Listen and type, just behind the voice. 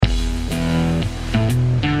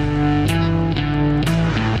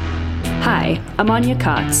Hi, I'm Anya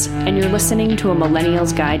Kotz, and you're listening to A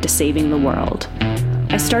Millennial's Guide to Saving the World.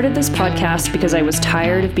 I started this podcast because I was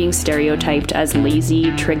tired of being stereotyped as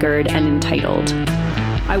lazy, triggered, and entitled.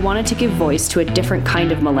 I wanted to give voice to a different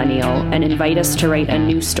kind of millennial and invite us to write a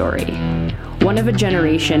new story. One of a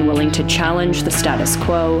generation willing to challenge the status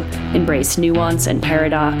quo, embrace nuance and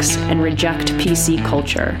paradox, and reject PC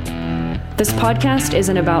culture. This podcast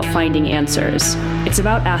isn't about finding answers. It's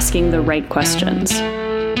about asking the right questions.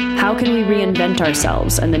 How can we reinvent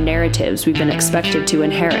ourselves and the narratives we've been expected to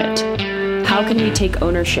inherit? How can we take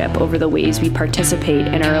ownership over the ways we participate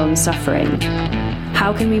in our own suffering?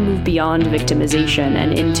 How can we move beyond victimization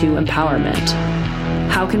and into empowerment?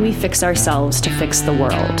 How can we fix ourselves to fix the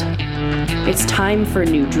world? It's time for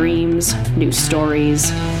new dreams, new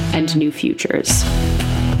stories, and new futures.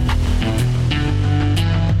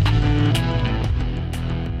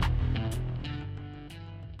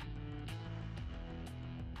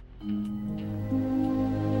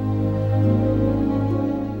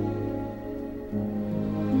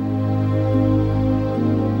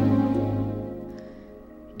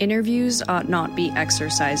 Interviews ought not be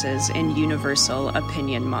exercises in universal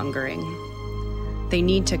opinion mongering. They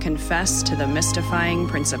need to confess to the mystifying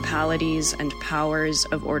principalities and powers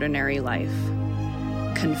of ordinary life.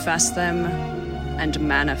 Confess them and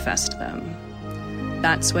manifest them.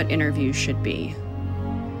 That's what interviews should be.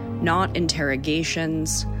 Not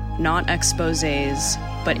interrogations, not exposés,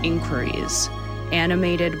 but inquiries,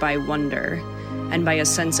 animated by wonder and by a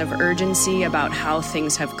sense of urgency about how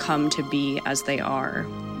things have come to be as they are.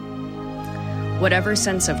 Whatever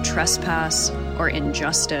sense of trespass or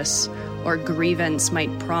injustice or grievance might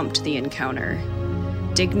prompt the encounter,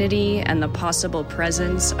 dignity and the possible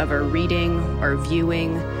presence of a reading or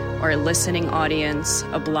viewing or listening audience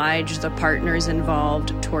oblige the partners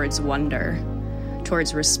involved towards wonder,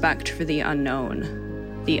 towards respect for the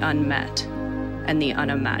unknown, the unmet, and the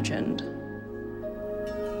unimagined.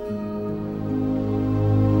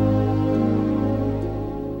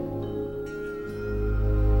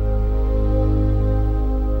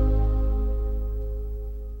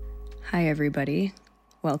 Hi, everybody.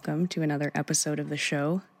 Welcome to another episode of the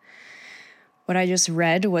show. What I just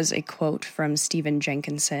read was a quote from Stephen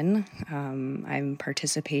Jenkinson. I'm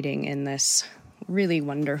participating in this really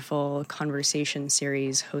wonderful conversation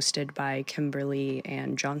series hosted by Kimberly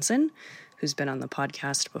Ann Johnson, who's been on the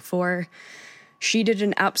podcast before. She did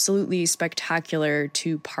an absolutely spectacular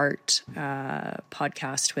two-part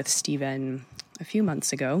podcast with Stephen a few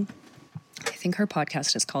months ago. I think her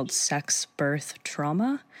podcast is called Sex, Birth,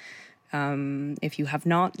 Trauma. If you have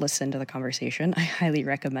not listened to the conversation, I highly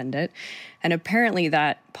recommend it. And apparently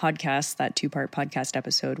that podcast, that two-part podcast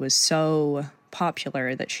episode, was so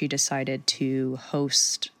popular that she decided to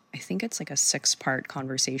host, I think it's like a 6-part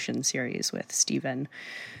conversation series with Stephen,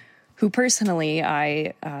 who personally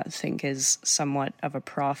I think is somewhat of a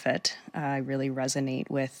prophet. I really resonate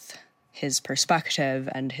with his perspective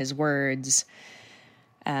and his words.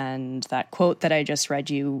 And that quote that I just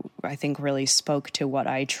read you, I think really spoke to what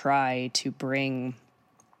I try to bring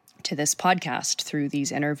to this podcast through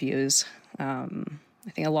these interviews. I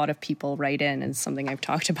think a lot of people write in, and something I've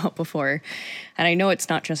talked about before. And I know it's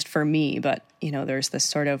not just for me, but, you know, there's this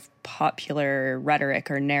sort of popular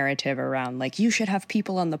rhetoric or narrative around, like, you should have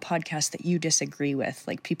people on the podcast that you disagree with.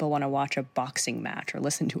 Like, people want to watch a boxing match or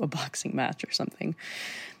listen to a boxing match or something.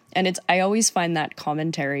 And I always find that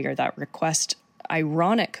commentary or that request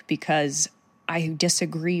ironic because I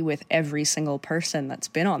disagree with every single person that's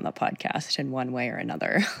been on the podcast in one way or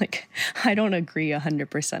another. Like, I don't agree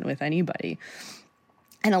 100% with anybody.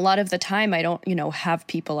 And a lot of the time I don't, have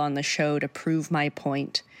people on the show to prove my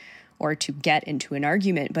point or to get into an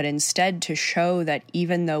argument, but instead to show that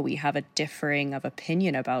even though we have a differing of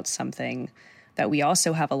opinion about something, that we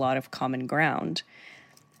also have a lot of common ground.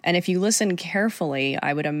 And if you listen carefully,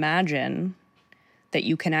 I would imagine that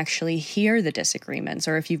you can actually hear the disagreements.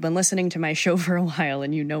 Or if you've been listening to my show for a while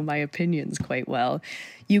and you know my opinions quite well,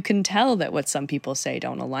 you can tell that what some people say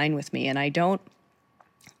don't align with me. And I don't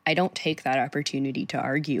take that opportunity to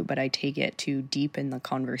argue, but I take it to deepen the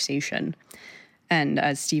conversation. And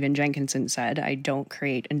as Stephen Jenkinson said, I don't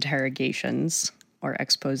create interrogations or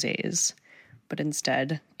exposés, but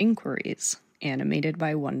instead inquiries, animated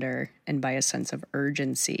by wonder and by a sense of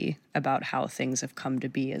urgency about how things have come to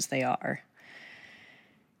be as they are.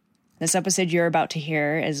 This episode you're about to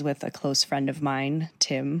hear is with a close friend of mine,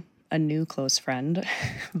 Tim, a new close friend,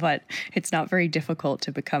 but it's not very difficult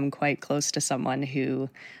to become quite close to someone who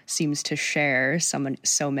seems to share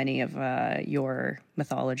so many of your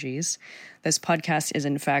mythologies. This podcast is,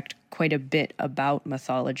 in fact, quite a bit about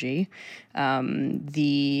mythology.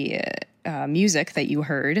 The music that you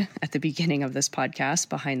heard at the beginning of this podcast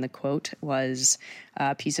behind the quote was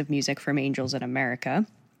a piece of music from Angels in America.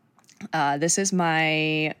 This is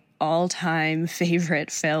my all-time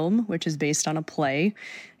favorite film, which is based on a play.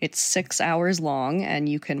 It's 6 hours long, and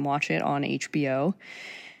you can watch it on HBO.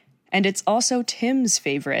 And it's also Tim's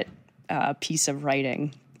favorite piece of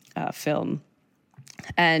writing, film.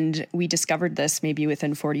 And we discovered this maybe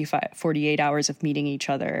within 48 hours of meeting each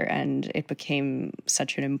other, and it became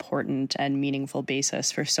such an important and meaningful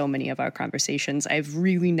basis for so many of our conversations. I've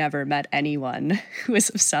really never met anyone who is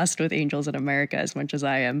obsessed with Angels in America as much as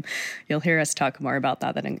I am. You'll hear us talk more about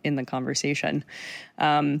that in the conversation.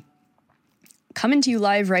 Coming to you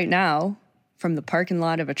live right now from the parking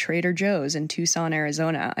lot of a Trader Joe's in Tucson,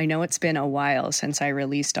 Arizona. I know it's been a while since I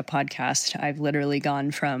released a podcast. I've literally gone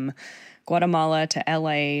from Guatemala to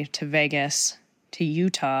LA to Vegas to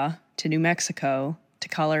Utah to New Mexico to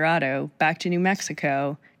Colorado, back to New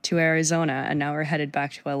Mexico to Arizona, and now we're headed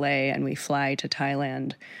back to LA and we fly to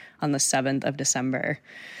Thailand on the 7th of December.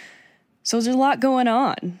 So there's a lot going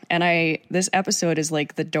on, and this episode is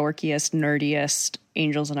like the dorkiest, nerdiest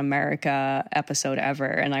Angels in America episode ever,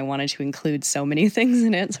 and I wanted to include so many things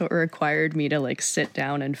in it, so it required me to like sit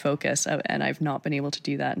down and focus, and I've not been able to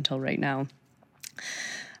do that until right now.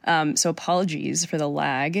 So apologies for the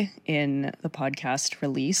lag in the podcast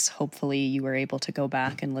release. Hopefully you were able to go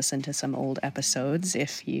back and listen to some old episodes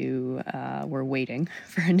if you were waiting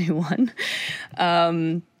for a new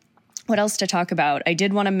one. What else to talk about? I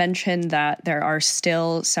did want to mention that there are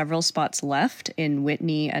still several spots left in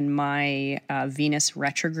Whitney and my Venus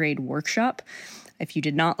retrograde workshop. If you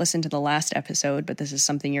did not listen to the last episode, but this is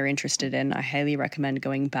something you're interested in, I highly recommend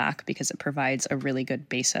going back because it provides a really good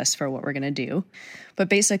basis for what we're going to do. But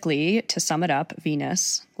basically, to sum it up,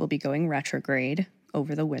 Venus will be going retrograde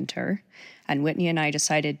over the winter, and Whitney and I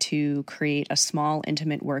decided to create a small,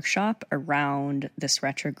 intimate workshop around this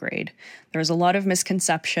retrograde. There's a lot of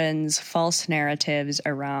misconceptions, false narratives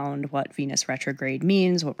around what Venus retrograde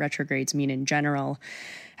means, what retrogrades mean in general.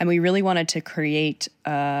 And we really wanted to create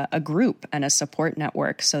a group and a support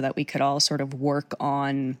network so that we could all sort of work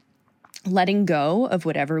on letting go of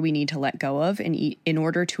whatever we need to let go of in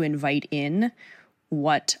order to invite in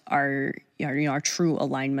what our true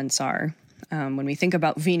alignments are. When we think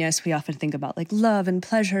about Venus, we often think about like love and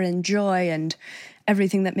pleasure and joy and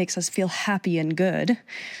everything that makes us feel happy and good.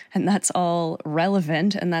 And that's all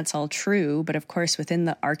relevant and that's all true. But of course, within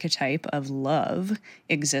the archetype of love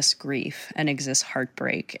exists grief and exists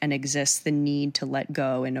heartbreak and exists the need to let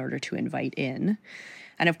go in order to invite in.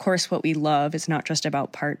 And of course, what we love is not just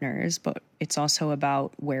about partners, but it's also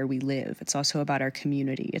about where we live. It's also about our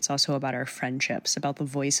community. It's also about our friendships, about the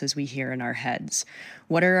voices we hear in our heads.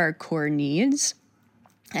 What are our core needs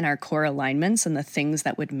and our core alignments and the things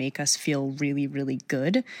that would make us feel really, really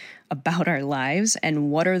good about our lives?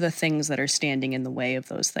 And what are the things that are standing in the way of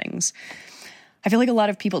those things? I feel like a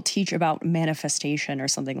lot of people teach about manifestation or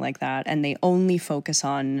something like that, and they only focus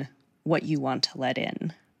on what you want to let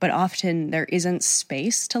in. But often there isn't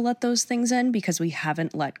space to let those things in because we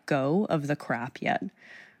haven't let go of the crap yet,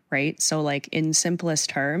 right? So like in simplest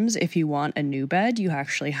terms, if you want a new bed, you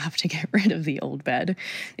actually have to get rid of the old bed.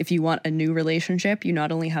 If you want a new relationship, you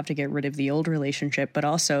not only have to get rid of the old relationship, but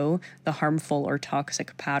also the harmful or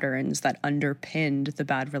toxic patterns that underpinned the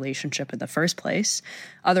bad relationship in the first place.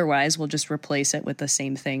 Otherwise, we'll just replace it with the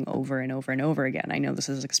same thing over and over and over again. I know this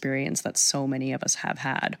is an experience that so many of us have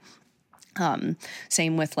had.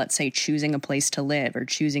 Same with, let's say, choosing a place to live or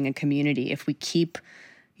choosing a community. If we keep,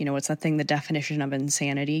 what's that thing, the definition of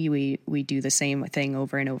insanity, we do the same thing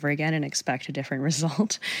over and over again and expect a different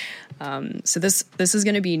result. So this is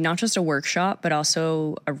going to be not just a workshop, but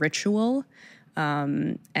also a ritual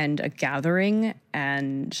and a gathering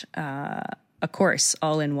and a course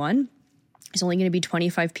all in one. It's only going to be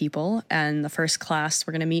 25 people, and the first class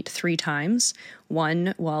we're going to meet 3 times.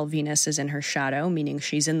 One while Venus is in her shadow, meaning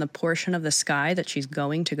she's in the portion of the sky that she's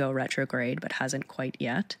going to go retrograde, but hasn't quite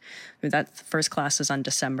yet. That first class is on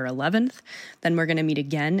December 11th. Then we're going to meet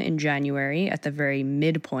again in January at the very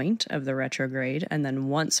midpoint of the retrograde, and then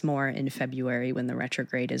once more in February when the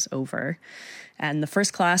retrograde is over. And the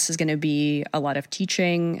first class is going to be a lot of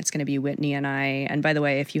teaching. It's going to be Whitney and I. And by the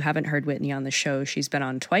way, if you haven't heard Whitney on the show, she's been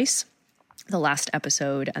on twice. The last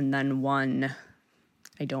episode and then one,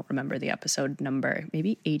 I don't remember the episode number,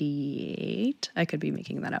 maybe 88. I could be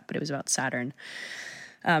making that up, but it was about Saturn.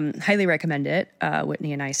 Highly recommend it.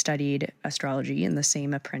 Whitney and I studied astrology in the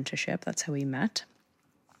same apprenticeship. That's how we met.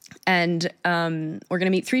 And we're going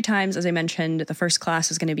to meet 3 times, as I mentioned. The first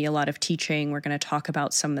class is going to be a lot of teaching. We're going to talk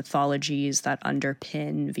about some mythologies that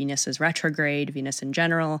underpin Venus's retrograde, Venus in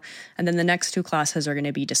general. And then the next 2 classes are going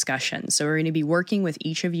to be discussions. So we're going to be working with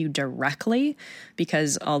each of you directly,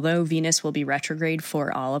 because although Venus will be retrograde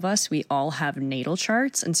for all of us, we all have natal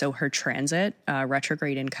charts. And so her transit,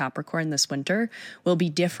 retrograde in Capricorn this winter, will be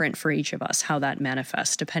different for each of us, how that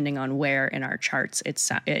manifests, depending on where in our charts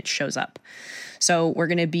it shows up. So we're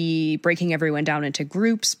going to be breaking everyone down into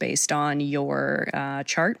groups based on your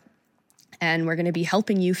chart, and we're going to be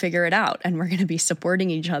helping you figure it out, and we're going to be supporting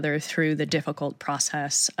each other through the difficult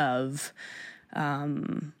process of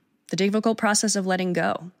letting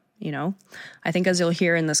go. You know, I think, as you'll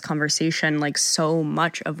hear in this conversation, like, so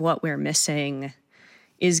much of what we're missing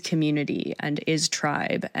is community and is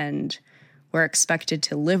tribe, and we're expected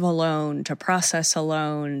to live alone, to process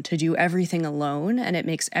alone, to do everything alone, and it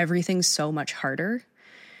makes everything so much harder.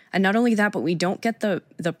 And not only that, but we don't get the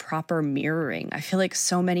proper mirroring. I feel like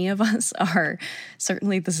so many of us are,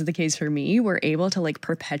 certainly this is the case for me, we're able to like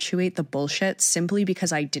perpetuate the bullshit simply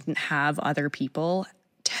because I didn't have other people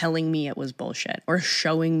telling me it was bullshit or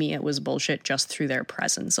showing me it was bullshit just through their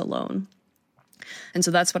presence alone. And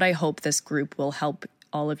so that's what I hope this group will help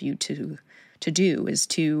all of you to do, is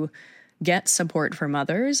to get support from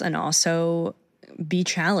others and also be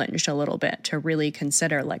challenged a little bit to really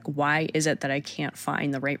consider, like, why is it that I can't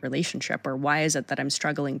find the right relationship? Or why is it that I'm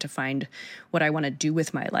struggling to find what I want to do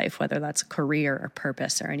with my life, whether that's career or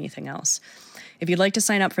purpose or anything else? If you'd like to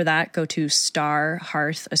sign up for that, go to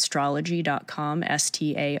starhearthastrology.com,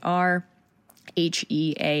 StarHearth.com.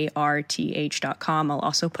 I'll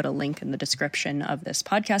also put a link in the description of this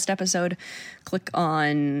podcast episode. Click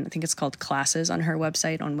on, I think it's called Classes on her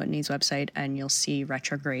website, on Whitney's website, and you'll see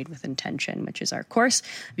Retrograde with Intention, which is our course.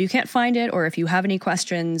 If you can't find it, or if you have any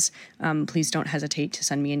questions, please don't hesitate to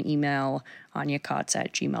send me an email,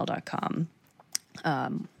 anyakotz@gmail.com.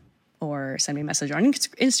 Or send me a message on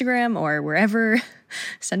Instagram or wherever.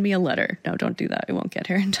 Send me a letter. No, don't do that. It won't get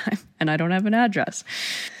here in time. And I don't have an address.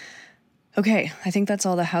 Okay, I think that's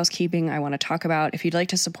all the housekeeping I want to talk about. If you'd like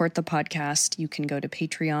to support the podcast, you can go to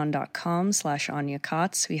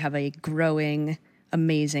patreon.com/anyakotz. We have a growing,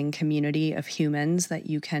 amazing community of humans that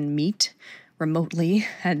you can meet remotely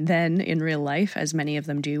and then in real life, as many of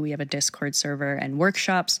them do. We have a Discord server and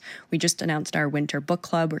workshops. We just announced our winter book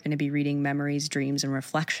club. We're going to be reading Memories, Dreams, and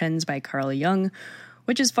Reflections by Carl Jung,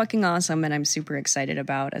 which is fucking awesome, and I'm super excited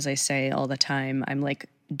about. As I say all the time, I'm like,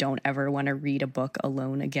 don't ever want to read a book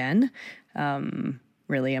alone again.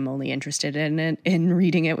 Really, I'm only interested in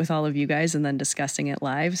reading it with all of you guys and then discussing it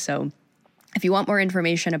live. So if you want more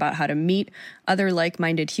information about how to meet other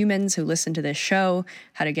like-minded humans who listen to this show,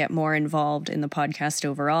 how to get more involved in the podcast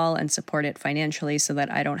overall and support it financially so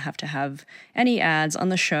that I don't have to have any ads on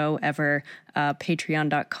the show ever,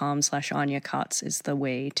 patreon.com/anyakotz is the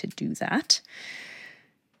way to do that.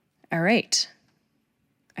 All right.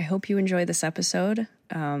 I hope you enjoy this episode.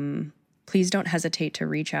 Please don't hesitate to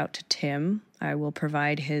reach out to Tim. I will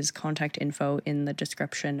provide his contact info in the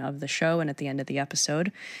description of the show and at the end of the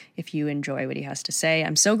episode if you enjoy what he has to say.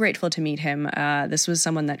 I'm so grateful to meet him. This was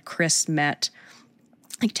someone that Chris met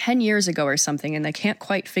like 10 years ago or something, and they can't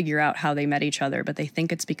quite figure out how they met each other, but they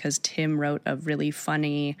think it's because Tim wrote a really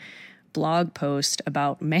funny blog post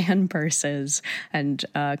about man purses, and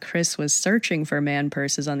Chris was searching for man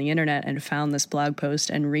purses on the internet and found this blog post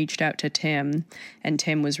and reached out to Tim, and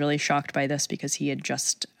Tim was really shocked by this because he had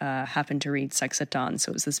just happened to read Sex at Dawn,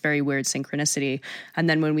 so it was this very weird synchronicity. And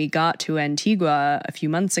then when we got to Antigua a few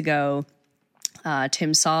months ago,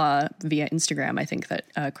 Tim saw via Instagram, I think,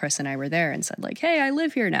 that Chris and I were there and said, like, hey, I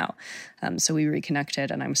live here now. So we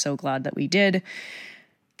reconnected, and I'm so glad that we did.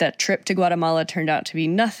 That trip to Guatemala turned out to be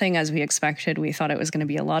nothing as we expected. We thought it was going to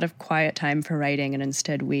be a lot of quiet time for writing, and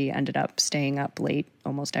instead we ended up staying up late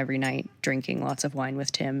almost every night, drinking lots of wine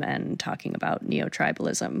with Tim and talking about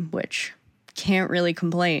neo-tribalism, which can't really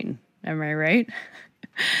complain. Am I right?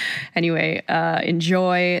 Anyway,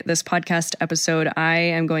 enjoy this podcast episode. I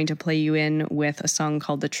am going to play you in with a song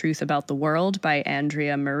called The Truth About the World by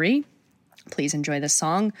Andrea Marie. Please enjoy the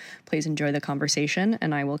song. Please enjoy the conversation,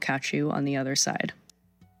 and I will catch you on the other side.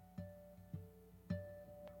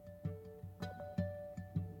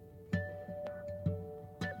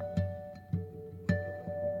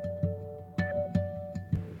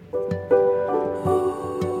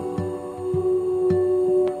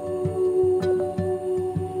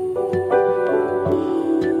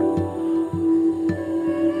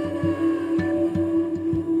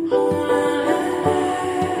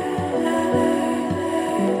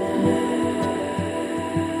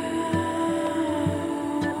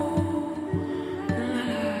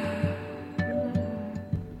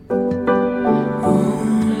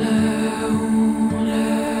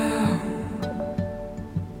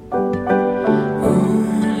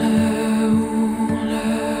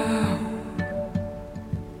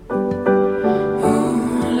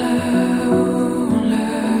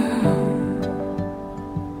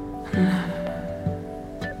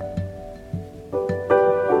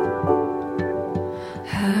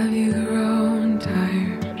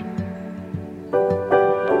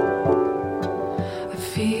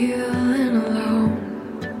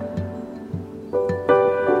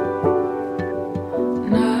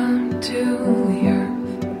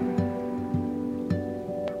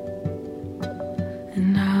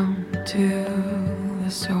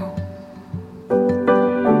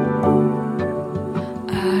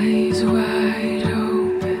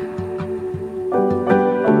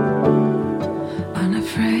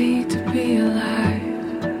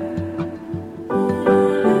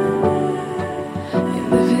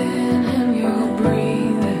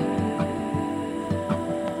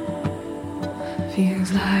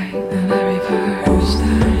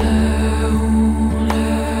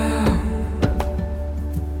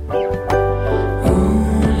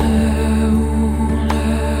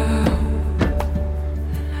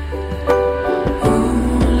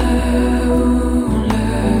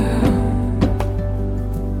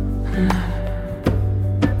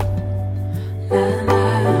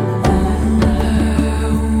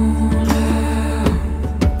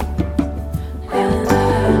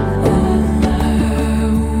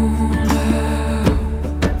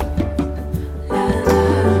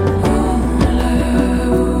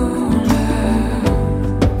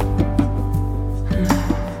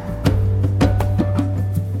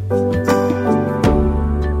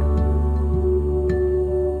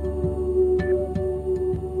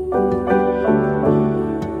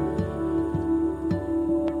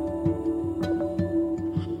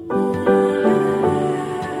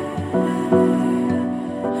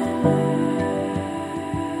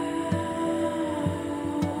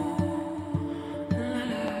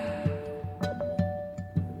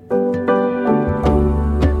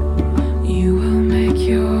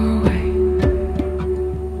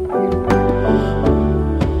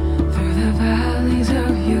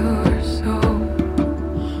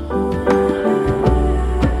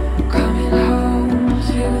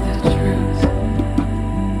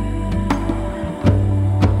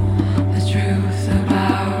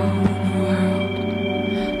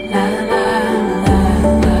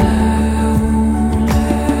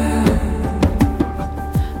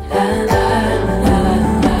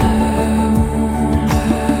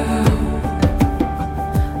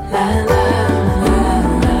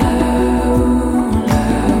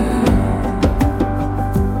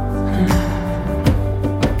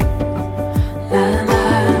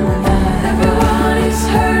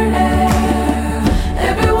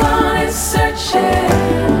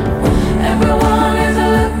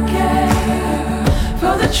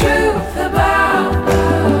 truth about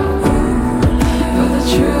love, for the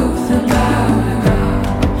truth about God,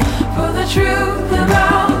 for the truth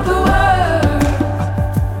about the world.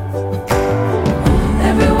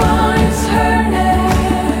 Everyone is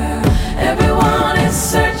hurting, everyone is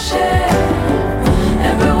searching,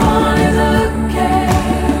 everyone is looking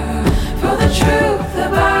for the truth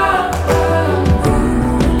about love,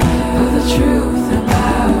 for the truth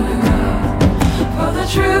about God, for the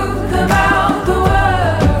truth about the world.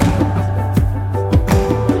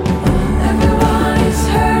 Everyone is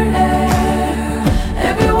hurting,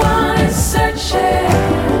 everyone is searching,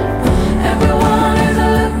 everyone is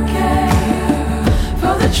looking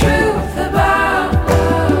for the truth about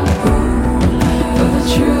love, for the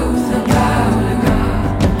truth about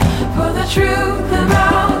God, for the truth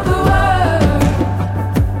about the world.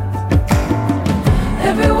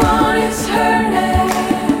 Everyone is hurting,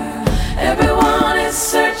 everyone is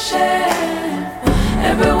searching,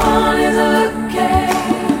 everyone is looking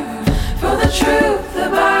for the truth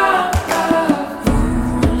about love,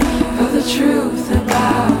 for the truth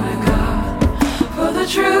about God, for the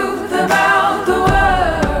truth about the world.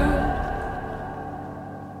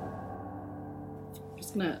 I'm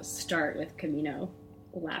just going to start with Camino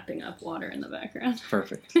lapping up water in the background.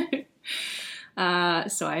 Perfect.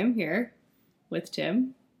 So I am here with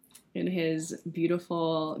Tim in his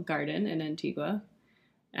beautiful garden in Antigua.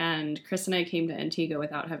 And Chris and I came to Antigua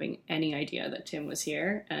without having any idea that Tim was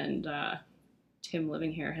here. And Tim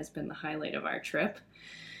living here has been the highlight of our trip.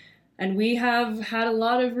 And we have had a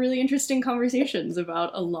lot of really interesting conversations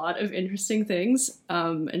about a lot of interesting things,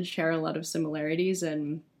 and share a lot of similarities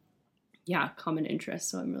and, yeah, common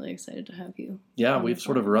interests. So I'm really excited to have you. Yeah, on we've the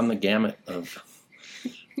sort of podcast. run the gamut of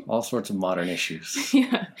all sorts of modern issues.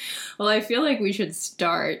 Yeah. Well, I feel like we should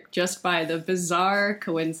start just by the bizarre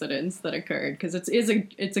coincidence that occurred, because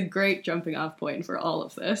it's a great jumping off point for all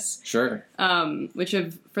of this. Sure.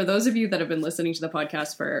 For those of you that have been listening to the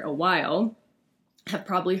podcast for a while, have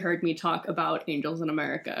probably heard me talk about Angels in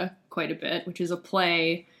America quite a bit, which is a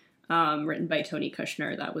play written by Tony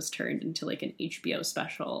Kushner that was turned into like an HBO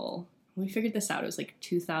special. When we figured this out, it was like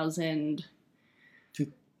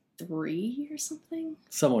 2003 or something.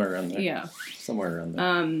 Somewhere around there. Yeah. Somewhere around there.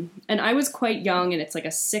 And I was quite young, and it's like a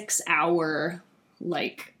 6-hour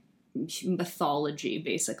like mythology,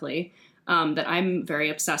 basically, that I'm very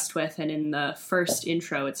obsessed with. And in the first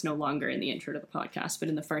intro, it's no longer in the intro to the podcast, but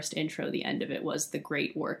in the first intro, the end of it was "The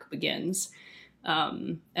Great Work Begins."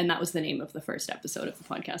 And that was the name of the first episode of the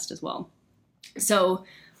podcast as well. So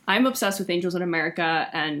I'm obsessed with Angels in America,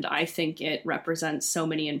 and I think it represents so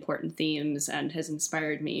many important themes and has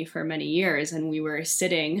inspired me for many years. And we were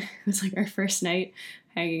sitting, it was like our first night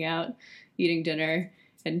hanging out, eating dinner,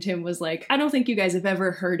 and Tim was like, I don't think you guys have ever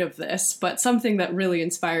heard of this, but something that really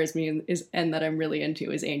inspires me and that I'm really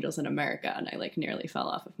into is Angels in America. And I like nearly fell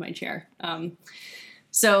off of my chair.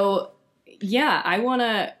 So yeah, I want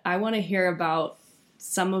to hear about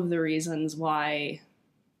some of the reasons why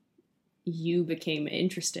you became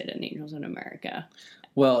interested in Angels in America.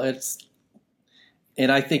 Well,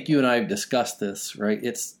 and I think you and I have discussed this, right?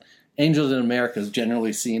 Angels in America is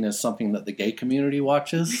generally seen as something that the gay community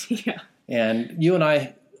watches. Yeah. And you and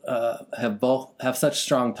I have such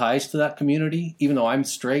strong ties to that community. Even though I'm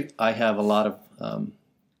straight, I have a lot of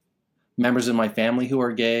members in my family who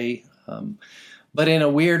are gay. But in a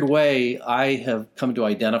weird way, I have come to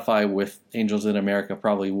identify with Angels in America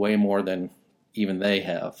probably way more than even they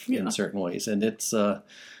have in certain ways. And it's,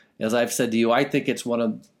 as I've said to you, I think it's one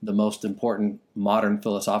of the most important modern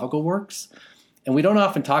philosophical works. And we don't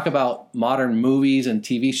often talk about modern movies and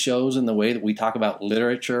TV shows in the way that we talk about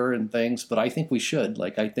literature and things, but I think we should.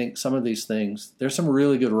 Like, I think some of these things, there's some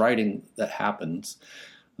really good writing that happens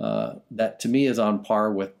that to me is on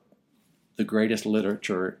par with the greatest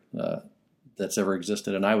literature that's ever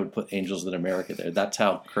existed. And I would put Angels in America there. That's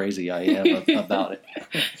how crazy I am about it.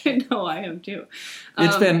 No, I am too.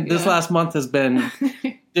 It's been, this last month has been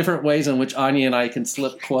different ways in which Anya and I can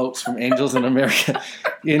slip quotes from Angels in America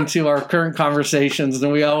into our current conversations.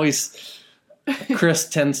 And we always, Chris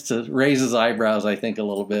tends to raise his eyebrows, I think, a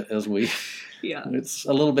little bit as we, it's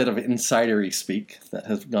a little bit of insidery speak that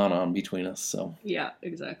has gone on between us. So yeah,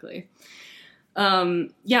 exactly.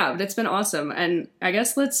 But it's been awesome. And I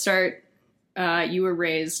guess let's start. You were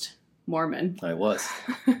raised Mormon. I was.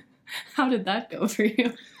 How did that go for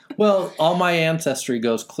you? Well, all my ancestry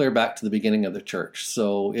goes clear back to the beginning of the church.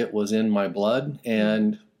 So it was in my blood.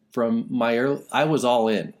 And from my I was all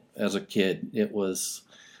in as a kid. It was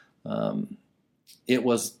a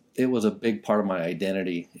big part of my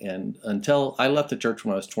identity. And until I left the church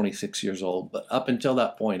when I was 26 years old, but up until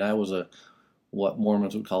that point, I was a what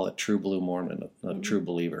Mormons would call a true blue Mormon, a true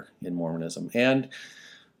believer in Mormonism. And,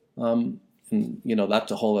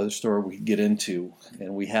 that's a whole other story we could get into,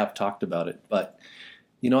 and we have talked about it. But,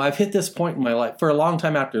 I've hit this point in my life. For a long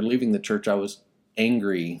time after leaving the church, I was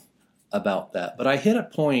angry about that. But I hit a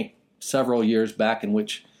point several years back in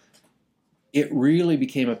which it really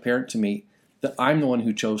became apparent to me that I'm the one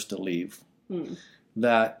who chose to leave.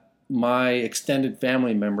 That my extended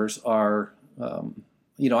family members are,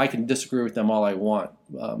 I can disagree with them all I want.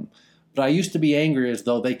 But I used to be angry as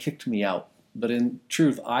though they kicked me out. But in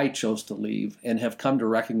truth, I chose to leave and have come to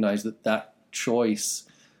recognize that choice,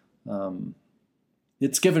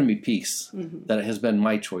 it's given me peace, that it has been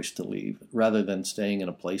my choice to leave rather than staying in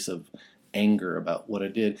a place of anger about what I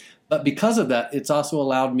did. But because of that, it's also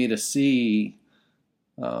allowed me to see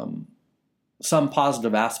some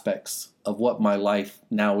positive aspects of what my life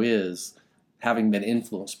now is, having been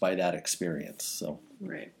influenced by that experience. So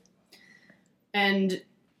right. And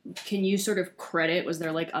can you sort of credit, was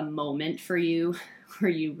there like a moment for you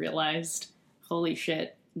where you realized, holy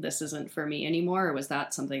shit, this isn't for me anymore? Or was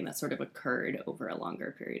that something that sort of occurred over a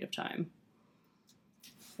longer period of time?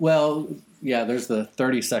 Well, yeah, there's the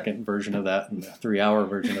 30-second version of that and the 3-hour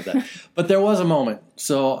version of that. But there was a moment.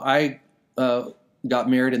 So I got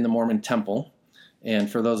married in the Mormon temple. And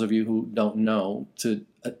for those of you who don't know, to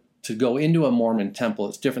go into a Mormon temple,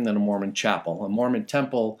 it's different than a Mormon chapel. A Mormon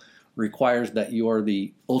temple requires that you are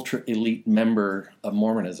the ultra-elite member of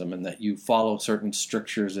Mormonism and that you follow certain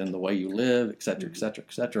strictures in the way you live, et cetera, et cetera,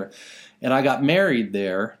 et cetera. And I got married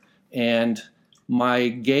there, and my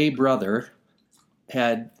gay brother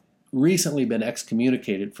had recently been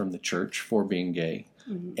excommunicated from the church for being gay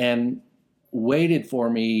and waited for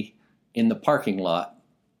me in the parking lot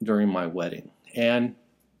during my wedding. And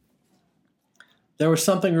there was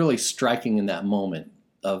something really striking in that moment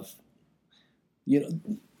of,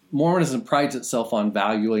 Mormonism prides itself on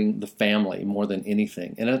valuing the family more than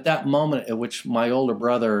anything. And at that moment at which my older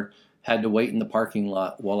brother had to wait in the parking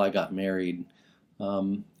lot while I got married,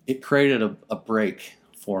 it created a break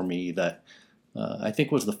for me that I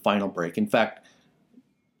think was the final break. In fact,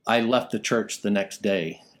 I left the church the next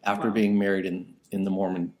day after being married in the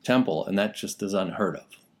Mormon temple, and that just is unheard of.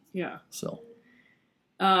 Yeah. So.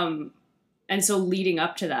 And so leading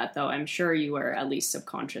up to that, though, I'm sure you were at least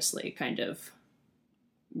subconsciously kind of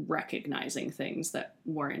recognizing things that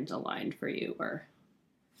weren't aligned for you, or.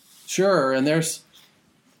 Sure. And there's,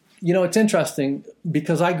 it's interesting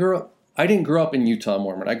because I didn't grow up in Utah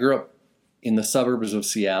Mormon. I grew up in the suburbs of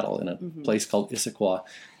Seattle in a place called Issaquah.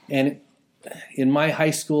 And in my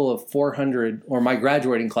high school of 400, or my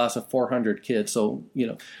graduating class of 400 kids, so,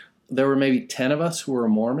 there were maybe 10 of us who were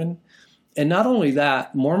Mormon. And not only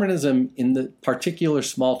that, Mormonism in the particular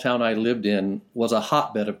small town I lived in was a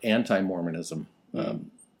hotbed of anti-Mormonism.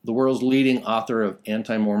 The world's leading author of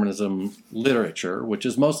anti-Mormonism literature, which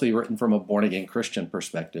is mostly written from a born-again Christian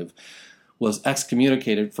perspective, was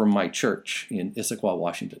excommunicated from my church in Issaquah,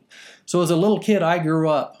 Washington. So as a little kid, I grew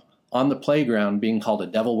up on the playground being called a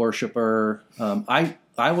devil worshiper. I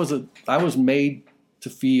was made to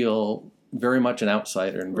feel very much an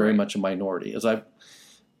outsider and very much a minority.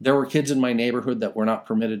 There were kids in my neighborhood that were not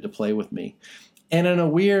permitted to play with me. And in a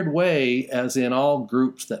weird way, as in all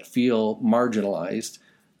groups that feel marginalized,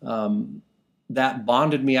 that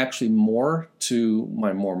bonded me actually more to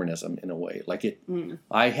my Mormonism in a way.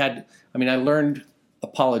 I learned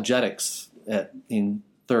apologetics in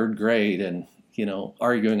third grade and,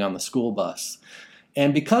 arguing on the school bus.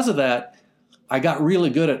 And because of that, I got really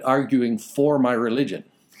good at arguing for my religion.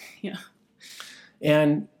 Yeah.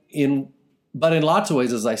 But in lots of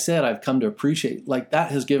ways, as I said, I've come to appreciate,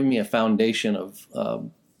 that has given me a foundation of,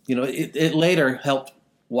 it later helped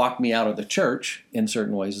walk me out of the church in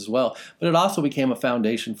certain ways as well. But it also became a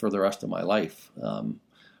foundation for the rest of my life,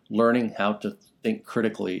 learning how to think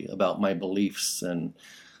critically about my beliefs and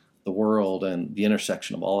the world and the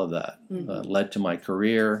intersection of all of that led to my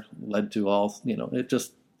career, led to all,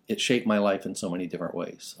 it shaped my life in so many different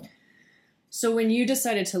ways. So when you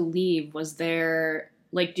decided to leave, was there...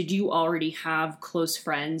 did you already have close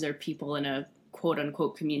friends or people in a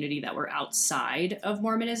quote-unquote community that were outside of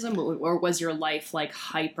Mormonism? Or was your life,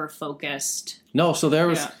 hyper-focused? No, so there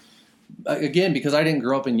was, again, because I didn't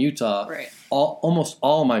grow up in Utah, almost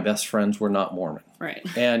all my best friends were not Mormon. Right.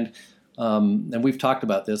 And we've talked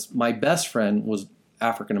about this. My best friend was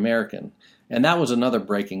African-American. And that was another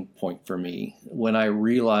breaking point for me when I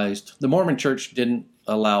realized the Mormon church didn't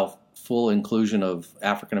allow full inclusion of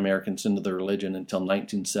African Americans into the religion until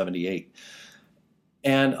 1978.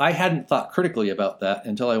 And I hadn't thought critically about that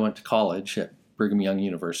until I went to college at Brigham Young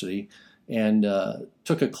University and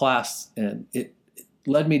took a class, and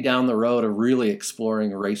led me down the road of really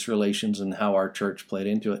exploring race relations and how our church played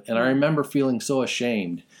into it. And I remember feeling so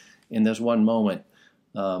ashamed in this one moment,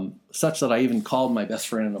 such that I even called my best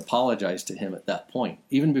friend and apologized to him at that point,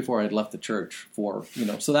 even before I'd left the church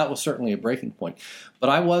so that was certainly a breaking point. But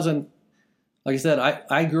I wasn't, like I said,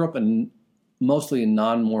 I grew up mostly in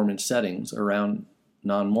non-Mormon settings around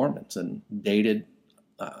non-Mormons and dated.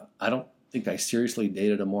 I don't think I seriously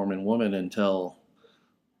dated a Mormon woman until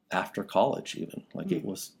after college, even. Like it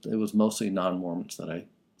was mostly non-Mormons that I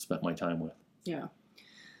spent my time with. Yeah.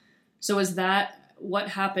 So is that what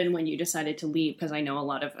happened when you decided to leave? Because I know a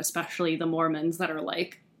lot of, especially the Mormons, that are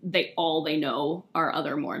like, they know are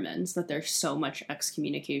other Mormons, that there's so much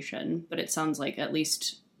excommunication. But it sounds like, at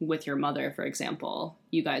least with your mother, for example,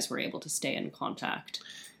 you guys were able to stay in contact.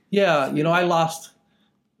 Yeah,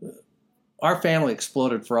 our family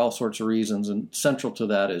exploded for all sorts of reasons, and central to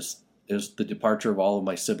that is the departure of all of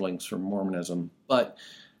my siblings from Mormonism. But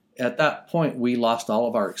at that point, we lost all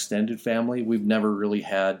of our extended family. We've never really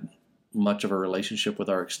had much of a relationship with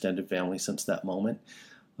our extended family since that moment.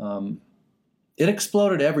 It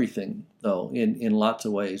exploded everything, though, in lots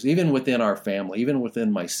of ways, even within our family, even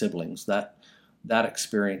within my siblings. That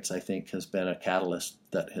experience, I think, has been a catalyst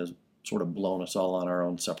that has sort of blown us all on our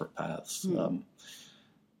own separate paths.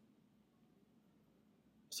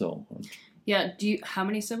 Yeah. How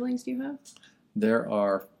many siblings do you have? There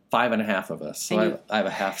are 5.5 of us. So I have a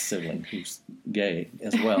half sibling who's gay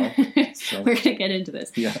as well. So. We're going to get into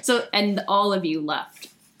this. Yeah. So, and all of you left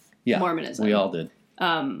Mormonism. We all did.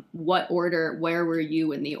 What order, where were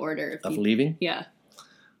you in the order? Of leaving? Yeah.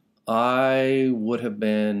 I would have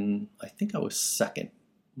been, I think I was second.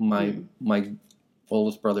 My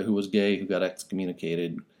oldest brother, who was gay, who got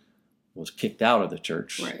excommunicated, was kicked out of the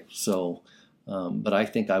church. Right. So, but I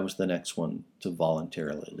think I was the next one to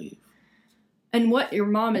voluntarily leave. And your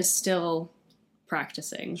mom is still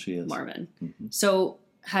practicing She is. Mormon. Mm-hmm. So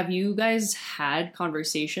have you guys had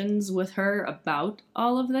conversations with her about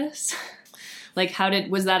all of this? Like,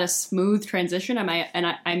 was that a smooth transition?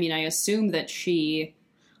 I assume that she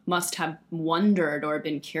must have wondered or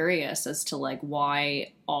been curious as to like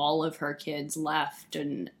why all of her kids left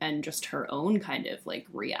and just her own kind of like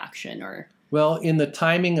reaction or. Well, in the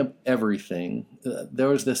timing of everything, there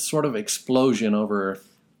was this sort of explosion over a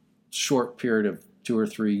short period of 2 or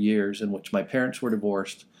 3 years in which my parents were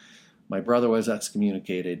divorced, my brother was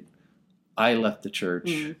excommunicated, I left the church.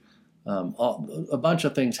 A bunch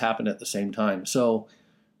of things happened at the same time. So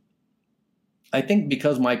I think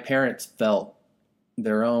because my parents felt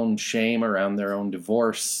their own shame around their own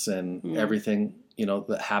divorce and everything,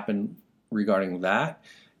 that happened regarding that,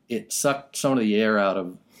 it sucked some of the air out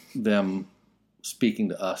of them speaking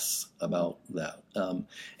to us about that.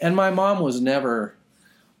 And my mom,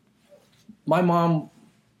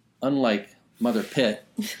 unlike Mother Pitt,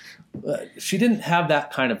 she didn't have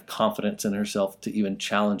that kind of confidence in herself to even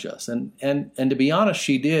challenge us. And to be honest,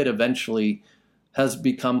 she did eventually has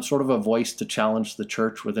become sort of a voice to challenge the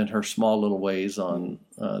church within her small little ways on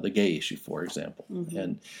the gay issue, for example. Mm-hmm.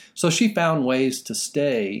 And so she found ways to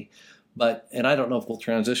stay, and I don't know if we'll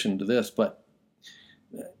transition to this, but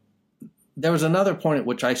there was another point at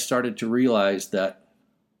which I started to realize that,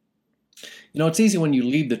 it's easy when you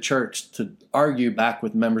leave the church to argue back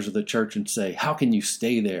with members of the church and say, how can you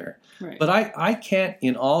stay there? Right. But I can't,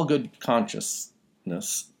 in all good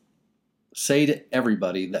consciousness, say to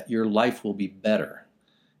everybody that your life will be better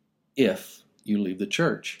if you leave the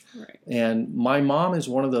church. Right. And my mom is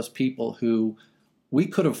one of those people who we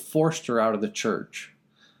could have forced her out of the church,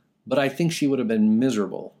 but I think she would have been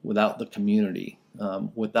miserable without the community,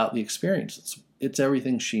 without the experience. It's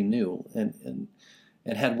everything she knew. And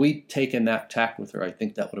had we taken that tack with her, I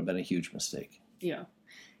think that would have been a huge mistake. Yeah.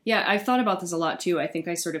 Yeah, I've thought about this a lot, too. I think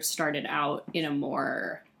I sort of started out in a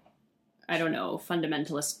more,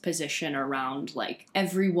 fundamentalist position around, like,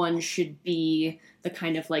 everyone should be the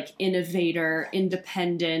kind of, like, innovator,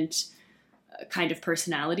 independent kind of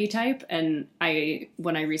personality type. And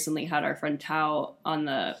when I recently had our friend Tao on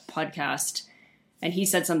the podcast, and he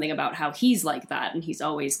said something about how he's like that, and he's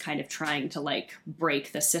always kind of trying to, like,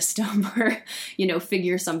 break the system or,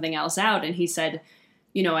 figure something else out. And he said,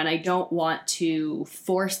 and I don't want to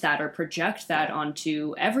force that or project that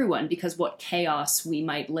onto everyone, because what chaos we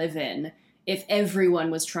might live in if everyone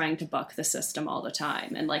was trying to buck the system all the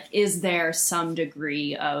time. And, like, is there some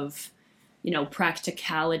degree of,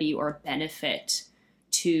 practicality or benefit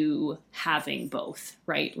to having both,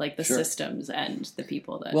 right? Like the systems and the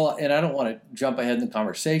people that... Well, and I don't want to jump ahead in the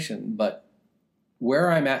conversation, but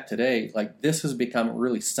where I'm at today, like, this has become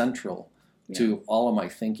really central to all of my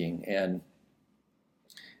thinking. And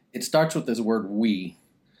it starts with this word we.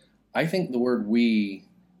 I think the word "we"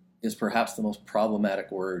 is perhaps the most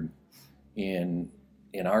problematic word in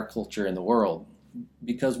our culture in the world,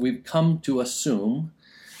 because we've come to assume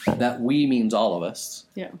that "we" means all of us,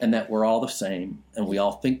 and that we're all the same, and we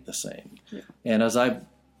all think the same. Yeah. And as I've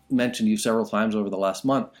mentioned to you several times over the last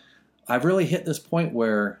month, I've really hit this point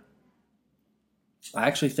where I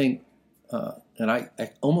actually think, and I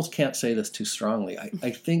almost can't say this too strongly,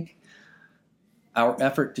 I think our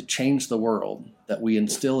effort to change the world that we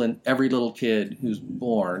instill in every little kid who's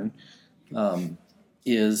born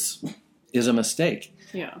is a mistake.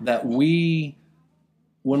 Yeah. That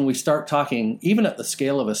when we start talking, even at the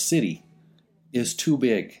scale of a city, is too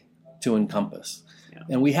big to encompass. Yeah.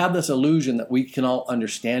 And we have this illusion that we can all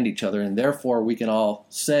understand each other, and therefore we can all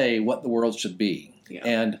say what the world should be. Yeah.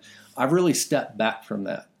 And I've really stepped back from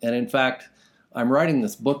that. And in fact, I'm writing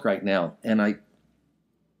this book right now, and I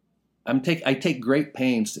take great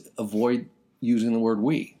pains to avoid using the word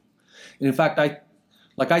 "we." And in fact, I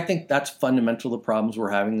think that's fundamental to the problems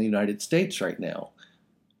we're having in the United States right now.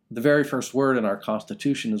 The very first word in our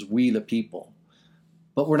Constitution is "we the people,"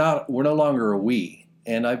 but we're no longer a "we."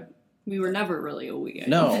 And we were never really a "we." I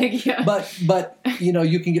no, don't think, yeah. but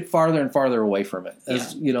you can get farther and farther away from it.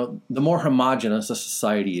 As the more homogenous a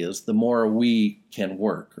society is, the more "we" can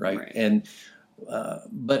work, right? And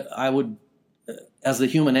but I would, as the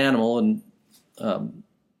human animal, and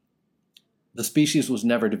the species was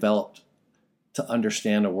never developed to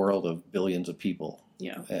understand a world of billions of people.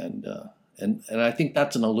 Yeah. And I think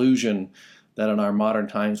that's an illusion that in our modern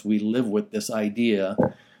times we live with this idea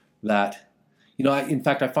that, in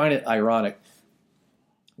fact, I find it ironic.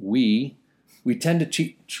 We tend to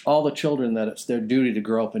teach all the children that it's their duty to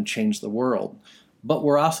grow up and change the world. But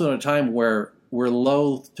we're also in a time where we're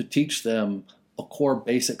loath to teach them a core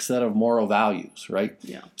basic set of moral values, right?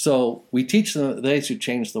 Yeah. So we teach them that they should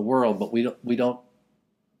change the world, but we don't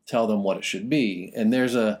tell them what it should be. And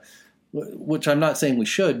which I'm not saying we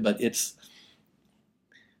should, but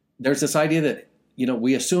there's this idea that,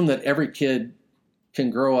 we assume that every kid can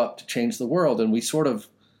grow up to change the world. And we sort of,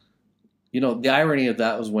 the irony of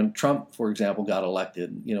that was when Trump, for example, got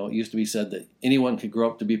elected. It used to be said that anyone could grow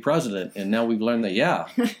up to be president. And now we've learned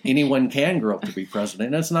that, anyone can grow up to be president.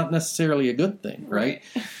 And that's not necessarily a good thing, right?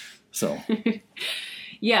 So.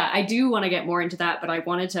 Yeah, I do want to get more into that, but I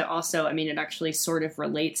wanted to also, it actually sort of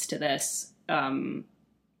relates to this,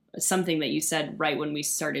 something that you said right when we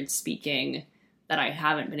started speaking that I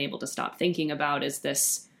haven't been able to stop thinking about is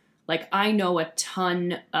this, I know a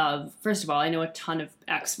ton of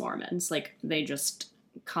ex-Mormons, they just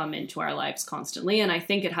come into our lives constantly, and I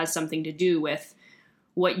think it has something to do with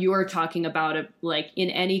what you're talking about, in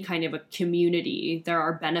any kind of a community, there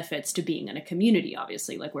are benefits to being in a community,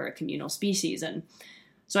 obviously, we're a communal species, and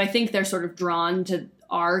so I think they're sort of drawn to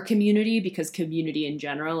our community because community in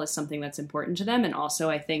general is something that's important to them. And also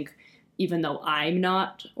I think even though I'm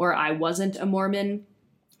not, or I wasn't a Mormon,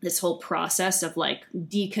 this whole process of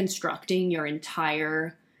deconstructing your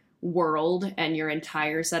entire world and your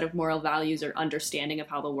entire set of moral values or understanding of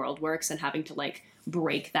how the world works and having to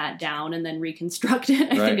break that down and then reconstruct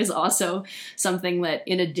it, I think is also something that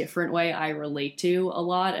in a different way I relate to a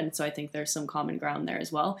lot. And so I think there's some common ground there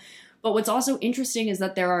as well. But what's also interesting is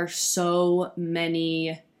that there are so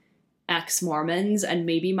many ex-Mormons, and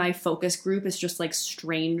maybe my focus group is just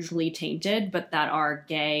strangely tainted, but that are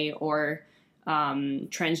gay or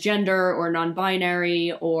transgender or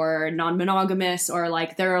non-binary or non-monogamous, or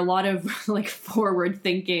there are a lot of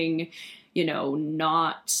forward-thinking,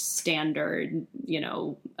 not standard,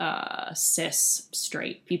 cis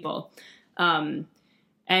straight people. And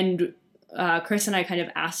Chris and I kind of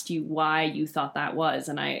asked you why you thought that was,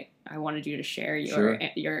 and I wanted you to share your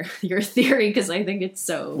theory because I think it's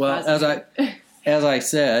so well. As I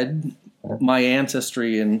said, my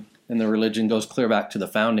ancestry in the religion goes clear back to the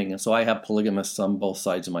founding, and so I have polygamists on both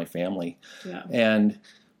sides of my family. Yeah. And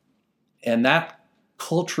that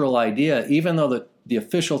cultural idea, even though the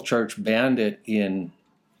official church banned it in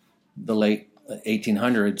the late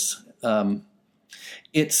 1800s,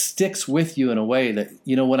 it sticks with you in a way that,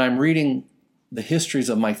 when I'm reading the histories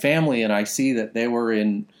of my family and I see that they were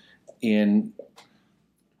in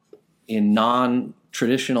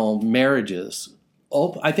non-traditional marriages,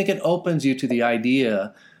 I think it opens you to the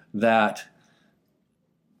idea that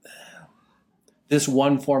this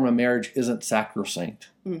one form of marriage isn't sacrosanct.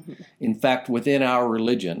 Mm-hmm. In fact, within our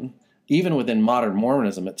religion, even within modern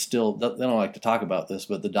Mormonism, it's still, they don't like to talk about this,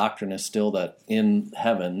 but the doctrine is still that in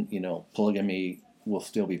heaven, polygamy will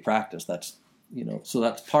still be practiced. That's, so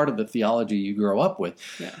that's part of the theology you grow up with.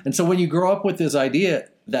 Yeah. And so when you grow up with this idea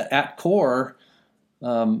that at core,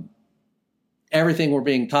 everything we're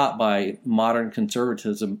being taught by modern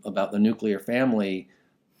conservatism about the nuclear family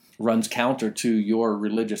runs counter to your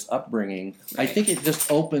religious upbringing. Right. I think it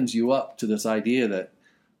just opens you up to this idea that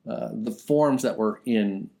the forms that we're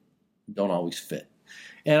in don't always fit.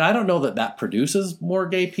 And I don't know that that produces more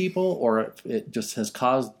gay people, or if it just has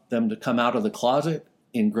caused them to come out of the closet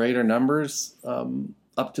in greater numbers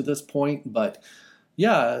up to this point. But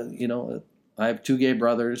yeah, you know, I have 2 gay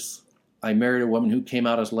brothers. I married a woman who came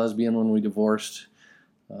out as lesbian when we divorced.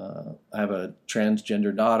 I have a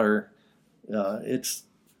transgender daughter. It's,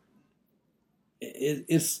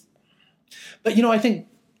 but you know, I think,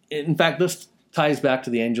 in fact, this ties back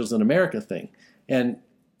to the Angels in America thing.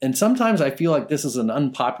 And sometimes I feel like this is an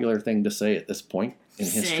unpopular thing to say at this point in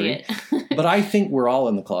history. But I think we're all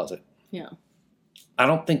in the closet. Yeah. I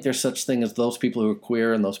don't think there's such thing as those people who are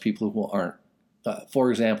queer and those people who aren't. For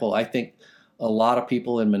example, I think a lot of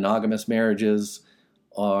people in monogamous marriages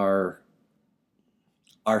are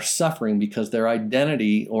suffering because their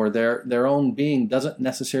identity or their own being doesn't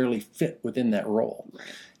necessarily fit within that role. Right.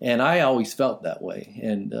 And I always felt that way.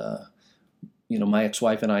 And, you know, my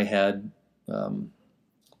ex-wife and I had...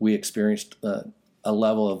 we experienced a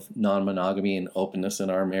level of non-monogamy and openness in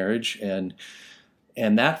our marriage, and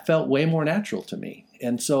that felt way more natural to me.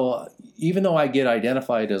 And so, even though I get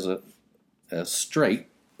identified as straight,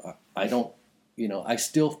 I don't, you know, I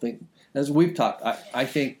still think, as we've talked, I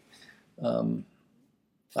think,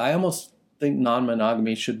 I almost think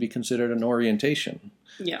non-monogamy should be considered an orientation,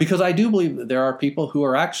 because I do believe that there are people who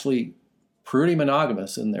are actually pretty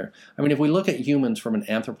monogamous in there. I mean, if we look at humans from an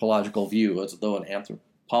anthropological view, as though an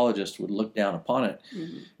anthropologist would look down upon it,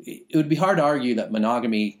 it would be hard to argue that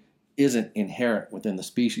monogamy isn't inherent within the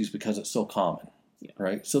species because it's so common,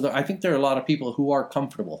 right? So I think there are a lot of people who are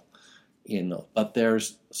comfortable in those, but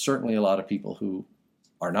there's certainly a lot of people who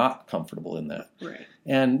are not comfortable in that. Right.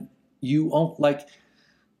 And you won't, I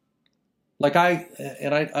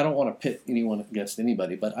don't want to pit anyone against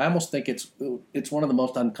anybody, but I almost think it's one of the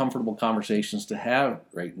most uncomfortable conversations to have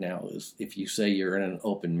right now is if you say you're in an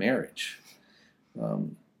open marriage.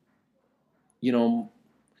 You know,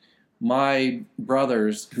 my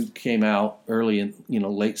brothers who came out early in, you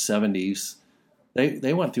know, late 70s,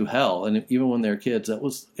 they went through hell, and even when they were kids, it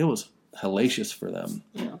was hellacious for them.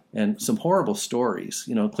 Yeah. And some horrible stories,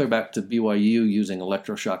 you know, clear back to BYU using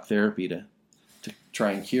electroshock therapy to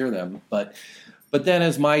try and cure them. But then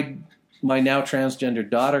as my now transgender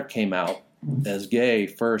daughter came out as gay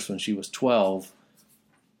first when she was 12,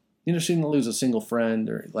 you know, she didn't lose a single friend,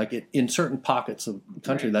 or in certain pockets of the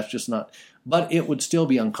country, right. That's just not, but it would still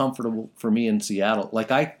be uncomfortable for me in Seattle.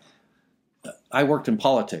 Like I worked in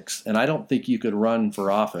politics, and I don't think you could run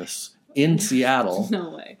for office in Seattle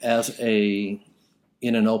no way.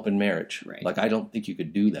 In an open marriage. Right. Like, I don't think you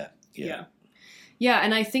could do that. Yeah. Yeah.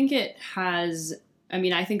 And I think it has, I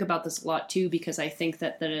mean, I think about this a lot too, because I think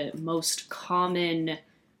that the most common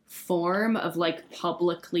form of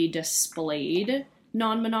publicly displayed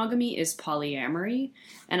non-monogamy is polyamory.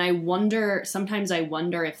 And sometimes I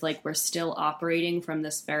wonder if we're still operating from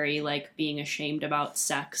this very being ashamed about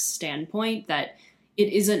sex standpoint, that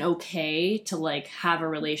it isn't okay to have a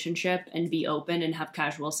relationship and be open and have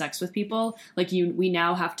casual sex with people. We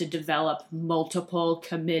now have to develop multiple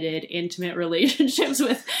committed, intimate relationships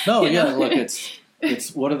with. No, yeah, look,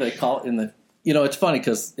 it's what do they call it in the? You know, it's funny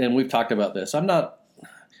because, and we've talked about this. I'm not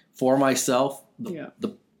for myself.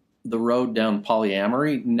 The road down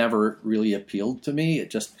polyamory never really appealed to me.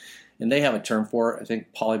 It just, and they have a term for it, I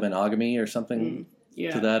think polymonogamy or something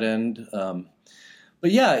to that end.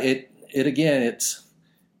 But yeah,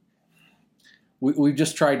 we've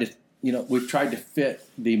just tried to, we've tried to fit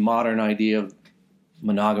the modern idea of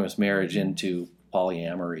monogamous marriage into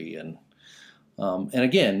polyamory. And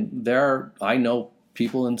again, I know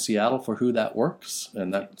people in Seattle for who that works,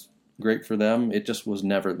 and that's great for them. It just was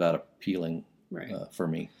never that appealing for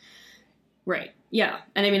me. Right. Yeah.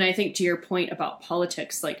 And I mean, I think to your point about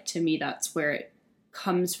politics, to me, that's where it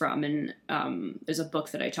comes from. And there's a book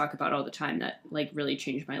that I talk about all the time that really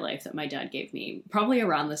changed my life that my dad gave me probably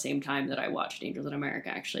around the same time that I watched Angels in America,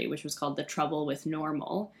 actually, which was called The Trouble with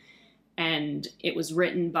Normal. And it was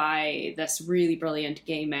written by this really brilliant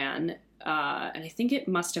gay man. And I think it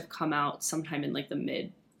must have come out sometime in the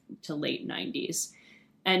mid to late 90s.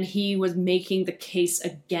 And he was making the case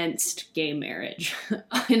against gay marriage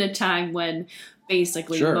in a time when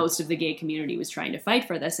basically most of the gay community was trying to fight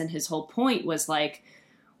for this. And his whole point was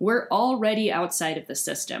we're already outside of the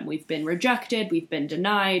system. We've been rejected. We've been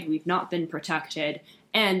denied. We've not been protected.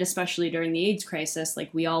 And especially during the AIDS crisis,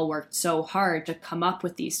 we all worked so hard to come up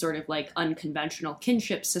with these sort of unconventional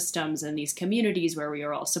kinship systems and these communities where we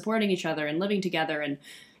are all supporting each other and living together.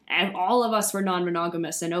 all of us were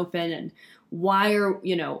non-monogamous and open, and why are,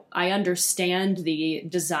 I understand the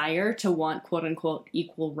desire to want quote unquote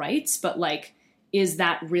equal rights, but like, is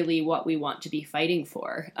that really what we want to be fighting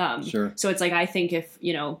for? Sure. So it's like, I think if,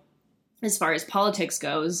 as far as politics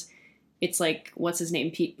goes, it's like, what's his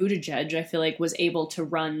name? Pete Buttigieg, I feel like, was able to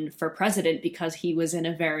run for president because he was in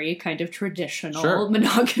a very kind of traditional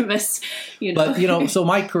monogamous, But, so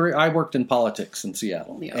my career, I worked in politics in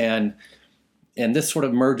Seattle. Yeah. And this sort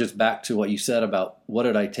of merges back to what you said about what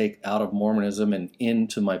did I take out of Mormonism and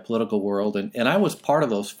into my political world. And I was part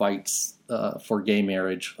of those fights for gay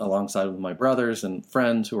marriage alongside with my brothers and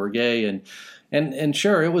friends who were gay. And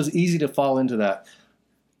sure, it was easy to fall into that.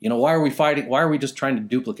 Why are we fighting? Why are we just trying to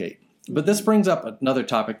duplicate? But this brings up another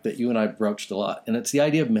topic that you and I broached a lot, and it's the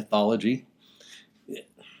idea of mythology.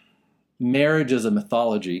 Marriage is a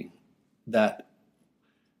mythology that,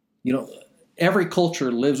 every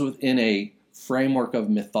culture lives within a framework of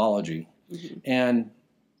mythology. Mm-hmm. And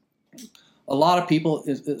a lot of people,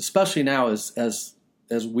 especially now as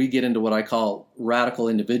we get into what I call radical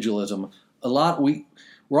individualism,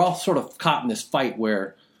 we're all sort of caught in this fight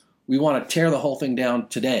where we want to tear the whole thing down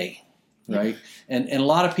today. Right. And a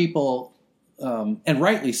lot of people, and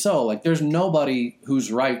rightly so, like there's nobody whose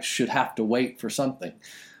rights should have to wait for something.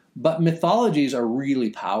 But mythologies are really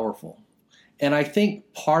powerful. And I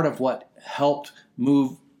think part of what helped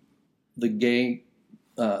move the gay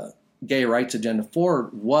rights agenda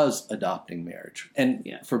forward was adopting marriage. And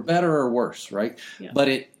for better or worse, right? Yeah. But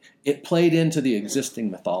it played into the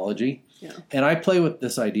existing mythology. Yeah. And I play with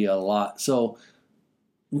this idea a lot. So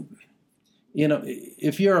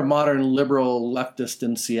if you're a modern liberal leftist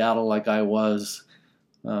in Seattle like I was,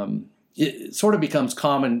 it sort of becomes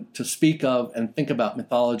common to speak of and think about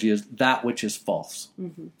mythology as that which is false.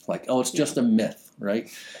 Mm-hmm. Like, it's just a myth,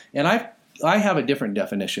 right? And I have a different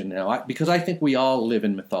definition now because I think we all live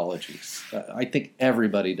in mythologies. I think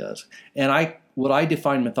everybody does. And what I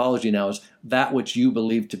define mythology now is that which you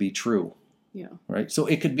believe to be true. Yeah. Right? So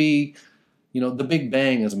it could be, the Big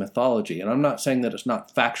Bang is a mythology, and I'm not saying that it's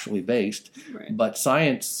not factually based, right. But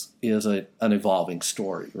science is an evolving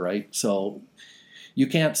story, right? So you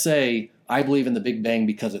can't say, I believe in the Big Bang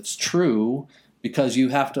because it's true, because you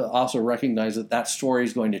have to also recognize that story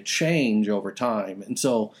is going to change over time. And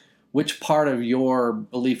so which part of your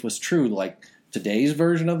belief was true, like today's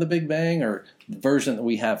version of the Big Bang or the version that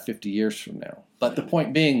we have 50 years from now? But the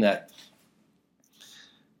point being that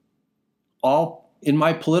in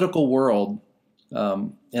my political world,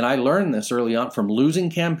 and I learned this early on from losing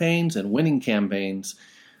campaigns and winning campaigns,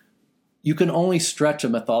 you can only stretch a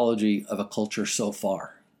mythology of a culture so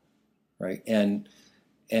far, right? And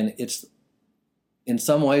it's, in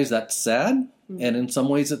some ways that's sad, and in some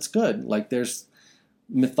ways it's good. Like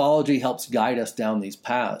mythology helps guide us down these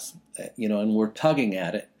paths, and we're tugging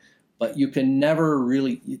at it, but you can never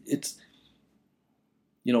really,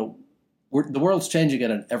 the world's changing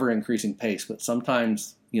at an ever-increasing pace, but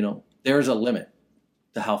sometimes, there's a limit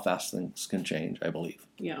to how fast things can change, I believe.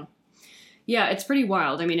 Yeah. Yeah, it's pretty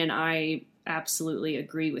wild. I mean, and I absolutely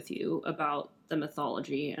agree with you about the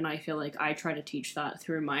mythology, and I feel like I try to teach that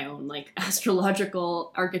through my own, like,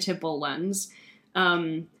 astrological, archetypal lens,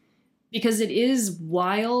 because it is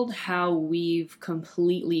wild how we've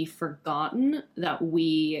completely forgotten that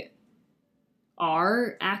we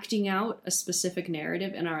are acting out a specific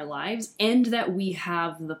narrative in our lives, and that we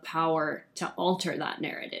have the power to alter that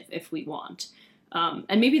narrative if we want.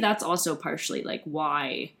 And maybe that's also partially like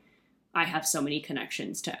why I have so many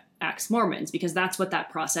connections to ex-Mormons, because that's what that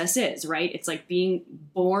process is, right? It's like being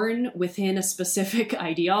born within a specific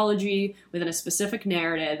ideology, within a specific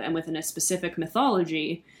narrative, and within a specific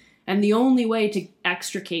mythology. And the only way to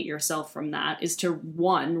extricate yourself from that is to,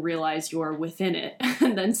 one, realize you're within it,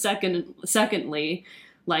 and then secondly,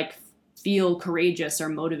 like, feel courageous or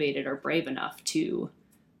motivated or brave enough to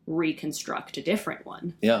reconstruct a different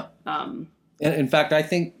one. Yeah. And in fact, I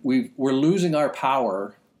think we're losing our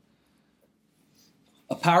power,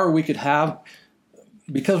 a power we could have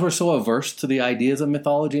because we're so averse to the ideas of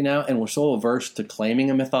mythology now, and we're so averse to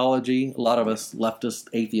claiming a mythology. A lot of us leftists,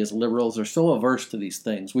 atheists, liberals are so averse to these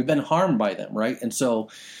things. We've been harmed by them, right? And so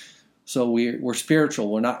we're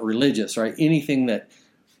spiritual. We're not religious, right? Anything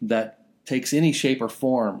that takes any shape or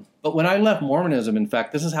form. But when I left Mormonism, in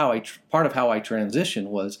fact, this is how part of how I transitioned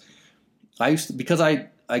was because I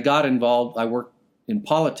got involved. I worked in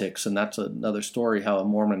politics, and that's another story how a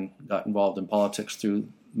Mormon got involved in politics through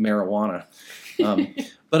marijuana.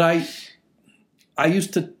 But I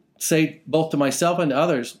used to say both to myself and to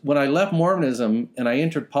others, when I left Mormonism and I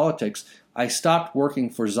entered politics, I stopped working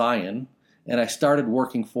for Zion and I started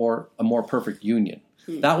working for a more perfect union.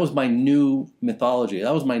 That was my new mythology.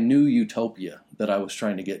 That was my new utopia that I was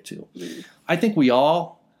trying to get to. I think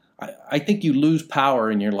I think you lose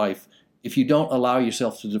power in your life if you don't allow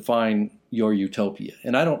yourself to define your utopia.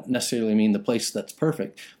 And I don't necessarily mean the place that's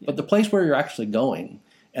perfect, but the place where you're actually going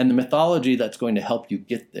and the mythology that's going to help you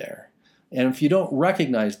get there. And if you don't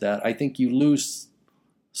recognize that, I think you lose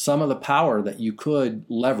some of the power that you could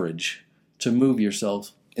leverage to move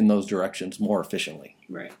yourself in those directions more efficiently.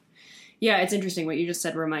 Right. Yeah, it's interesting. What you just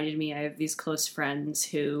said reminded me, I have these close friends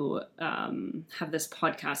who have this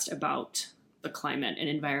podcast about the climate and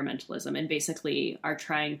environmentalism, and basically are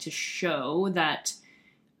trying to show that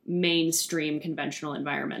mainstream conventional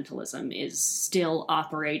environmentalism is still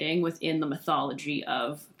operating within the mythology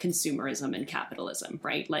of consumerism and capitalism,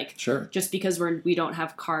 right? Like, sure. Just because we don't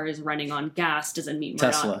have cars running on gas doesn't mean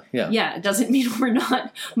we're Tesla, not. Yeah, it doesn't mean we're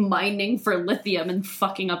not mining for lithium and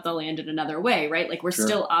fucking up the land in another way, right? Like, we're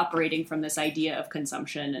still operating from this idea of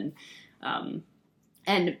consumption. And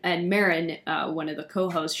Marin, one of the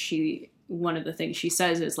co-hosts, one of the things she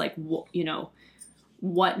says is like, what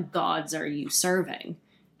gods are you serving?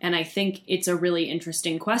 And I think it's a really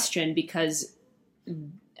interesting question because,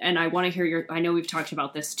 and I want to hear I know we've talked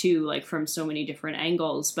about this too, like from so many different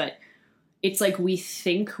angles, but it's like we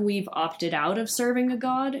think we've opted out of serving a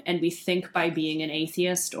god, and we think by being an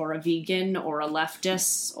atheist or a vegan or a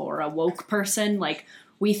leftist or a woke person, like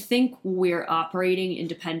we think we're operating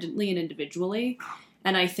independently and individually.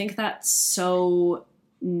 And I think that's so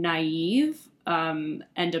naive and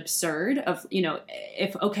absurd of,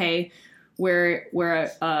 if, okay, we're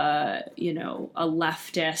a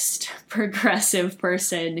leftist progressive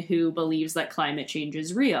person who believes that climate change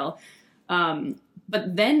is real.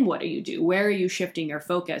 But then what do you do? Where are you shifting your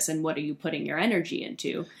focus, and what are you putting your energy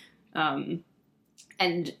into?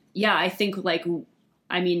 And yeah, I think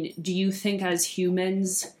do you think as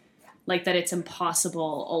humans like that it's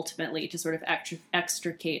impossible ultimately to sort of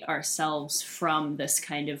extricate ourselves from this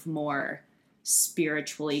kind of more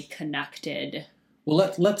spiritually connected? Well,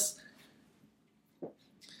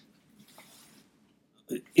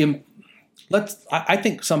 I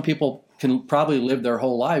think some people can probably live their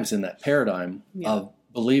whole lives in that paradigm of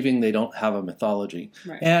believing they don't have a mythology.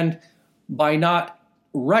 Right. And by not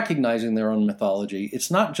recognizing their own mythology,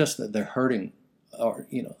 it's not just that they're hurting, or,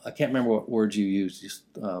 I can't remember what words you used, just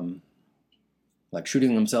like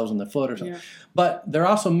shooting themselves in the foot or something. Yeah. But they're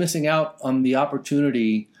also missing out on the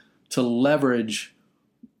opportunity to leverage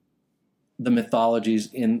the mythologies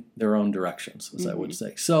in their own directions, as I would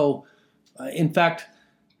say. So, in fact,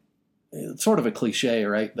 it's sort of a cliche,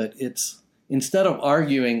 right? But it's, instead of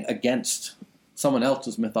arguing against someone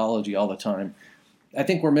else's mythology all the time, I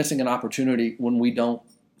think we're missing an opportunity when we don't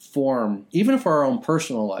form, even for our own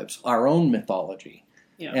personal lives, our own mythology,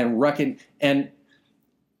 and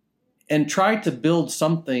try to build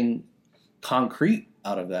something concrete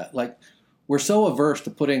out of that. Like, we're so averse to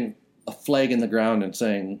putting a flag in the ground and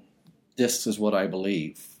saying, this is what I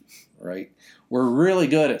believe, right? We're really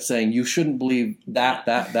good at saying you shouldn't believe that,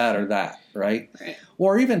 or that, right?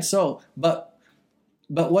 Or even so, but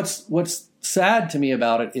what's sad to me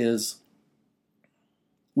about it is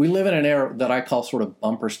we live in an era that I call sort of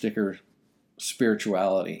bumper sticker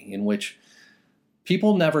spirituality, in which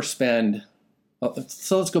people never spend.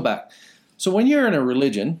 So let's go back. So when you're in a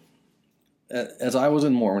religion, as I was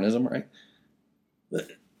in Mormonism, right?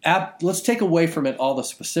 Let's take away from it all the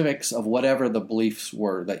specifics of whatever the beliefs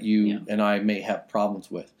were that you and I may have problems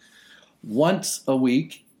with. Once a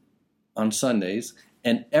week on Sundays,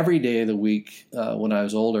 and every day of the week when I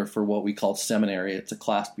was older for what we called seminary, it's a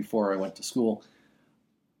class before I went to school,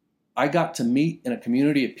 I got to meet in a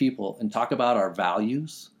community of people and talk about our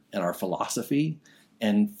values and our philosophy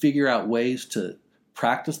and figure out ways to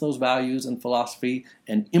practice those values and philosophy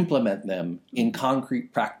and implement them in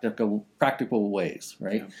concrete, practical ways,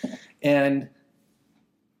 right? Yeah. And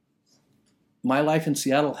my life in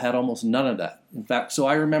Seattle had almost none of that. In fact, so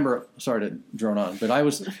I remember, sorry to drone on, but I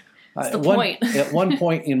was... That's the point. At one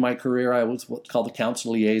point in my career, I was what's called the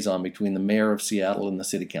council liaison between the mayor of Seattle and the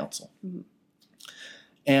city council. Mm-hmm.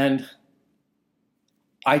 And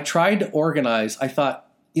I tried to organize, I thought,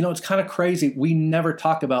 it's kind of crazy. We never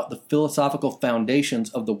talk about the philosophical foundations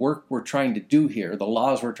of the work we're trying to do here, the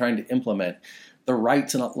laws we're trying to implement, the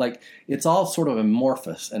rights, and it's all sort of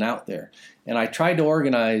amorphous and out there. And I tried to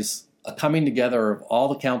organize a coming together of all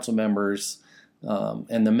the council members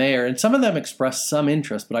and the mayor, and some of them expressed some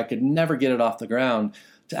interest, but I could never get it off the ground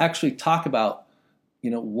to actually talk about,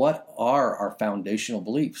 what are our foundational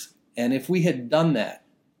beliefs. And if we had done that,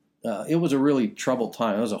 it was a really troubled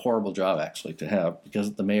time. It was a horrible job, actually, to have,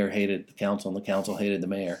 because the mayor hated the council and the council hated the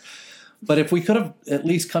mayor. But if we could have at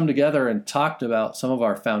least come together and talked about some of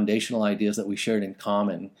our foundational ideas that we shared in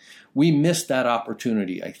common, we missed that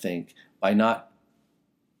opportunity, I think, by not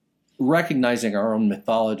recognizing our own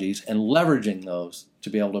mythologies and leveraging those to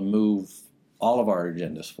be able to move all of our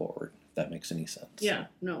agendas forward, if that makes any sense. Yeah,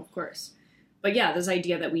 no, of course. But yeah, this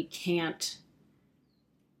idea that we can't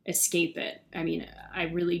escape it. I mean, I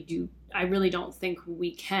really don't think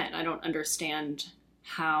we can. I don't understand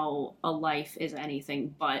how a life is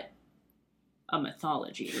anything but a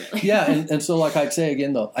mythology, really. Yeah, and so like I'd say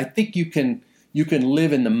again, though, I think you can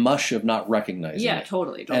live in the mush of not recognizing it.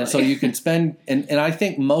 Totally. And so you can spend, and I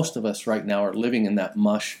think most of us right now are living in that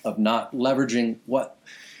mush of not leveraging what.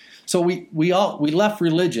 So we left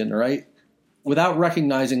religion, right, without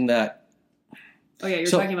recognizing that. Oh yeah, you're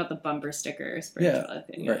talking about the bumper sticker spiritual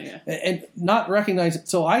thing. Right. Yeah. And not recognizing.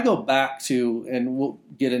 So I go back to, and we'll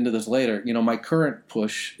get into this later. You know, my current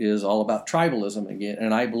push is all about tribalism again,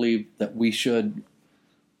 and I believe that we should,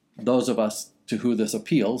 those of us to who this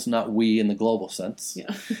appeals, not we in the global sense,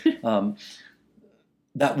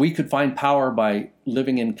 that we could find power by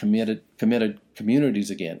living in committed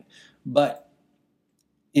communities again. But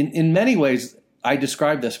in many ways, I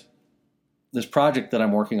describe this project that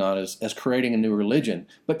I'm working on as creating a new religion.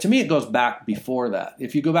 But to me, it goes back before that.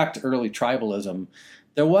 If you go back to early tribalism,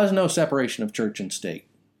 there was no separation of church and state.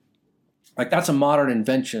 Like, that's a modern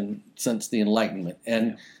invention since the Enlightenment.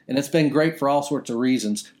 And it's been great for all sorts of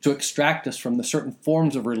reasons to extract us from the certain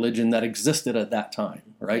forms of religion that existed at that time,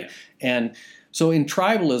 right? Yeah. And so in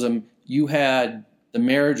tribalism, you had the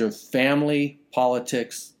marriage of family,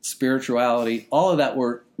 politics, spirituality, all of that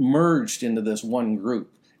were merged into this one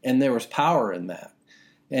group. And there was power in that.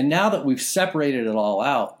 And now that we've separated it all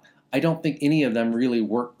out, I don't think any of them really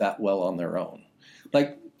work that well on their own.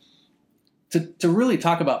 Like, to really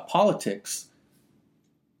talk about politics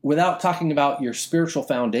without talking about your spiritual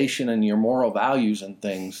foundation and your moral values and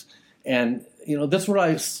things. And, you know, that's what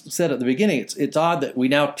I said at the beginning. It's odd that we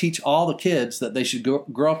now teach all the kids that they should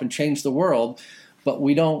grow up and change the world, but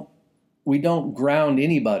we don't ground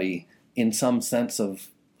anybody in some sense of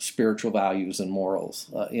spiritual values and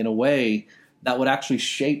morals in a way that would actually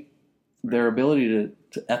shape their ability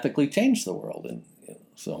to ethically change the world. And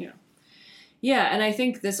so. Yeah, and I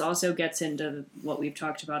think this also gets into what we've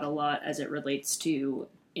talked about a lot as it relates to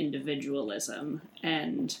individualism.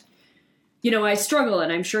 And, you know, I struggle,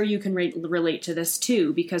 and I'm sure you can relate to this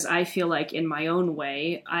too, because I feel like in my own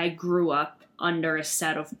way, I grew up under a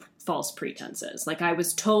set of false pretenses. Like, I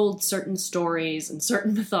was told certain stories and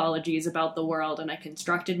certain mythologies about the world, and I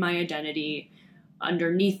constructed my identity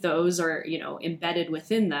underneath those, or, you know, embedded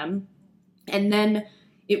within them. And then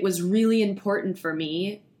it was really important for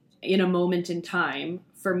me in a moment in time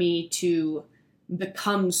for me to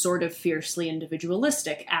become sort of fiercely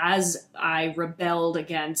individualistic as I rebelled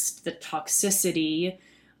against the toxicity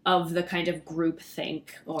of the kind of groupthink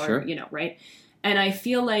or, sure. You know, right? And I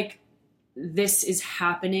feel like this is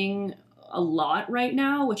happening a lot right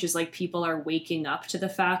now, which is like people are waking up to the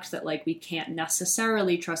fact that like we can't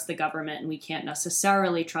necessarily trust the government and we can't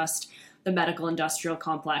necessarily trust the medical industrial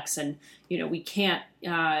complex, and, you know, we can't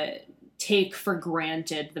take for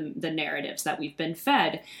granted the narratives that we've been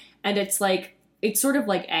fed. And it's like, it's sort of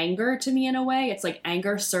like anger to me in a way. It's like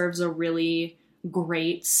anger serves a really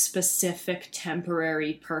great, specific,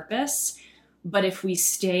 temporary purpose. But if we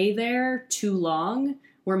stay there too long,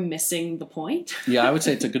 we're missing the point. Yeah, I would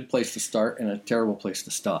say it's a good place to start and a terrible place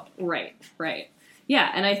to stop. Right.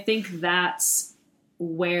 Yeah, and I think that's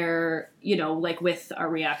where, you know, like with our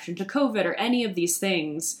reaction to COVID or any of these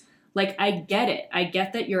things, like, I get it. I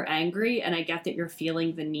get that you're angry, and I get that you're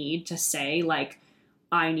feeling the need to say, like,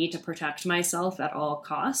 I need to protect myself at all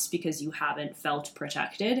costs because you haven't felt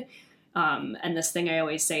protected. And this thing I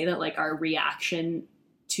always say that, like, our reaction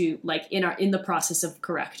to, like, in the process of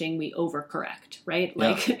correcting, we overcorrect, right?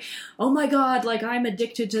 Yeah. Like, oh my God, like, I'm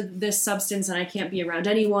addicted to this substance and I can't be around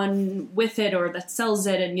anyone with it or that sells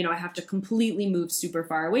it. And, you know, I have to completely move super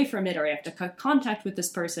far away from it, or I have to cut contact with this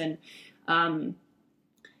person.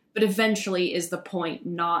 But eventually is the point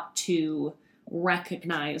not to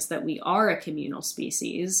recognize that we are a communal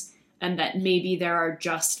species and that maybe there are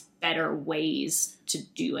just better ways to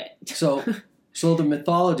do it. So the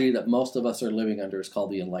mythology that most of us are living under is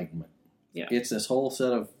called the Enlightenment. Yeah. It's this whole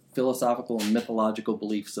set of philosophical and mythological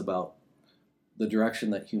beliefs about the direction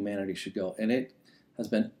that humanity should go. And it has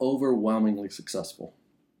been overwhelmingly successful.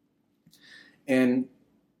 And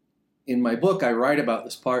in my book, I write about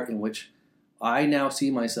this part in which I now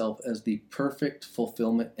see myself as the perfect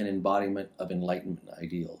fulfillment and embodiment of Enlightenment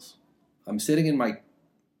ideals. I'm sitting in my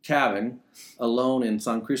cabin alone in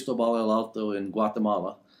San Cristobal el Alto in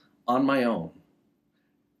Guatemala on my own.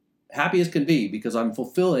 happy as can be because I'm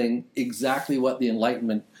fulfilling exactly what the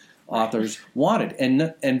Enlightenment authors wanted.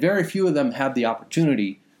 And very few of them had the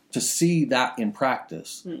opportunity to see that in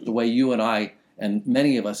practice the way you and I and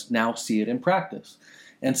many of us now see it in practice.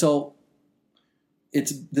 And so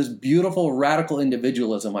it's this beautiful radical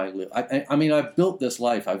individualism I live. I mean, I've built this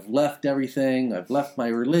life. I've left everything. I've left my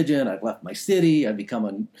religion. I've left my city. I've become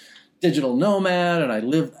a digital nomad, and I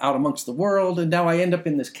live out amongst the world. And now I end up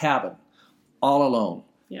in this cabin all alone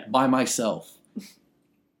by myself.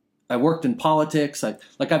 I worked in politics.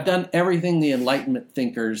 I've done everything the Enlightenment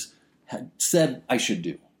thinkers had said I should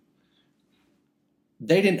do.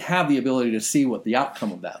 They didn't have the ability to see what the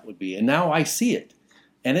outcome of that would be. And now I see it.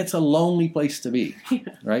 And it's a lonely place to be,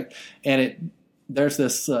 right? And there's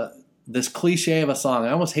this cliche of a song.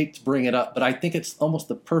 I almost hate to bring it up, but I think it's almost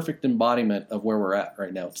the perfect embodiment of where we're at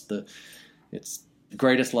right now. It's the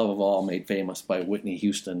greatest love of all, made famous by Whitney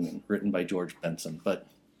Houston and written by George Benson. But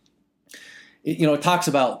it talks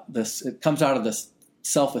about this. It comes out of this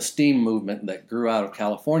self-esteem movement that grew out of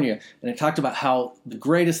California, and it talked about how the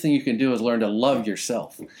greatest thing you can do is learn to love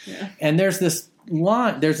yourself. Yeah. And there's this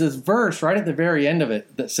verse right at the very end of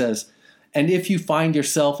it that says, "And if you find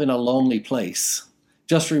yourself in a lonely place,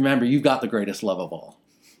 just remember you've got the greatest love of all,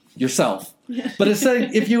 yourself." Yeah. But it's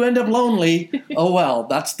saying if you end up lonely, oh well,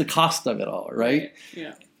 that's the cost of it all, right?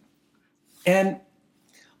 Yeah. And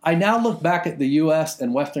I now look back at the U.S.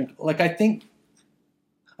 and Western, I think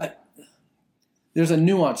there's a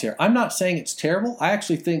nuance here. I'm not saying it's terrible. I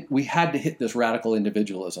actually think we had to hit this radical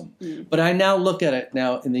individualism. But I now look at it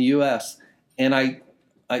now in the U.S. and I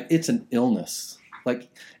it's an illness.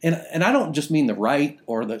 And I don't just mean the right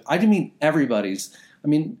I do mean everybody's. I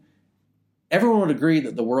mean, everyone would agree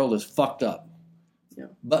that the world is fucked up. Yeah.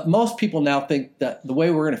 But most people now think that the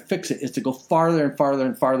way we're going to fix it is to go farther and farther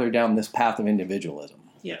and farther down this path of individualism.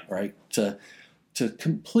 Yeah. Right? To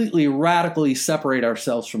completely radically separate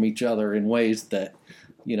ourselves from each other in ways that,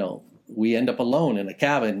 we end up alone in a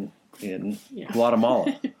cabin in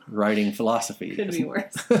Guatemala writing philosophy. Could be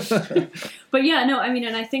worse. But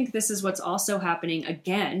and I think this is what's also happening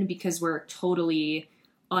again because we're totally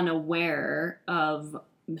unaware of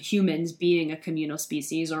humans being a communal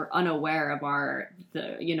species or unaware of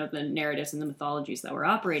the narratives and the mythologies that we're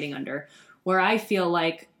operating under, where I feel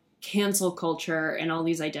like cancel culture and all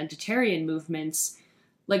these identitarian movements,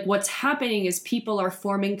 what's happening is people are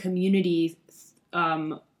forming community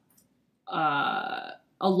along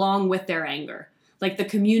with their anger. The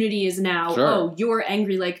community is now, oh, you're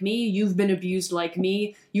angry like me, you've been abused like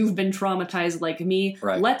me, you've been traumatized like me.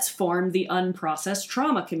 Right. Let's form the unprocessed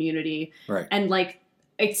trauma community. Right. And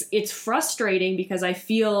it's frustrating because I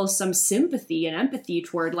feel some sympathy and empathy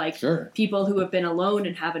toward people who have been alone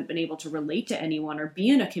and haven't been able to relate to anyone or be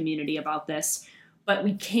in a community about this. But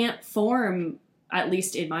we can't form, at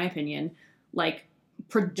least in my opinion,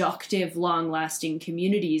 productive, long-lasting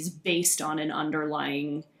communities based on an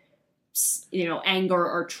underlying, anger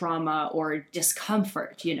or trauma or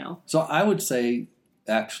discomfort, So I would say,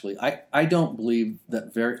 actually, I don't believe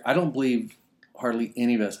hardly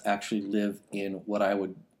any of us actually live in what I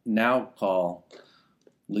would now call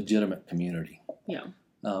legitimate community. Yeah.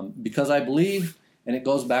 Because I believe, and it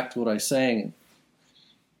goes back to what I was saying,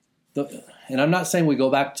 and I'm not saying we go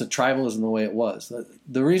back to tribalism the way it was.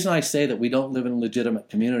 The reason I say that we don't live in legitimate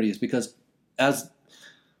community is because, as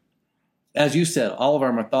you said, all of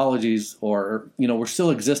our mythologies, we're still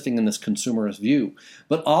existing in this consumerist view,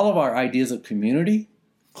 but all of our ideas of community,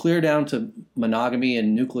 clear down to monogamy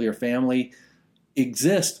and nuclear family, it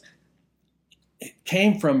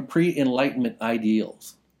came from pre-Enlightenment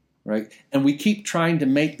ideals, right? And we keep trying to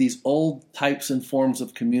make these old types and forms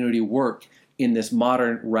of community work in this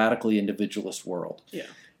modern, radically individualist world. Yeah.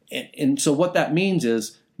 And so what that means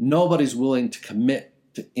is nobody's willing to commit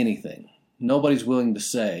to anything. Nobody's willing to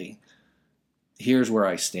say, here's where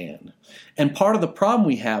I stand. And part of the problem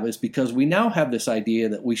we have is because we now have this idea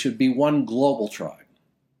that we should be one global tribe.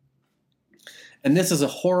 And this is a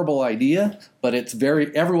horrible idea, but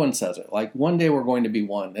everyone says it. One day we're going to be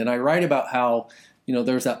one. And I write about how,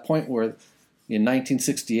 there's that point where in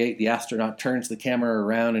 1968, the astronaut turns the camera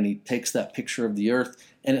around and he takes that picture of the Earth.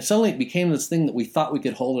 And it suddenly became this thing that we thought we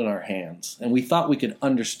could hold in our hands. And we thought we could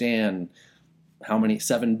understand how many,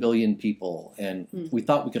 7 billion people. And we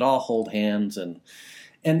thought we could all hold hands. And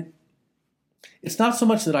it's not so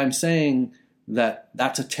much that I'm saying that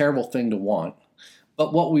that's a terrible thing to want.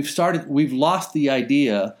 But what we've lost the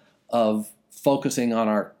idea of focusing on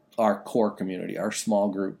our core community, our small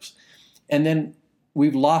groups. And then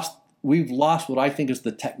we've lost what I think is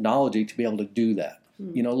the technology to be able to do that.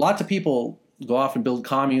 Lots of people go off and build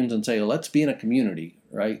communes and say, let's be in a community,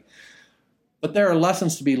 right? But there are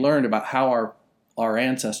lessons to be learned about how our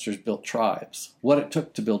ancestors built tribes, what it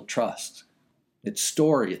took to build trust. It's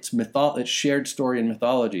story, it's shared story and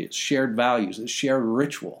mythology, it's shared values, it's shared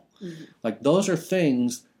ritual. Mm-hmm. Like those are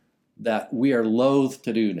things that we are loath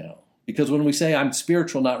to do now. Because when we say I'm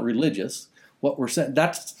spiritual, not religious, what we're saying,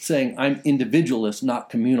 that's saying I'm individualist, not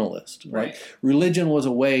communalist, right? Religion was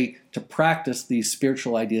a way to practice these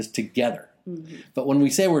spiritual ideas together. Mm-hmm. But when we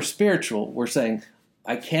say we're spiritual, we're saying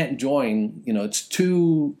I can't join, it's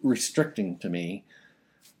too restricting to me.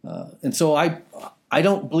 And so I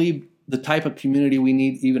don't believe the type of community we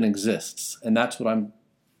need even exists. And that's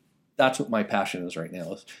what my passion is right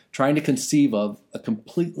now, is trying to conceive of a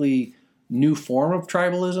completely new form of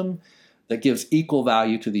tribalism that gives equal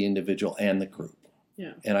value to the individual and the group.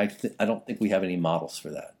 Yeah. And I don't think we have any models for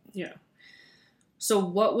that. Yeah. So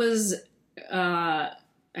what was, again,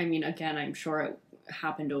 I'm sure it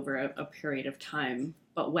happened over a period of time,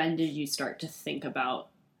 but when did you start to think about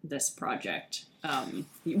this project?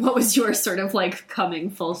 What was your sort of like coming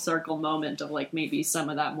full circle moment of like maybe some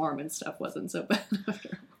of that Mormon stuff wasn't so bad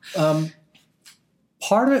after?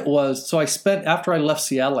 Part of it was, after I left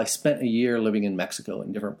Seattle, I spent a year living in Mexico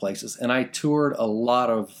in different places, and I toured a lot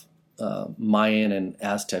of Mayan and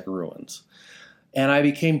Aztec ruins. And I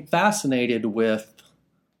became fascinated with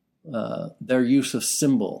their use of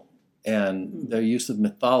symbol and their use of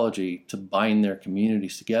mythology to bind their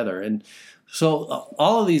communities together. And so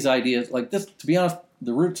all of these ideas, like this, to be honest,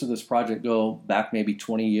 the roots of this project go back maybe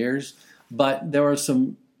 20 years, but there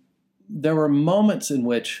were moments in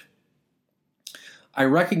which I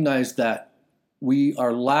recognized that we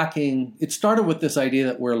are lacking. It started with this idea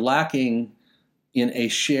that we're lacking in a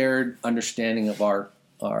shared understanding of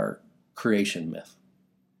our creation myth,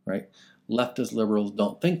 right? Leftist liberals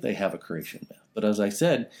don't think they have a creation myth. But as I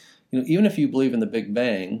said, even if you believe in the Big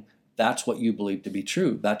Bang, that's what you believe to be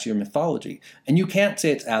true. That's your mythology. And you can't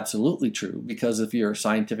say it's absolutely true, because if you're a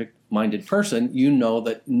scientific-minded person, you know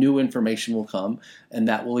that new information will come and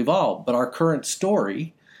that will evolve. But our current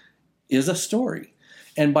story is a story.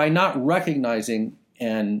 And by not recognizing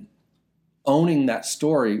and owning that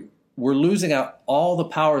story, we're losing out all the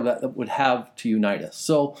power that it would have to unite us.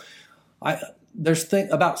 So there's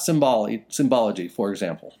things about symbology, for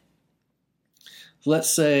example. Let's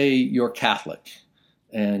say you're Catholic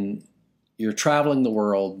and you're traveling the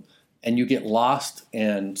world and you get lost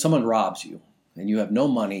and someone robs you and you have no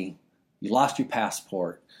money, you lost your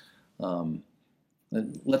passport. And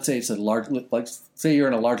let's say say you're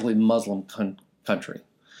in a largely Muslim country,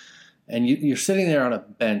 and you're sitting there on a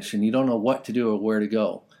bench and you don't know what to do or where to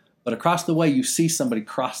go. But across the way, you see somebody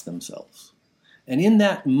cross themselves. And in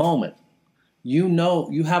that moment,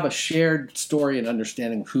 you have a shared story and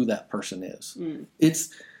understanding of who that person is.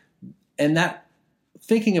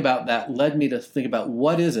 Thinking about that led me to think about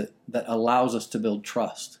what is it that allows us to build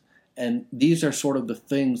trust. And these are sort of the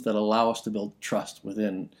things that allow us to build trust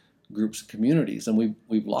within groups and communities. And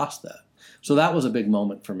we've lost that. So that was a big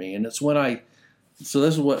moment for me. And it's when so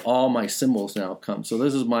this is what all my symbols now come. So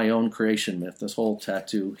this is my own creation myth, this whole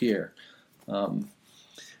tattoo here.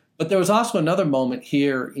 But there was also another moment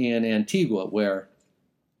here in Antigua where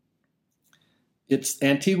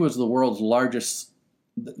Antigua is the world's largest,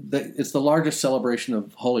 it's the largest celebration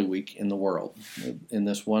of Holy Week in the world, in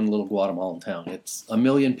this one little Guatemalan town. It's 1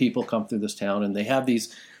 million people come through this town, and they have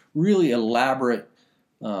these really elaborate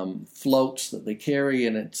floats that they carry,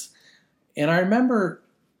 and I remember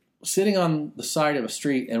sitting on the side of a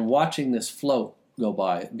street and watching this float go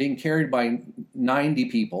by, being carried by 90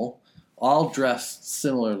 people, all dressed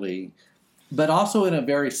similarly, but also in a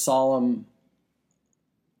very solemn,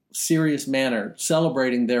 serious manner,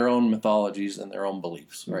 celebrating their own mythologies and their own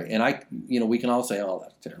beliefs, right? And we can all say, "Oh,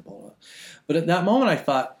 that's terrible," but at that moment, I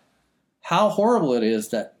thought how horrible it is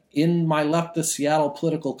that in my leftist Seattle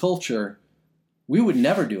political culture, we would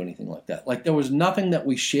never do anything like that. Like there was nothing that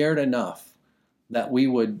we shared enough that we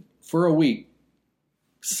would, for a week,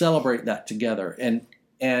 celebrate that together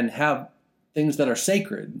and have things that are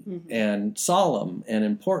sacred and solemn and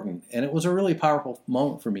important. And it was a really powerful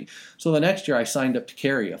moment for me. So the next year I signed up to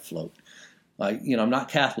carry a float. I'm not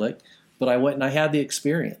Catholic, but I went and I had the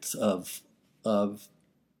experience of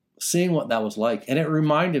seeing what that was like. And it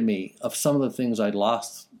reminded me of some of the things I'd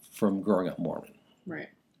lost from growing up Mormon. Right.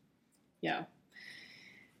 Yeah.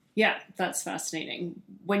 Yeah, that's fascinating.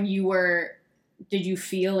 Did you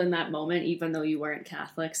feel in that moment, even though you weren't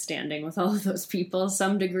Catholic, standing with all of those people,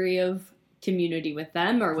 some degree of community with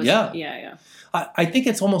them, or was it? Yeah. I think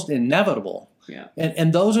it's almost inevitable. Yeah.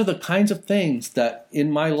 And those are the kinds of things that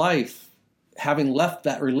in my life, having left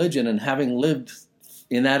that religion and having lived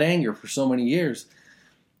in that anger for so many years,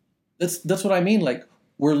 that's what I mean. Like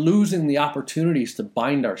we're losing the opportunities to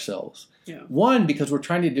bind ourselves. Yeah. One, because we're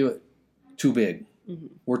trying to do it too big. Mm-hmm.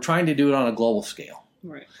 We're trying to do it on a global scale.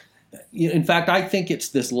 Right. In fact, I think it's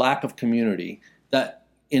this lack of community that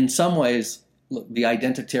in some ways, look, the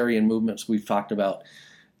identitarian movements we've talked about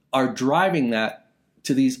are driving that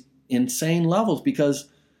to these insane levels, because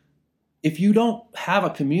if you don't have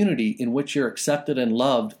a community in which you're accepted and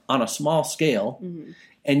loved on a small scale, Mm-hmm.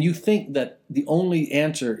 and you think that the only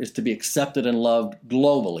answer is to be accepted and loved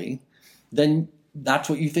globally, then that's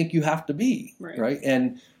what you think you have to be, right?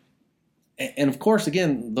 And of course,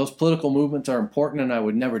 again, those political movements are important, and I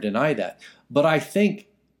would never deny that. But I think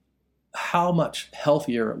how much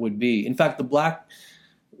healthier it would be. In fact, the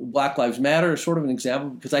Black Lives Matter is sort of an example,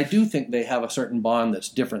 because I do think they have a certain bond that's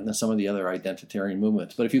different than some of the other identitarian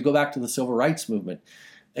movements. But if you go back to the civil rights movement,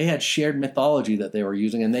 they had shared mythology that they were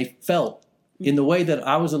using, and they felt in the way that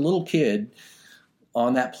I was a little kid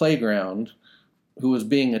on that playground who was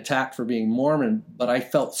being attacked for being Mormon, but I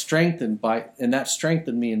felt strengthened and that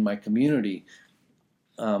strengthened me in my community.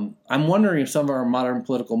 I'm wondering if some of our modern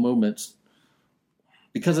political movements,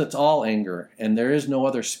 because it's all anger and there is no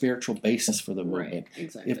other spiritual basis for the movement,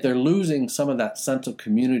 exactly. if they're losing some of that sense of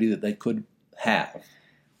community that they could have.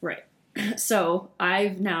 Right. So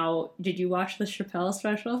did you watch the Chappelle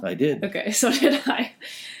special? I did. Okay, so did I.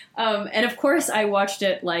 And of course I watched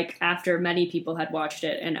it like after many people had watched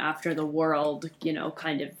it and after the world,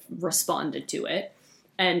 kind of responded to it.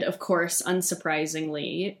 And of course,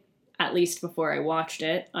 unsurprisingly, at least before I watched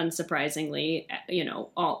it, unsurprisingly,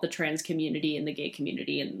 all the trans community and the gay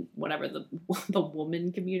community and whatever the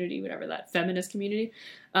woman community, whatever that feminist community,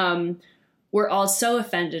 were all so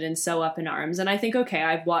offended and so up in arms. And I think, okay,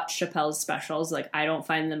 I've watched Chappelle's specials. Like, I don't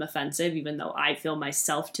find them offensive, even though I feel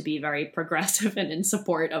myself to be very progressive and in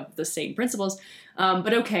support of the same principles.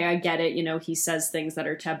 But okay, I get it. He says things that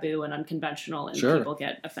are taboo and unconventional and Sure. people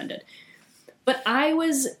get offended. But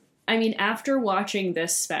after watching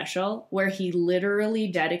this special where he literally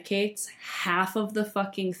dedicates half of the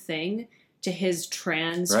fucking thing to his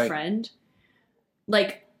trans friend,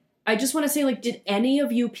 like, I just want to say, like, did any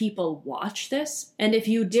of you people watch this? And if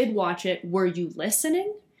you did watch it, were you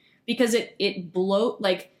listening? Because it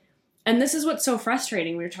and this is what's so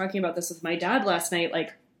frustrating. We were talking about this with my dad last night,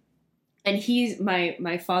 like, and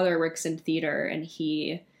my father works in theater, and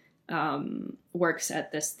he works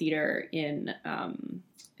at this theater in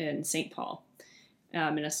St. Paul,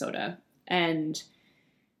 Minnesota, and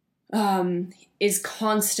is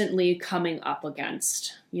constantly coming up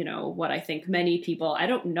against, what I think many people, I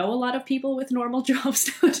don't know a lot of people with normal jobs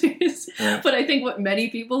nowadays, but I think what many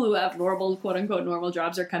people who have normal, quote unquote, normal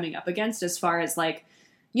jobs are coming up against as far as like,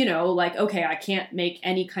 okay, I can't make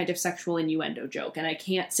any kind of sexual innuendo joke, and I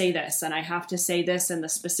can't say this, and I have to say this in the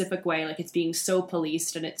specific way, like it's being so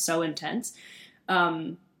policed and it's so intense.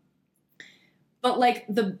 But like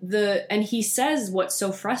and he says what's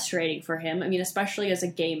so frustrating for him, especially as a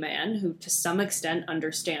gay man who to some extent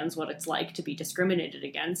understands what it's like to be discriminated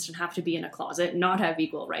against and have to be in a closet and not have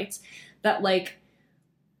equal rights, that like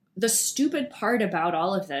the stupid part about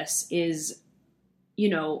all of this is,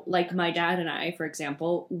 like my dad and I, for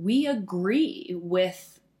example, we agree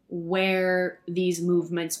with where these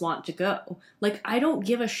movements want to go. Like, I don't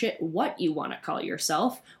give a shit what you want to call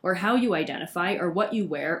yourself or how you identify or what you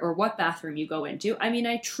wear or what bathroom you go into.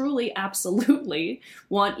 I truly, absolutely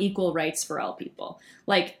want equal rights for all people.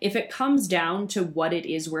 Like, if it comes down to what it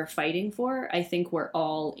is we're fighting for, I think we're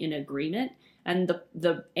all in agreement. And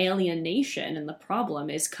the alienation and the problem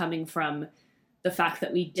is coming from the fact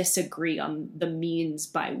that we disagree on the means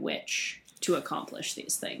by which to accomplish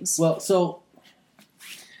these things. Well, so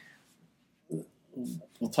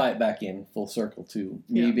we'll tie it back in full circle to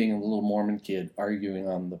me being a little Mormon kid arguing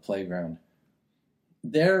on the playground.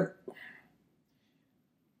 There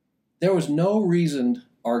was no reasoned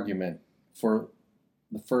argument for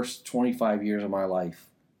the first 25 years of my life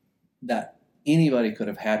that anybody could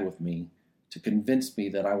have had with me to convince me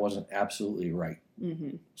that I wasn't absolutely right.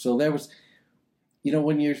 Mm-hmm. So there was,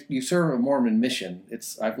 when you serve a Mormon mission,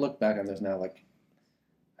 I've looked back on this now, like,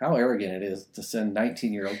 how arrogant it is to send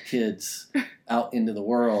 19-year-old kids out into the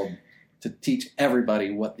world to teach everybody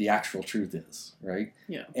what the actual truth is, right?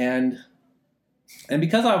 Yeah. And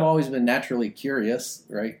because I've always been naturally curious,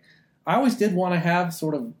 right, I always did want to have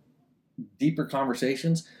sort of deeper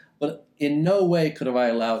conversations, but in no way could have I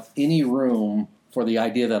allowed any room for the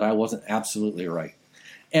idea that I wasn't absolutely right.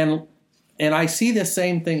 And I see the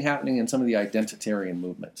same thing happening in some of the identitarian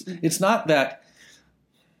movements. Mm-hmm. It's not that...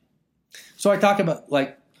 So I talk about,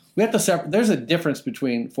 like, we have to separate. There's a difference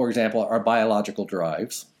between, for example, our biological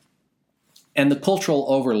drives and the cultural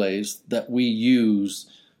overlays that we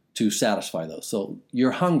use to satisfy those. So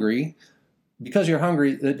you're hungry. Because you're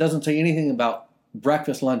hungry, it doesn't say anything about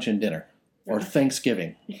breakfast, lunch, and dinner or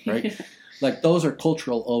Thanksgiving, right? Like those are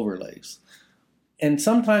cultural overlays. And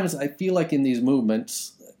sometimes I feel like in these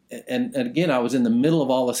movements, and again, I was in the middle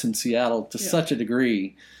of all this in Seattle to such a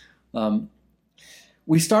degree,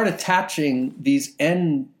 we start attaching these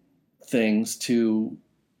end things to,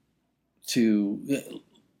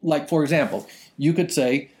 like, for example, you could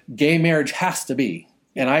say gay marriage has to be,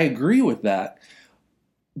 and I agree with that.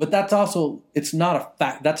 But that's also, it's not a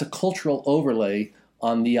fact, that's a cultural overlay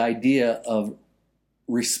on the idea of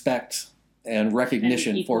respect and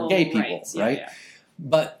recognition for gay people, rights. right? Yeah.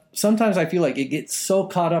 But sometimes I feel like it gets so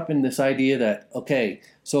caught up in this idea that, okay,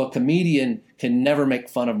 so a comedian can never make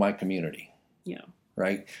fun of my community. Yeah.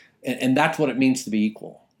 Right? And that's what it means to be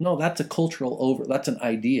equal. No, that's that's an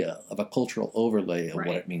idea of a cultural overlay of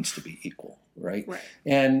what it means to be equal, right?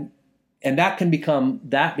 And that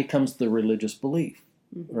becomes the religious belief.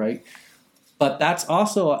 Right. But that's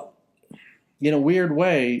also, in a weird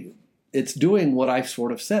way, it's doing what I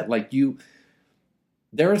sort of said. Like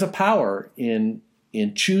there is a power in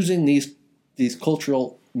choosing these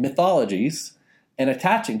cultural mythologies and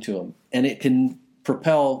attaching to them, and it can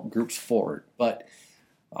propel groups forward. But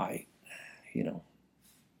I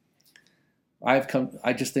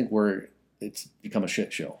just think it's become a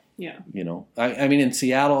shit show. Yeah. I mean, in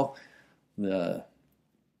Seattle, the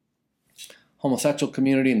homosexual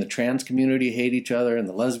community and the trans community hate each other, and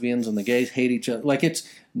the lesbians and the gays hate each other. Like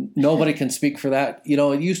nobody can speak for that.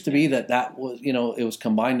 It used to be that was, it was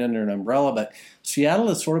combined under an umbrella, but Seattle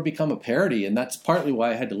has sort of become a parody, and that's partly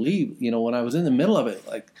why I had to leave. When I was in the middle of it,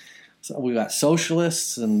 so we got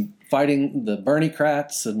socialists and fighting the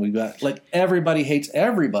Bernie-crats, and we got everybody hates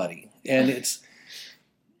everybody. And it's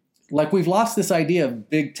like we've lost this idea of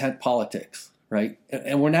big tent politics. Right?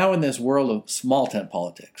 And we're now in this world of small tent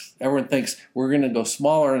politics. Everyone thinks we're going to go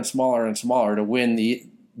smaller and smaller and smaller to win the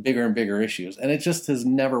bigger and bigger issues. And it just has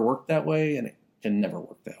never worked that way, and it can never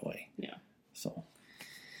work that way. Yeah. So.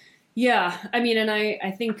 Yeah. I mean, and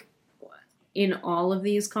I think in all of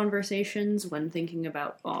these conversations, when thinking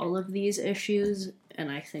about all of these issues, and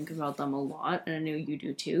I think about them a lot, and I know you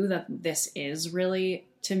do too, that this is really,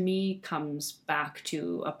 to me, comes back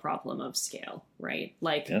to a problem of scale, right?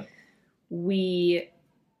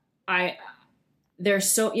 There's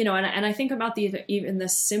so, and I think about even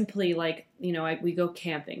this simply we go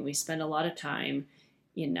camping, we spend a lot of time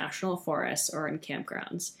in national forests or in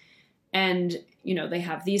campgrounds, and, they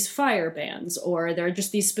have these fire bans, or there are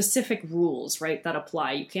just these specific rules, right, that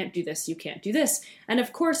apply. You can't do this, you can't do this. And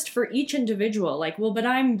of course, for each individual, but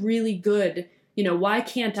I'm really good. Why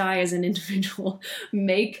can't I as an individual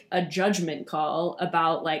make a judgment call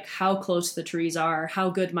about how close the trees are, how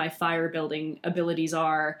good my fire building abilities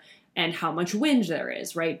are, and how much wind there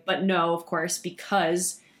is, right? But no, of course,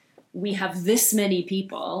 because we have this many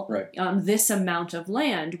people, this amount of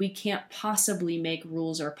land, we can't possibly make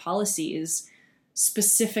rules or policies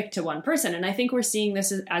specific to one person. And I think we're seeing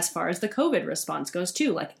this as far as the COVID response goes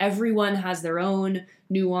too. Everyone has their own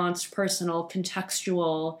nuanced, personal,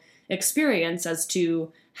 contextual experience as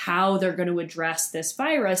to how they're going to address this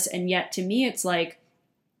virus. And yet to me, it's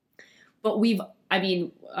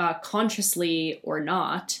but consciously or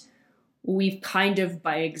not, we've kind of,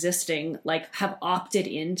 by existing, have opted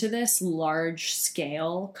into this large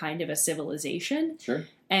scale kind of a civilization. Sure.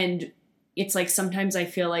 And it's sometimes I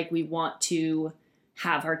feel like we want to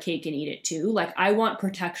have our cake and eat it too. I want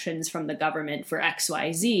protections from the government for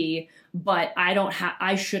XYZ, but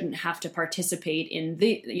I shouldn't have to participate in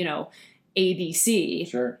the, ABC.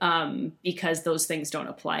 Sure. Because those things don't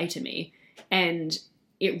apply to me. And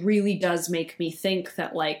it really does make me think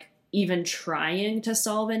that even trying to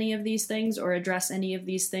solve any of these things or address any of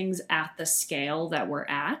these things at the scale that we're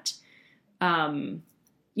at,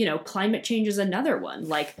 climate change is another one.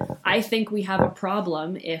 I think we have a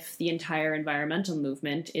problem if the entire environmental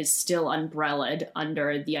movement is still umbrellaed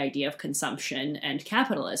under the idea of consumption and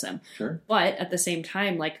capitalism. Sure. But at the same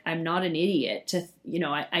time, I'm not an idiot to,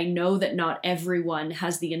 I know that not everyone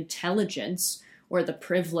has the intelligence or the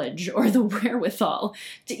privilege or the wherewithal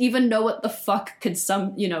to even know what the fuck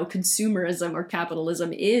consumerism or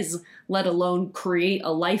capitalism is, let alone create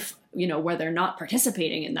a life, where they're not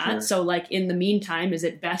participating in that. Sure. So in the meantime, is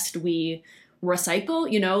it best we recycle?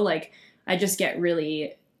 I just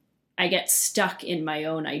I get stuck in my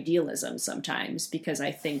own idealism sometimes, because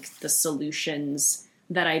I think the solutions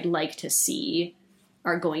that I'd like to see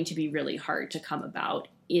are going to be really hard to come about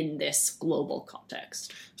in this global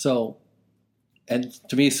context. So, and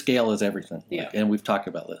to me, scale is everything. Yeah. And we've talked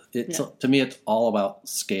about this. To me, it's all about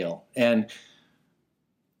scale. And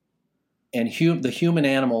And the human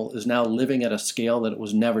animal is now living at a scale that it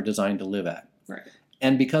was never designed to live at. Right.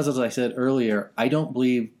 And because, as I said earlier, I don't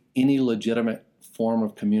believe any legitimate form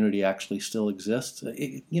of community actually still exists.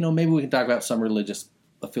 Maybe we can talk about some religious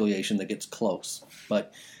affiliation that gets close.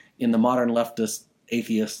 But in the modern leftist,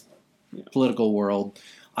 atheist, political world,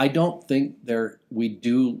 I don't think we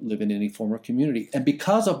do live in any form of community. And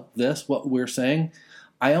because of this, what we're saying,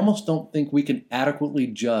 I almost don't think we can adequately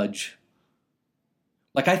judge.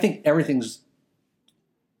 Like, I think everything's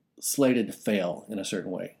slated to fail in a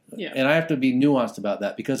certain way. Yeah. And I have to be nuanced about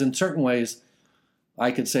that, because in certain ways,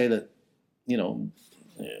 I could say that,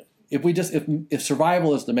 if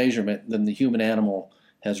survival is the measurement, then the human animal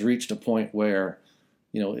has reached a point where,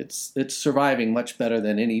 it's surviving much better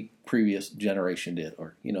than any previous generation did.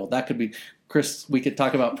 Or, that could be, Chris, we could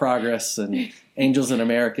talk about progress and Angels in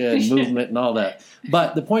America and movement and all that.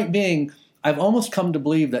 But the point being, I've almost come to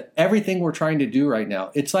believe that everything we're trying to do right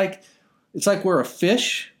now, it's like we're a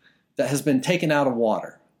fish that has been taken out of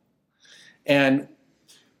water. And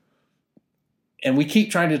we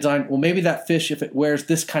keep trying to design, well, maybe that fish, if it wears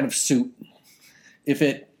this kind of suit, if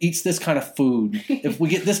it eats this kind of food, if we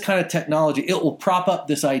get this kind of technology, it will prop up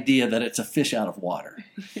this idea that it's a fish out of water.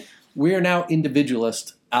 We are now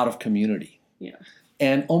individualist out of community. Yeah.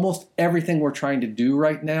 And almost everything we're trying to do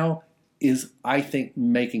right now is, I think,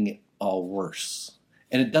 making it all worse.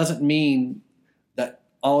 And it doesn't mean that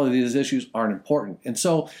all of these issues aren't important. And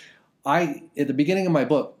so at the beginning of my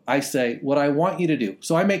book, I say, what I want you to do.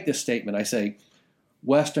 So I make this statement. I say,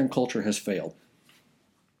 Western culture has failed.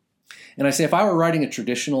 And I say, if I were writing a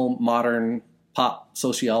traditional modern pop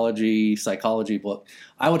sociology, psychology book,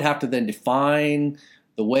 I would have to then define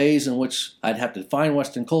the ways in which I'd have to define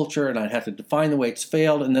Western culture, and I'd have to define the way it's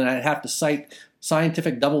failed, and then I'd have to cite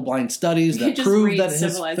scientific double-blind studies that prove that it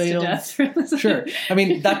has failed. Sure. I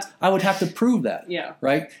mean, I would have to prove that. Yeah.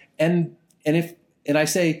 Right? And I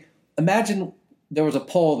say, imagine there was a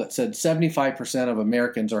poll that said 75% of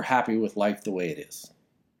Americans are happy with life the way it is.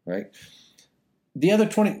 Right? The other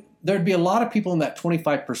 20, there'd be a lot of people in that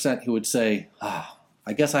 25% who would say,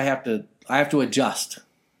 I guess I have to adjust.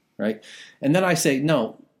 Right? And then I say,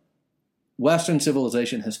 no, Western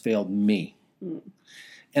civilization has failed me. Mm.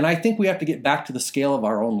 And I think we have to get back to the scale of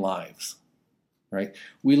our own lives, right?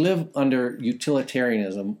 We live under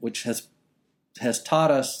utilitarianism, which has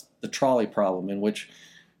taught us the trolley problem, in which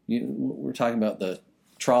we're talking about the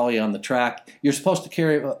trolley on the track. You're supposed to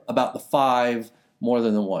carry about the 5 more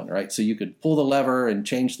than the 1, right? So you could pull the lever and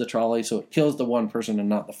change the trolley so it kills the 1 person and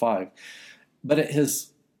not the 5. But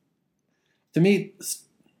to me,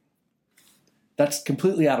 that's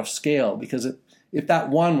completely out of scale, because if that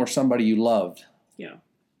 1 were somebody you loved, yeah.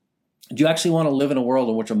 Do you actually want to live in a world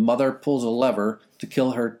in which a mother pulls a lever to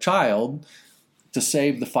kill her child to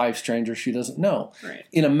save the 5 strangers she doesn't know? Right.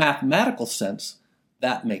 In a mathematical sense,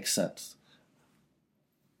 that makes sense.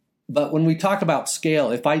 But when we talk about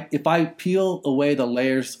scale, if I peel away the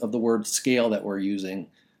layers of the word scale that we're using,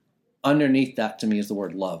 underneath that to me is the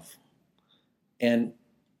word love. And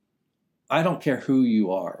I don't care who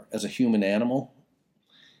you are as a human animal,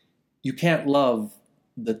 you can't love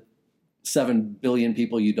the 7 billion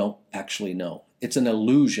people you don't actually know. It's an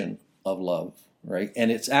illusion of love, right?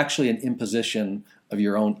 And it's actually an imposition of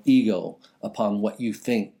your own ego upon what you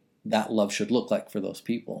think that love should look like for those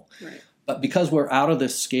people. Right. But because we're out of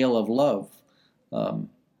this scale of love, I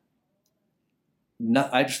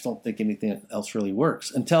just don't think anything else really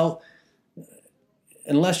works.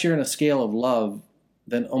 Unless you're in a scale of love,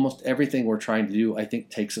 then almost everything we're trying to do, I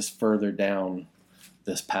think, takes us further down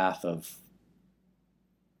this path of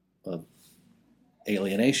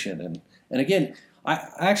alienation. And again, I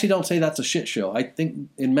actually don't say that's a shit show. I think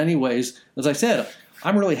in many ways, as I said,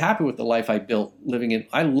 I'm really happy with the life I built living in.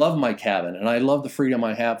 I love my cabin, and I love the freedom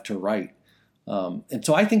I have to write. And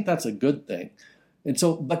so I think that's a good thing. And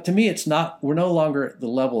so, but to me, we're no longer at the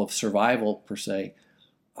level of survival per se.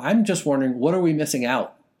 I'm just wondering, what are we missing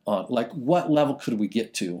out on? Like, what level could we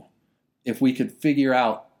get to if we could figure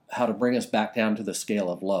out how to bring us back down to the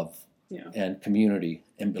scale of love? Yeah. And community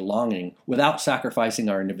and belonging without sacrificing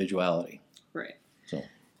our individuality. Right. So.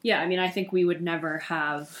 Yeah, I mean, I think we would never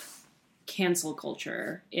have cancel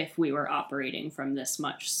culture if we were operating from this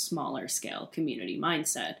much smaller scale community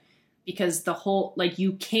mindset, because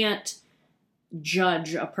you can't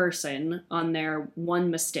judge a person on their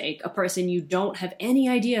one mistake, a person you don't have any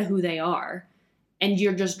idea who they are, and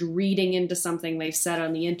you're just reading into something they've said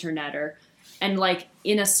on the internet and like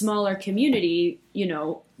in a smaller community,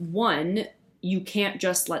 you can't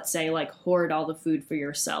just, let's say, like hoard all the food for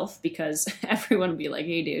yourself, because everyone will be like,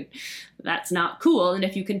 hey, dude, that's not cool. And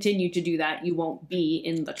if you continue to do that, you won't be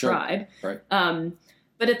in the tribe. Right.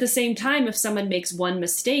 But at the same time, if someone makes one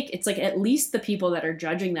mistake, it's like at least the people that are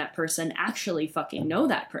judging that person actually fucking know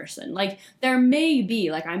that person. Like there may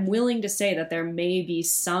be, like I'm willing to say that there may be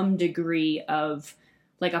some degree of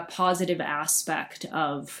like a positive aspect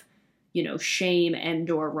of, you know, shame and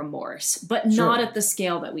or remorse, but not at the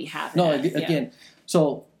scale that we have. No, again,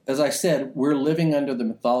 so as I said, we're living under the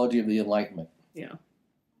mythology of the Enlightenment. Yeah.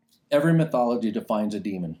 Every mythology defines a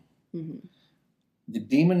demon. Mm-hmm. The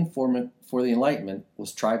demon for the Enlightenment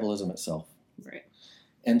was tribalism itself. Right.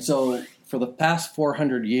 And so for the past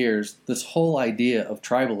 400 years, this whole idea of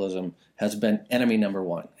tribalism has been enemy number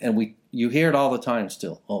one. And you hear it all the time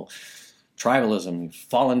still. Oh, tribalism, you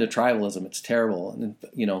fall into tribalism, it's terrible. And,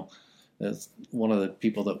 you know, as one of the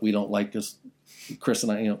people that we don't like is Chris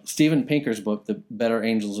and I, you know, Steven Pinker's book, The Better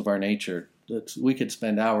Angels of Our Nature. We could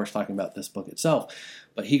spend hours talking about this book itself,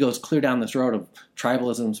 but he goes clear down this road of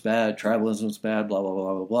tribalism's bad, blah, blah,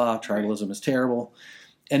 blah, blah, blah, tribalism is terrible.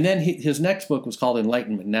 And then his next book was called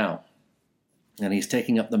Enlightenment Now. And he's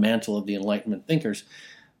taking up the mantle of the Enlightenment thinkers.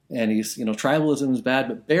 And he's, you know, tribalism is bad,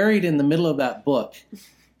 but buried in the middle of that book,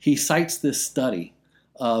 he cites this study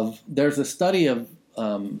there's a study of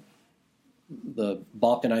the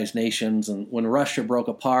Balkanized nations and when Russia broke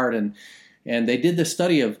apart and they did this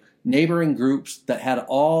study of neighboring groups that had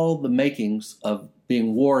all the makings of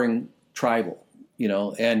being warring tribal, you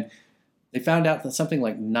know, and they found out that something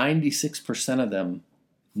like 96% of them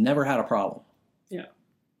never had a problem. Yeah.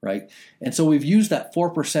 Right. And so we've used that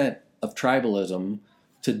 4% of tribalism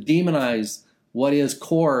to demonize what is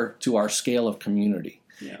core to our scale of community.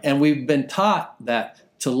 Yeah. And we've been taught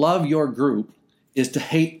that to love your group is to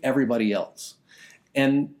hate everybody else.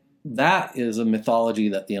 And that is a mythology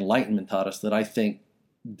that the Enlightenment taught us that I think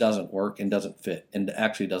doesn't work and doesn't fit and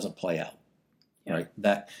actually doesn't play out. Yeah. Right?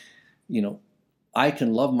 That, you know, I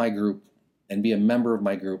can love my group and be a member of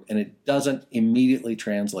my group and it doesn't immediately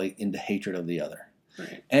translate into hatred of the other.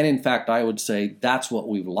 Right. And in fact, I would say that's what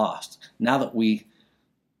we've lost. Now that we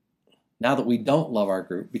don't love our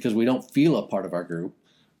group because we don't feel a part of our group,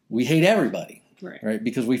 we hate everybody. Right?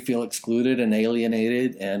 Because we feel excluded and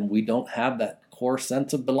alienated and we don't have that core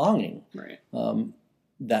sense of belonging. Right.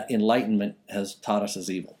 That Enlightenment has taught us as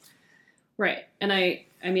evil. Right. And I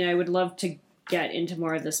mean, I would love to get into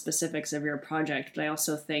more of the specifics of your project, but I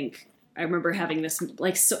also think I remember having this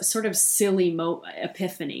like sort of silly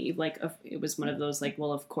epiphany. Like it was one of those like,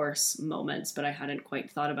 well, of course moments, but I hadn't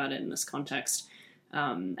quite thought about it in this context.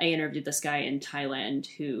 I interviewed this guy in Thailand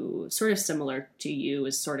who, sort of similar to you,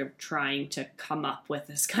 is sort of trying to come up with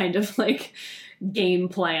this kind of like game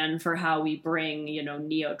plan for how we bring, you know,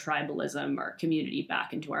 neo-tribalism or community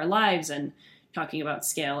back into our lives and talking about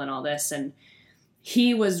scale and all this. And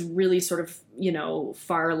he was really sort of, you know,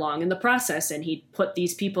 far along in the process and he put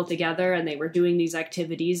these people together and they were doing these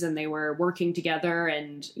activities and they were working together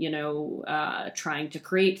and, you know, trying to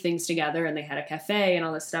create things together and they had a cafe and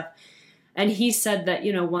all this stuff. And he said that,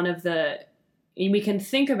 you know, we can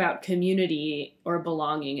think about community or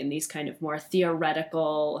belonging in these kind of more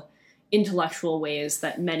theoretical, intellectual ways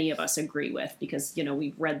that many of us agree with because, you know,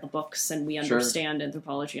 we've read the books and we understand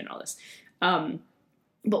anthropology and all this.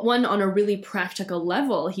 But one on a really practical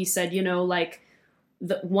level, he said, you know, like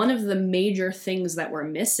one of the major things that we're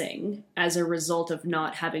missing as a result of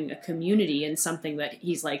not having a community and something that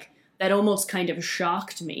he's like, that almost kind of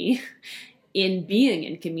shocked me in being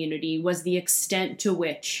in community was the extent to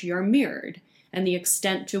which you're mirrored and the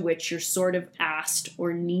extent to which you're sort of asked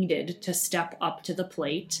or needed to step up to the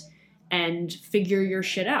plate and figure your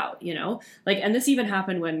shit out, you know? Like, and this even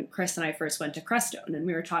happened when Chris and I first went to Crestone and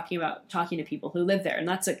we were talking to people who live there. And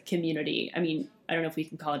that's a community. I mean, I don't know if we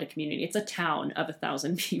can call it a community. It's a town of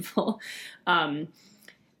 1,000 people. But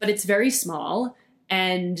it's very small.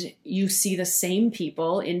 And you see the same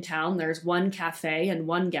people in town. There's one cafe and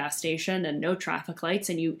one gas station and no traffic lights.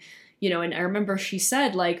 And you know, and I remember she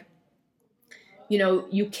said, like, you know,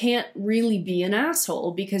 you can't really be an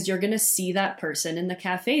asshole because you're going to see that person in the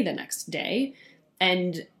cafe the next day.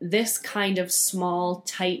 And this kind of small,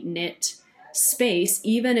 tight-knit space,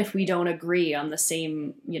 even if we don't agree on the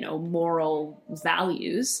same, you know, moral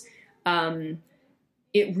values,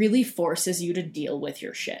 it really forces you to deal with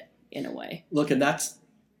your shit. In a way. Look, and that's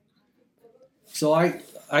so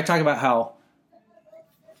I talk about how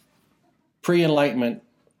pre-Enlightenment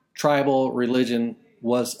tribal religion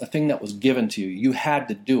was a thing that was given to you. You had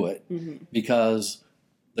to do it because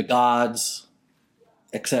the gods,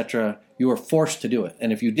 etc., you were forced to do it.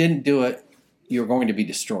 And if you didn't do it, you were going to be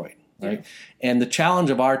destroyed, right? Yeah. And the challenge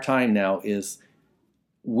of our time now is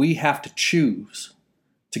we have to choose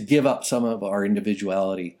to give up some of our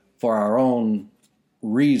individuality for our own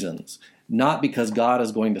reasons, not because God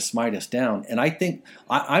is going to smite us down. And I think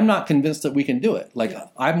I'm not convinced that we can do it. Like,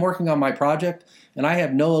 I'm working on my project, and I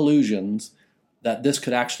have no illusions that this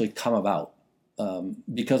could actually come about,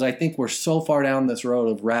 because I think we're so far down this road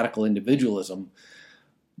of radical individualism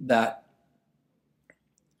that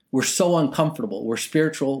we're so uncomfortable. We're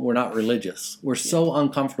spiritual. We're not religious. We're so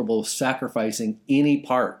uncomfortable with sacrificing any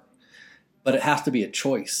part, but it has to be a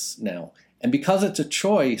choice now. And because it's a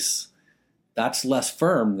choice, that's less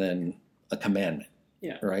firm than a commandment,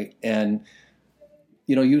 right? And,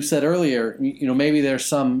 you said earlier, maybe there's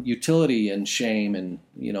some utility in shame, and,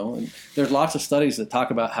 and there's lots of studies that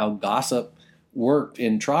talk about how gossip worked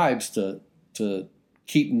in tribes to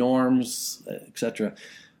keep norms, etc.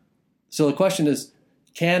 So the question is,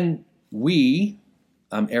 can we,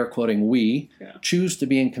 I'm air quoting we, choose to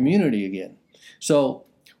be in community again? So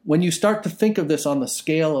when you start to think of this on the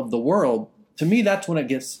scale of the world, to me, that's when it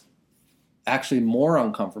gets actually more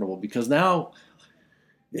uncomfortable, because now,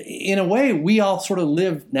 in a way, we all sort of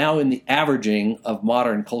live now in the averaging of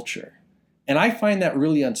modern culture. And I find that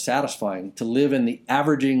really unsatisfying, to live in the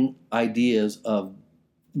averaging ideas of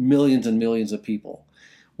millions and millions of people.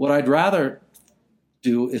 What I'd rather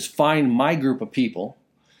do is find my group of people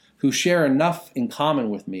who share enough in common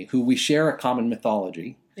with me, who we share a common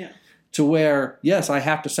mythology, to where, yes, I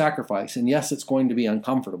have to sacrifice, and yes, it's going to be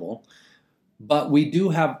uncomfortable, but we do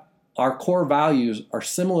have, our core values are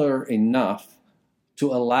similar enough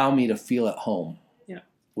to allow me to feel at home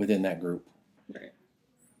within that group. Right.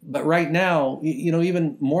 But right now,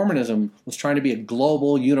 even Mormonism was trying to be a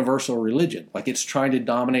global, universal religion. Like, it's trying to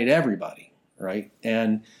dominate everybody, right?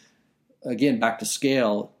 And again, back to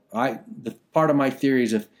scale, the part of my theory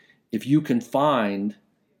is if you can find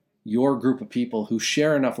your group of people who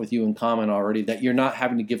share enough with you in common already that you're not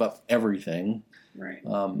having to give up everything, right?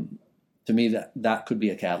 To me, that could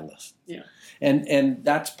be a catalyst. Yeah. And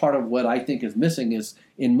that's part of what I think is missing is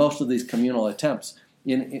in most of these communal attempts.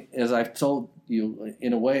 As I've told you,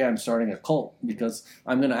 in a way, I'm starting a cult, because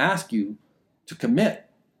I'm going to ask you to commit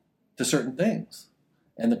to certain things,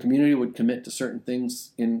 and the community would commit to certain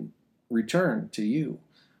things in return to you.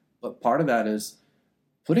 But part of that is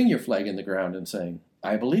putting your flag in the ground and saying,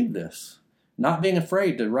 I believe this. Not being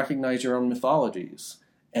afraid to recognize your own mythologies,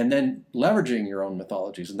 and then leveraging your own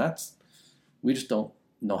mythologies. And we just don't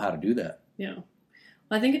know how to do that. Yeah.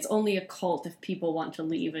 Well, I think it's only a cult if people want to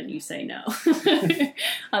leave and you say no.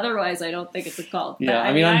 Otherwise, I don't think it's a cult. Yeah,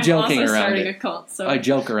 I mean, I'm joking also around starting it. A cult, so. I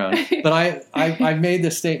joke around. But I made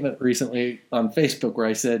this statement recently on Facebook where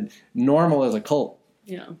I said, normal is a cult.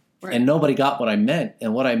 Yeah. Right. And nobody got what I meant.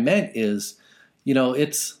 And what I meant is,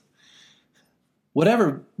 it's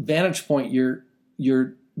whatever vantage point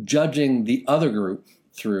you're judging the other group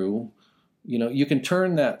through, you can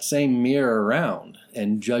turn that same mirror around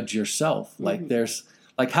and judge yourself. Like, there's,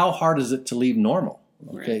 like, how hard is it to leave normal?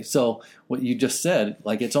 Okay. Right. So what you just said,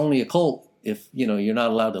 like, it's only a cult if, you're not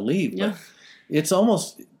allowed to leave. Yeah. But it's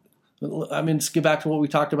almost, let's get back to what we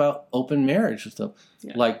talked about, open marriage and stuff.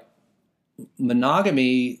 Yeah. Like,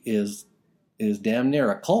 monogamy is damn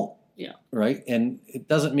near a cult. Yeah. Right. And it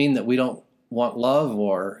doesn't mean that we don't want love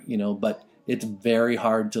or, but it's very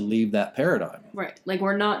hard to leave that paradigm. Right. Like,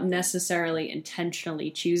 we're not necessarily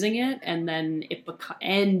intentionally choosing it, and then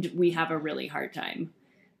and we have a really hard time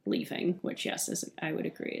leaving, which, yes, I would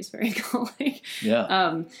agree is very cultic.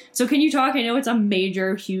 Yeah. So can you talk, I know it's a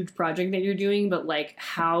major, huge project that you're doing, but like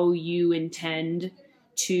how you intend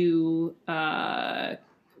to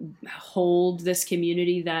hold this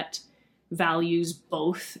community that values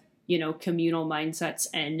both, communal mindsets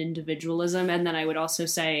and individualism. And then I would also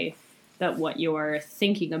say that what you're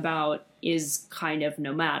thinking about is kind of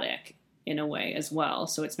nomadic in a way as well.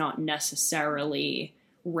 So it's not necessarily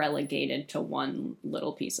relegated to one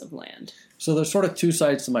little piece of land. So there's sort of two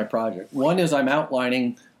sides to my project. One is I'm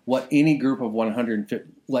outlining what any group of 150,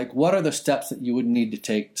 like, what are the steps that you would need to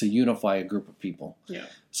take to unify a group of people? Yeah.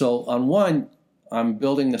 So on one, I'm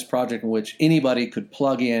building this project in which anybody could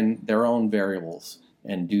plug in their own variables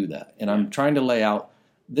and do that. And I'm trying to lay out,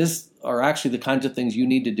 this are actually the kinds of things you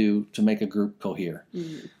need to do to make a group cohere.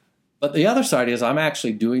 Mm-hmm. But the other side is I'm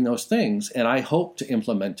actually doing those things, and I hope to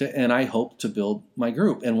implement it, and I hope to build my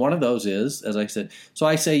group. And one of those is, as I said, so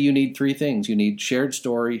I say you need three things. You need shared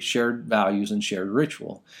story, shared values, and shared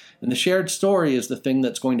ritual. And the shared story is the thing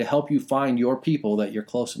that's going to help you find your people that you're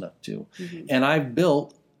close enough to. Mm-hmm. And I've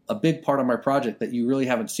built a big part of my project that you really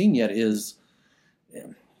haven't seen yet is,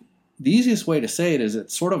 the easiest way to say it is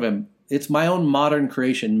it's my own modern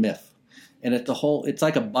creation myth. And it's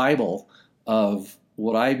like a Bible of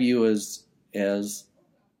what I view as the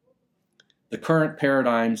current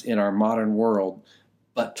paradigms in our modern world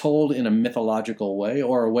but told in a mythological way,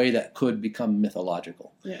 or a way that could become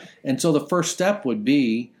mythological. Yeah. And so the first step would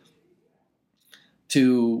be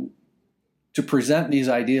to present these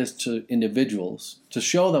ideas to individuals, to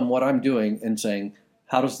show them what I'm doing and saying,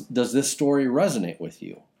 how does this story resonate with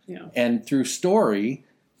you? Yeah. And through story,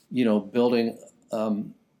 building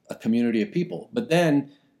a community of people. But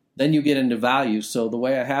then you get into values. So the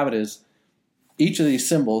way I have it is each of these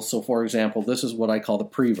symbols. So for example, this is what I call the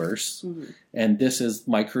pre-verse, and this is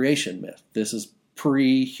my creation myth. This is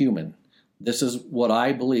pre-human. This is what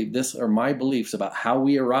I believe. This are my beliefs about how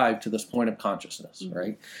we arrived to this point of consciousness,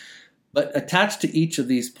 right? But attached to each of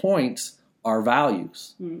these points are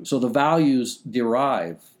values. So the values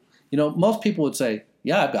derive. Most people would say,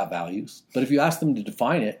 yeah, I've got values. But if you ask them to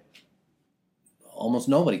define it, almost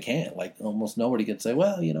nobody can. Like almost nobody can say,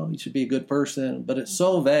 well, you should be a good person. But it's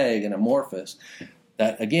so vague and amorphous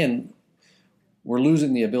that, again, we're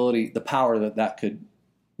losing the ability, the power that could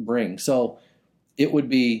bring. So it would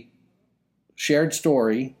be shared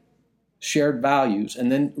story, shared values,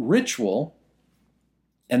 and then ritual.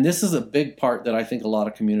 And this is a big part that I think a lot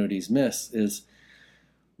of communities miss, is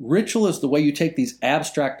ritual is the way you take these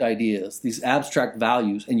abstract ideas, these abstract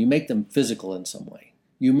values, and you make them physical in some way.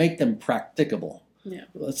 You make them practicable. Yeah.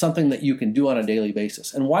 It's something that you can do on a daily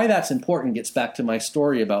basis. And why that's important gets back to my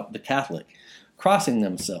story about the Catholic crossing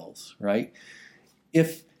themselves, right?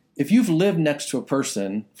 If you've lived next to a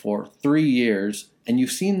person for 3 years and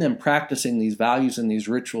you've seen them practicing these values and these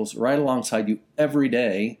rituals right alongside you every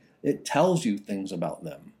day, it tells you things about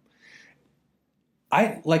them.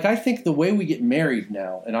 I think the way we get married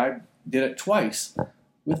now, and I did it twice,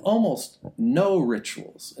 with almost no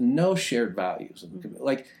rituals and no shared values.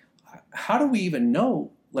 Like, how do we even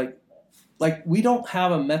know? Like we don't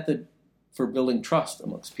have a method for building trust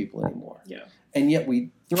amongst people anymore. Yeah. And yet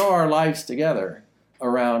we throw our lives together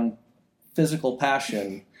around physical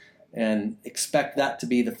passion and expect that to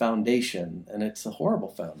be the foundation. And it's a horrible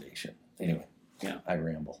foundation. Anyway, yeah. I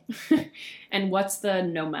ramble. And what's the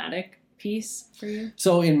nomadic piece for you?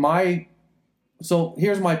 So I'll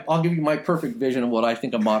give you my perfect vision of what I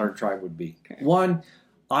think a modern tribe would be. Okay. One,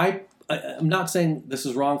 I'm not saying this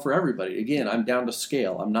is wrong for everybody. Again, I'm down to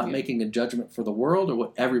scale. I'm not making a judgment for the world or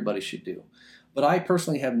what everybody should do. But I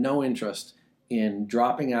personally have no interest in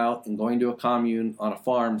dropping out and going to a commune on a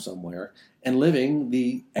farm somewhere and living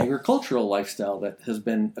the agricultural lifestyle that has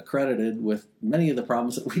been accredited with many of the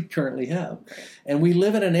problems that we currently have. And we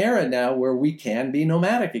live in an era now where we can be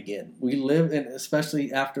nomadic again. We live in,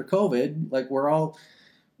 especially after COVID,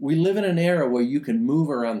 we live in an era where you can move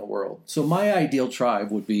around the world. So my ideal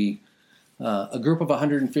tribe would be a group of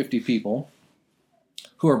 150 people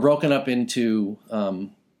who are broken up into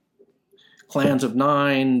clans of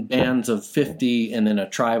 9, bands of 50, and then a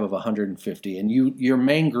tribe of 150. And your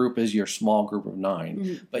main group is your small group of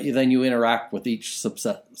 9, but then you interact with each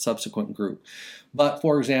subsequent group. But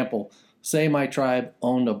for example, say my tribe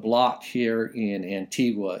owned a block here in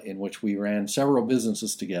Antigua in which we ran several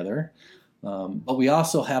businesses together. But we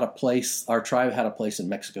also had our tribe had a place in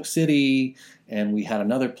Mexico City, and we had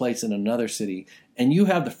another place in another city. And you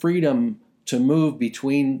have the freedom to move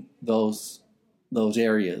between those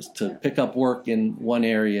areas, to pick up work in one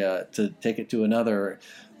area, to take it to another,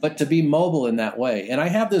 but to be mobile in that way. And I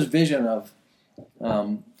have this vision of,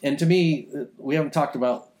 and to me, we haven't talked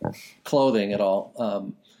about clothing at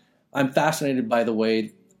all. I'm fascinated by the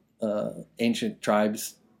way ancient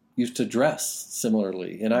tribes used to dress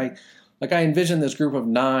similarly. And I envision this group of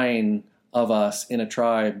 9 of us in a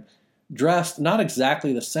tribe dressed not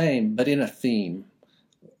exactly the same, but in a theme,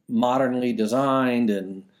 modernly designed,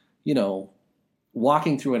 and,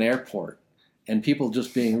 walking through an airport and people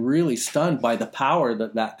just being really stunned by the power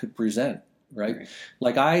that could present, right?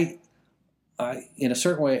 Like I, in a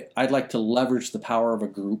certain way, I'd like to leverage the power of a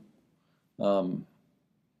group to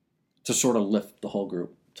sort of lift the whole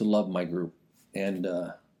group, to love my group. And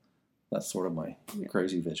that's sort of my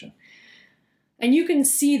crazy vision. And you can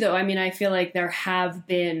see, though, I feel like there have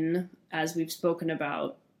been, as we've spoken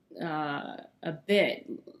about a bit,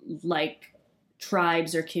 like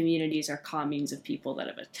tribes or communities or communes of people that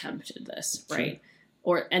have attempted this, right?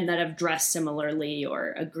 And that have dressed similarly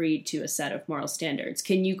or agreed to a set of moral standards.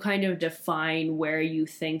 Can you kind of define where you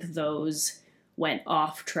think those went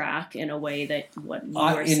off track in a way that what you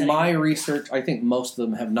are in my research, I think most of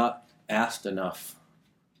them have not asked enough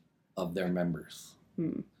of their members.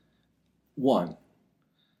 1.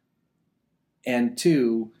 And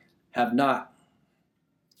 2, have not.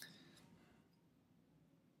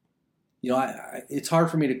 It's hard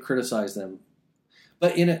for me to criticize them,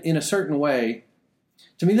 but in a certain way,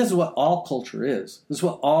 to me, this is what all culture is. This is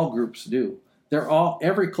what all groups do.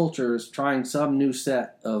 every culture is trying some new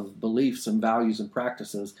set of beliefs and values and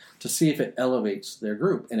practices to see if it elevates their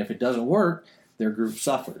group. And if it doesn't work, their group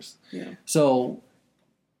suffers. Yeah. So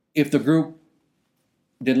if the group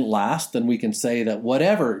didn't last, then we can say that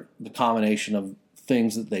whatever the combination of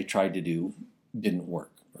things that they tried to do didn't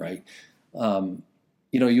work, right?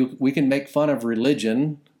 We can make fun of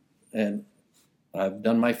religion, and I've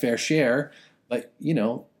done my fair share, but,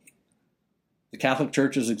 the Catholic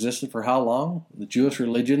Church has existed for how long? The Jewish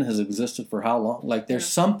religion has existed for how long? Like, there's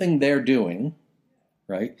something they're doing,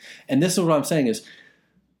 right? And this is what I'm saying is,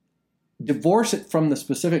 divorce it from the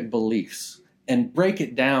specific beliefs and break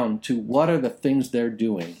it down to what are the things they're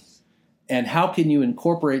doing, and how can you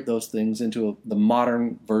incorporate those things into the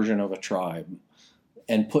modern version of a tribe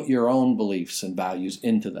and put your own beliefs and values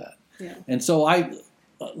into that. Yeah. And so I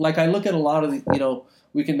look at a lot of the,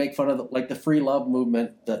 we can make fun of the free love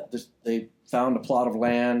movement that they found a plot of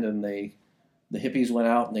land and the hippies went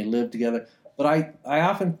out and they lived together. But I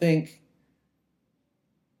often think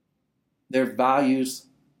their values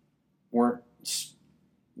weren't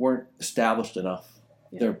established enough.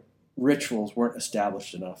 Yeah. Their rituals weren't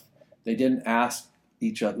established enough. They didn't ask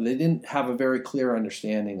each other. They didn't have a very clear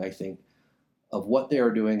understanding, I think, of what they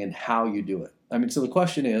are doing and how you do it. I mean, so the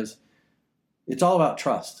question is, it's all about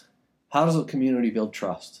trust. How does a community build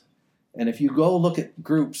trust? And if you go look at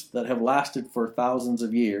groups that have lasted for thousands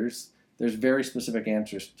of years, there's very specific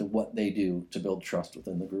answers to what they do to build trust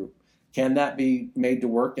within the group. Can that be made to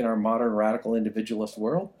work in our modern radical individualist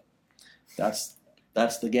world? That's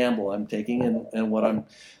the gamble I'm taking and what I'm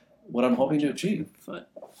hoping to achieve.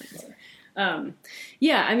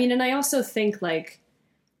 Yeah, I mean, and I also think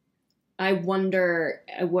I wonder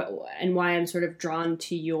and why I'm sort of drawn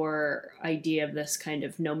to your idea of this kind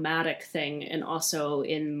of nomadic thing, and also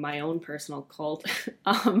in my own personal cult,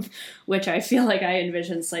 which I feel like I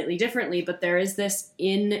envision slightly differently. But there is this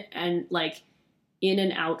in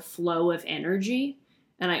and out flow of energy.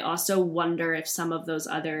 And I also wonder if some of those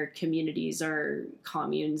other communities or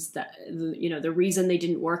communes that, the reason they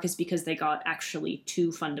didn't work is because they got actually too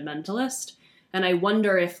fundamentalist. And I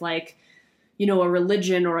wonder if a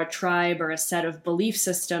religion or a tribe or a set of belief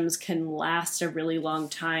systems can last a really long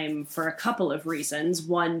time for a couple of reasons.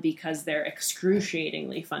 One, because they're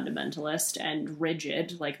excruciatingly fundamentalist and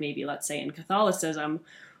rigid, like maybe, let's say, in Catholicism.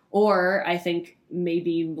 Or I think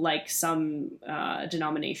maybe some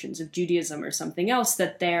denominations of Judaism or something else,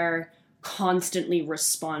 that they're constantly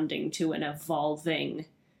responding to an evolving,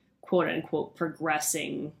 quote unquote,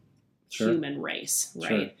 progressing human race, right?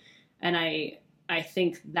 Sure. And I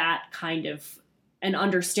think that kind of, and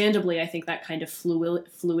understandably, I think that kind of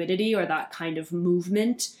fluidity or that kind of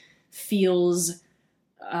movement feels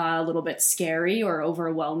a little bit scary or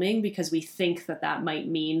overwhelming, because we think that might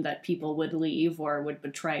mean that people would leave or would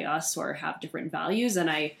betray us or have different values. And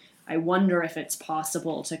I wonder if it's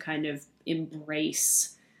possible to kind of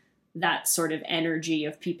embrace that sort of energy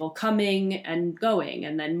of people coming and going,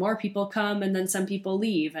 and then more people come and then some people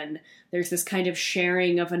leave. And there's this kind of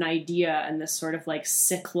sharing of an idea and this sort of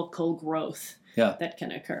cyclical growth that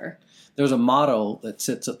can occur. There's a motto that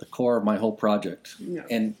sits at the core of my whole project. Yeah.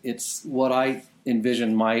 And it's what I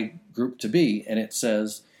envision my group to be. And it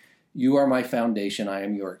says, "You are my foundation, I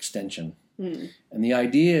am your extension." And the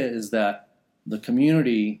idea is that the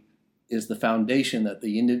community is the foundation that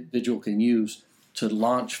the individual can use to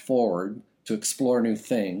launch forward, to explore new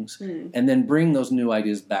things, and then bring those new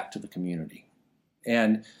ideas back to the community.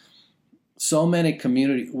 And so many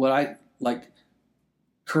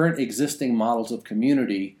current existing models of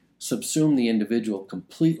community subsume the individual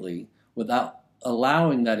completely without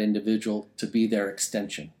allowing that individual to be their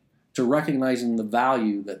extension, to recognizing the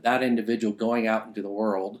value that individual going out into the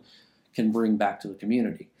world can bring back to the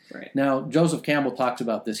community. Right. Now, Joseph Campbell talks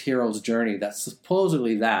about this hero's journey. That's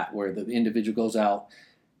supposedly where the individual goes out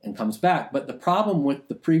and comes back. But the problem with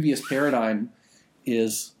the previous paradigm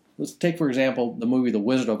is, let's take, for example, the movie The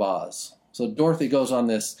Wizard of Oz. So Dorothy goes on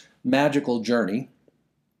this magical journey,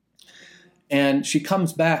 and she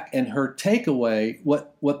comes back, and her takeaway,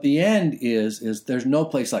 what the end is there's no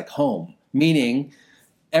place like home, meaning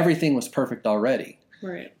everything was perfect already.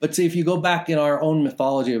 Right. But see, if you go back in our own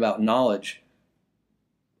mythology about knowledge,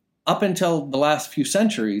 up until the last few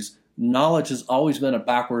centuries, knowledge has always been a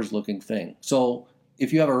backwards-looking thing. So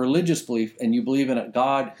if you have a religious belief and you believe in a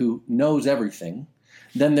God who knows everything,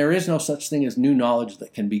 then there is no such thing as new knowledge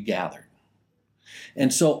that can be gathered.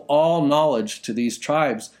 And so all knowledge to these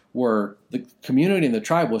tribes the community and the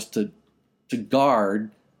tribe was to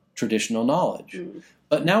guard traditional knowledge.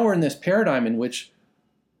 But now we're in this paradigm in which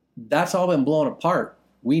that's all been blown apart.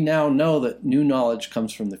 We now know that new knowledge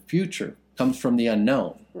comes from the future, comes from the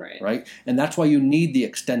unknown. Right? And that's why you need the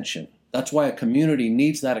extension. That's why a community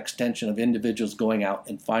needs that extension of individuals going out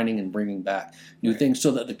and finding and bringing back new things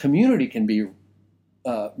so that the community can be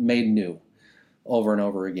made new over and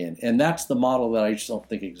over again. And that's the model that I just don't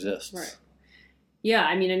think exists. Right. Yeah,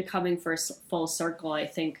 I mean, and coming full circle, I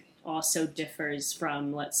think also differs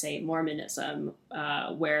from, let's say, Mormonism,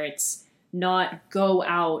 where it's not go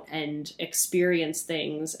out and experience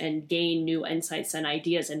things and gain new insights and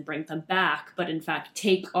ideas and bring them back, but in fact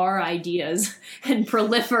take our ideas and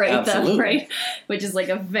proliferate them, right? Which is like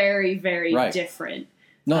a very, very different.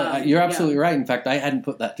 No, you're absolutely right. In fact, I hadn't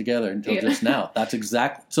put that together until just now. That's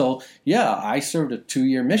exactly. So, yeah, I served a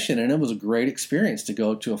 2-year mission, and it was a great experience to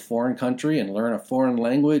go to a foreign country and learn a foreign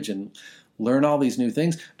language and learn all these new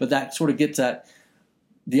things. But that sort of gets at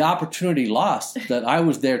the opportunity lost that I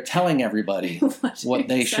was there telling everybody what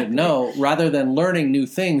they should know rather than learning new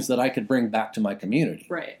things that I could bring back to my community.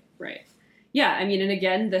 Right. Yeah, I mean, and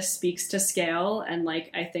again, this speaks to scale, and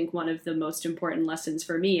like I think one of the most important lessons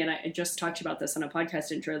for me, and I just talked about this on a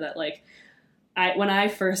podcast intro, that like when I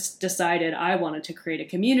first decided I wanted to create a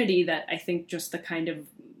community, that I think just the kind of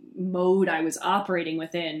mode I was operating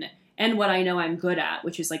within and what I know I'm good at,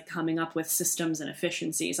 which is like coming up with systems and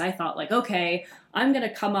efficiencies, I thought like, okay, I'm going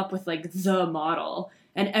to come up with like the model,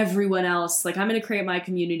 and everyone else, like I'm going to create my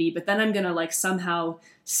community, but then I'm going to like somehow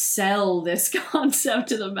sell this concept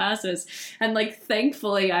to the masses. And like,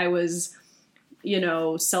 thankfully I was,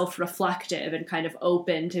 self-reflective and kind of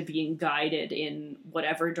open to being guided in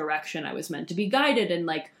whatever direction I was meant to be guided. And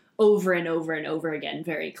like over and over and over again,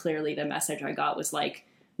 very clearly the message I got was like,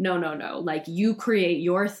 no, like you create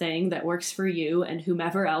your thing that works for you and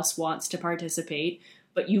whomever else wants to participate,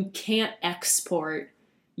 but you can't export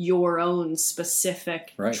your own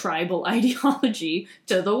specific tribal ideology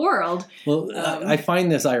to the world. Well, I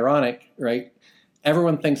find this ironic, right?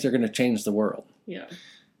 Everyone thinks they're going to change the world. Yeah.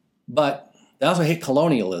 But they also hate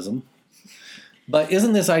colonialism. But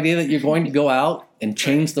isn't this idea that you're going to go out and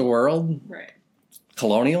change the world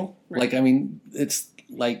colonial? Like, I mean, it's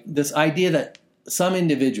like this idea that some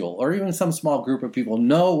individual or even some small group of people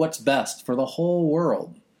know what's best for the whole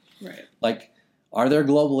world. Right. Like, are there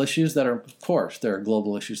global issues that are, of course, there are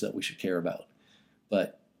global issues that we should care about.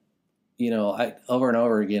 But, I over and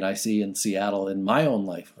over again, I see in Seattle in my own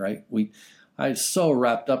life, right? I was so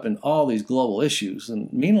wrapped up in all these global issues.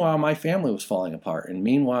 And meanwhile, my family was falling apart. And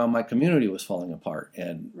meanwhile, my community was falling apart.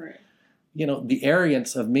 And, the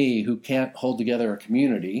arrogance of me who can't hold together a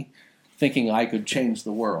community thinking I could change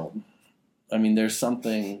the world. I mean, there's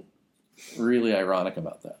something really ironic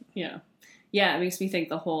about that. Yeah. Yeah, it makes me think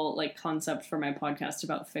the whole like concept for my podcast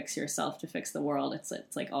about fix yourself to fix the world. It's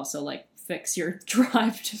like also like fix your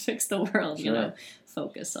drive to fix the world.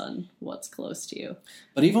 Focus on what's close to you.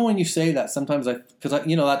 But even when you say that, sometimes that's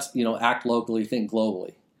act locally, think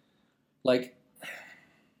globally. Like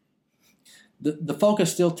the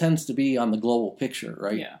focus still tends to be on the global picture,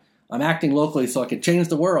 right? Yeah. I'm acting locally so I can change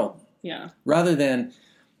the world. Yeah. Rather than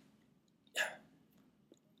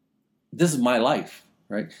this is my life.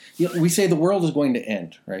 Right? We say the world is going to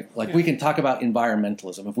end, right? Like we can talk about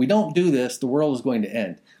environmentalism. If we don't do this, the world is going to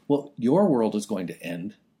end. Well, your world is going to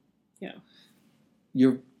end. Yeah.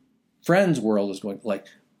 Your friend's world is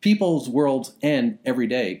people's worlds end every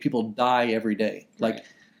day. People die every day. Like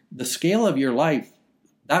the scale of your life,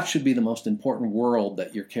 that should be the most important world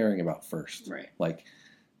that you're caring about first. Right. Like,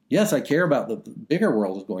 yes, I care about the bigger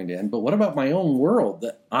world is going to end, but what about my own world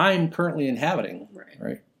that I'm currently inhabiting?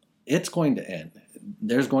 Right? It's going to end.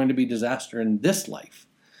 There's going to be disaster in this life.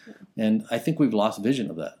 Yeah. And I think we've lost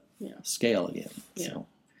vision of that scale again. Yeah. So.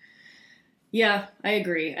 Yeah, I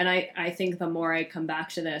agree. And I think the more I come back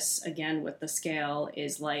to this again with the scale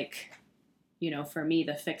is like, for me,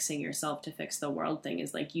 the fixing yourself to fix the world thing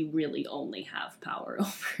is like, you really only have power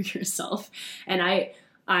over yourself. And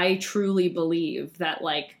I truly believe that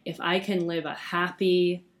like, if I can live a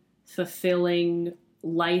happy, fulfilling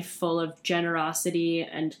life full of generosity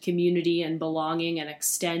and community and belonging and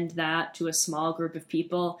extend that to a small group of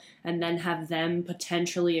people and then have them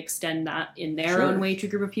potentially extend that in their own way to a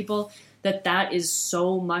group of people, that is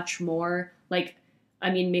so much more like, I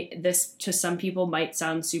mean, this to some people might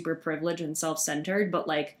sound super privileged and self-centered, but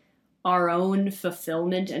like our own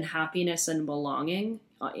fulfillment and happiness and belonging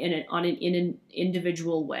in an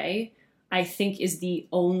individual way, I think is the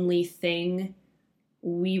only thing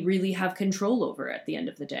we really have control over at the end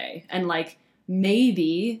of the day. And like,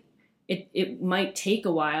 maybe it might take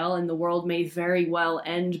a while and the world may very well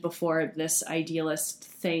end before this idealist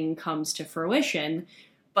thing comes to fruition.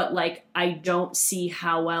 But like, I don't see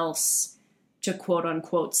how else to quote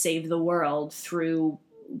unquote save the world through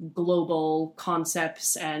global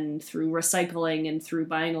concepts and through recycling and through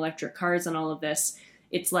buying electric cars and all of this,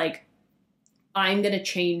 it's like, I'm going to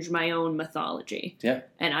change my own mythology. Yeah.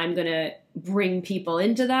 And I'm going to bring people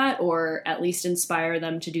into that, or at least inspire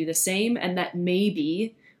them to do the same. And that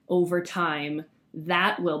maybe over time,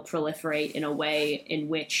 that will proliferate in a way in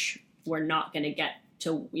which we're not going to get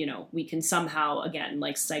to, we can somehow, again,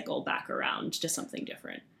 like cycle back around to something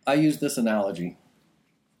different. I use this analogy.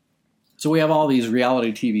 So we have all these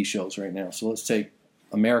reality TV shows right now. So let's take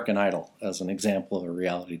American Idol as an example of a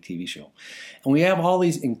reality TV show. And we have all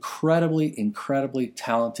these incredibly, incredibly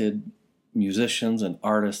talented musicians and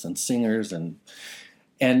artists and singers, and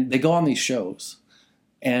they go on these shows,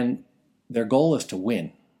 and their goal is to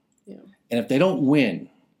win. Yeah. And if they don't win,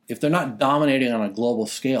 if they're not dominating on a global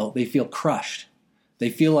scale, they feel crushed. They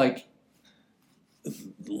feel like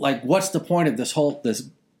what's the point of this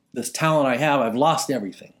talent I have? I've lost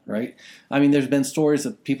everything, right? I mean, there's been stories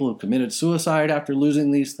of people who committed suicide after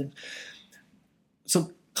losing these things.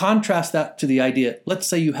 So contrast that to the idea, let's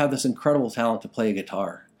say you have this incredible talent to play a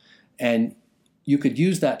guitar, and you could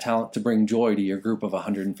use that talent to bring joy to your group of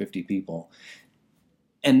 150 people.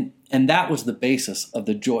 And that was the basis of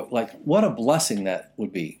the joy. Like, what a blessing that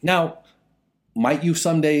would be. Now, might you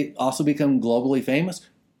someday also become globally famous?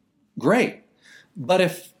 Great. But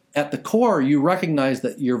if at the core you recognize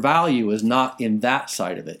that your value is not in that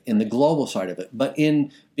side of it, in the global side of it, but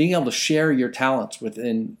in being able to share your talents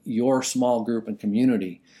within your small group and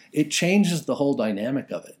community, it changes the whole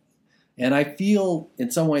dynamic of it. And I feel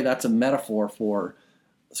in some way that's a metaphor for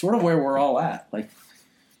sort of where we're all at.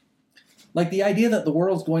 Like the idea that the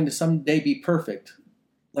world's going to someday be perfect,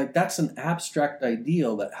 like that's an abstract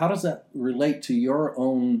ideal. That how does that relate to your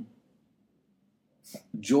own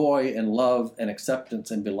joy and love and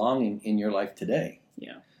acceptance and belonging in your life today?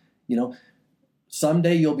 Yeah.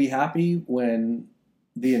 Someday you'll be happy when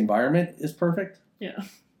the environment is perfect. Yeah.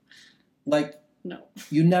 No.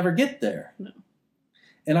 You never get there. No.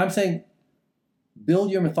 And I'm saying build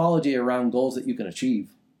your mythology around goals that you can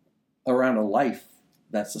achieve, around a life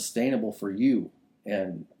that's sustainable for you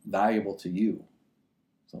and valuable to you.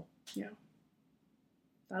 So yeah,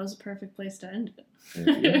 that was a perfect place to end it. There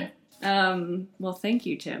you go. Well, thank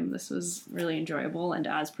you, Tim. This was really enjoyable, and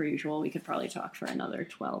as per usual, we could probably talk for another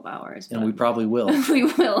 12 hours. And we probably will. We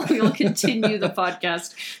will. We will continue the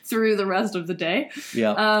podcast through the rest of the day.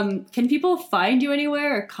 Yeah. Can people find you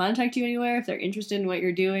anywhere or contact you anywhere if they're interested in what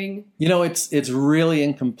you're doing? It's really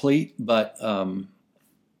incomplete, but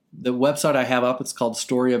the website I have up, it's called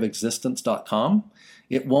storyofexistence.com.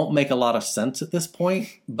 It won't make a lot of sense at this point,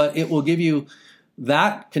 but it will give you,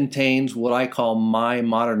 that contains what I call my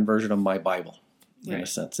modern version of my Bible. In a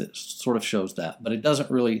sense, it sort of shows that, but it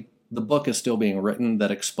doesn't really, the book is still being written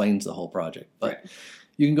that explains the whole project. But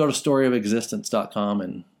you can go to storyofexistence.com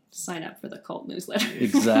and sign up for the cult newsletter.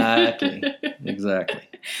 Exactly.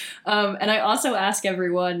 And I also ask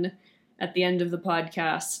everyone at the end of the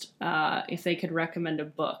podcast if they could recommend a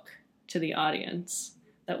book to the audience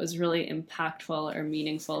that was really impactful or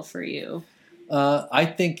meaningful for you. I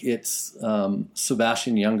think it's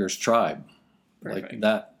Sebastian Junger's Tribe. Perfect. Like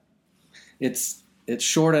that. It's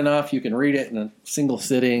short enough. You can read it in a single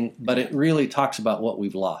sitting, but it really talks about what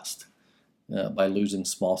we've lost by losing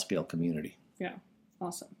small-scale community. Yeah.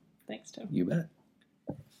 Awesome. Thanks, Tim. You bet.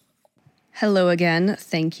 Hello again.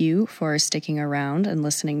 Thank you for sticking around and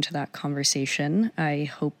listening to that conversation. I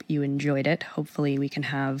hope you enjoyed it. Hopefully we can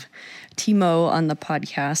have Timo on the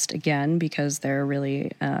podcast again, because there are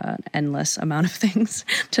really an endless amount of things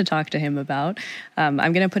to talk to him about. I'm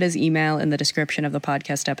going to put his email in the description of the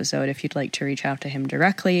podcast episode if you'd like to reach out to him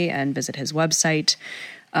directly and visit his website.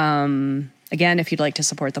 Again, if you'd like to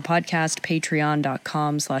support the podcast,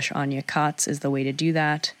 patreon.com/Anya Katz is the way to do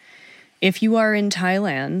that. If you are in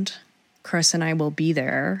Thailand, Chris and I will be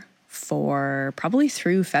there for probably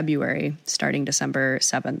through February, starting December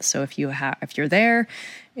 7th. So if you're there,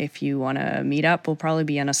 if you want to meet up, we'll probably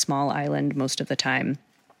be on a small island most of the time.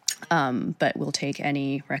 But we'll take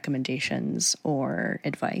any recommendations or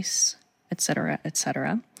advice, etc.,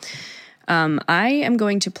 etc. I am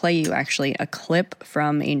going to play you actually a clip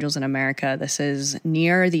from Angels in America. This is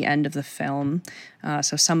near the end of the film,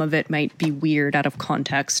 so some of it might be weird out of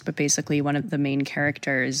context, but basically one of the main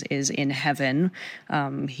characters is in heaven.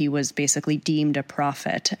 He was basically deemed a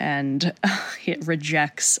prophet, and it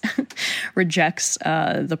rejects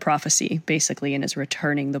the prophecy, basically, and is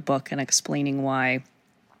returning the book and explaining why.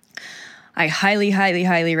 I highly, highly,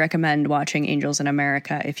 highly recommend watching Angels in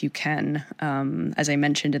America if you can. As I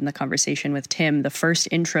mentioned in the conversation with Tim, the first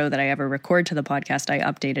intro that I ever record to the podcast, I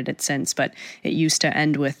updated it since, but it used to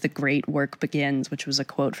end with "The great work begins," which was a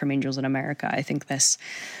quote from Angels in America. I think this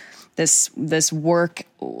work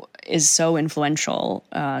is so influential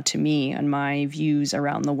to me and my views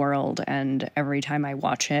around the world, and every time I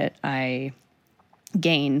watch it, I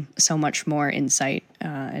gain so much more insight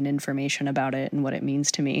and information about it and what it means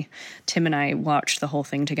to me. Tim and I watched the whole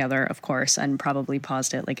thing together, of course, and probably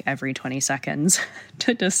paused it like every 20 seconds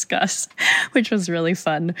to discuss, which was really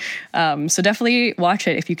fun. So definitely watch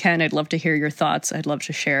it if you can. I'd love to hear your thoughts. I'd love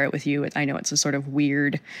to share it with you. I know it's a sort of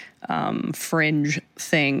weird, fringe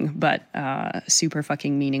thing, but super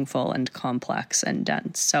fucking meaningful and complex and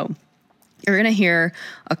dense. So you're going to hear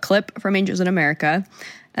a clip from Angels in America,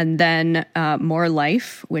 and then More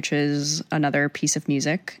Life, which is another piece of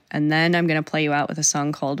music. And then I'm going to play you out with a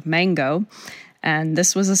song called Mango. And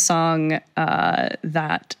this was a song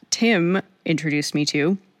that Tim introduced me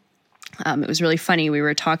to. It was really funny. We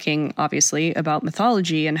were talking, obviously, about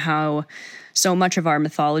mythology and how so much of our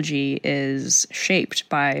mythology is shaped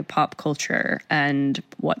by pop culture. And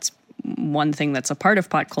what's one thing that's a part of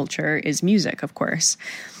pop culture is music, of course.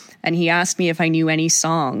 And he asked me if I knew any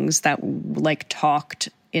songs that like talked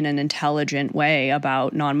in an intelligent way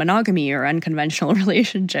about non-monogamy or unconventional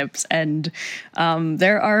relationships. And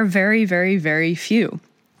there are very, very, very few.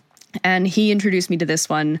 And he introduced me to this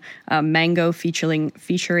one, Mango featuring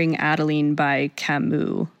Adeline by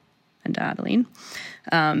Camus and Adeline.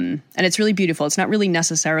 And it's really beautiful. It's not really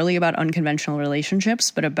necessarily about unconventional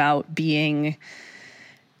relationships, but about being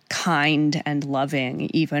kind and loving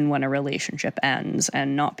even when a relationship ends,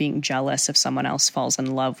 and not being jealous if someone else falls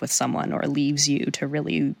in love with someone or leaves you, to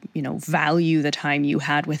really, value the time you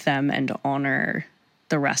had with them and honor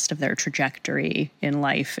the rest of their trajectory in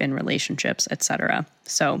life, in relationships, etc.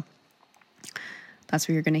 So that's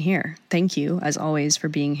what you're going to hear. Thank you, as always, for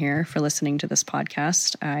being here, for listening to this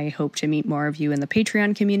podcast. I hope to meet more of you in the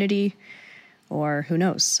Patreon community, or who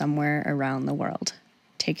knows, somewhere around the world.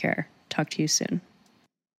 Take care. Talk to you soon.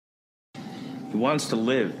 He wants to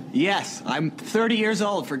live. Yes, I'm 30 years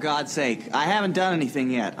old, for God's sake. I haven't done anything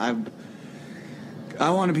yet. I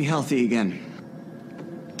want to be healthy again.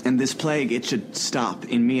 And this plague, it should stop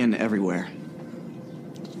in me and everywhere.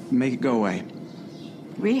 Make it go away.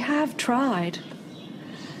 We have tried.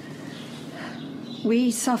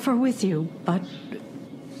 We suffer with you, but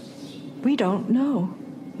we don't know.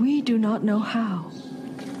 We do not know how.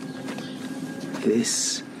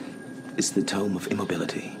 This is the tome of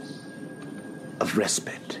immobility, of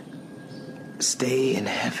respite. Stay in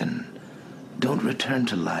heaven. Don't return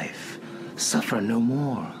to life. Suffer no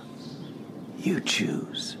more. You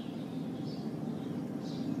choose.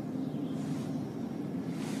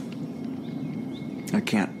 I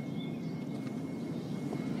can't.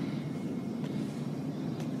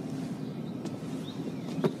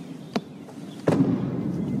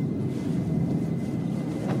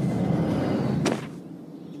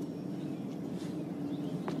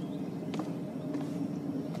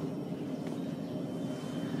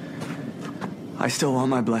 I still want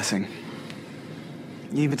my blessing.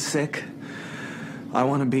 Even sick, I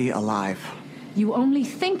want to be alive. You only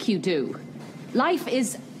think you do. Life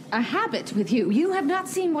is a habit with you. You have not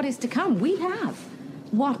seen what is to come. We have.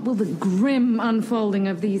 What will the grim unfolding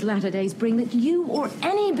of these latter days bring that you or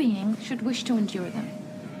any being should wish to endure them?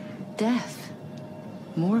 Death,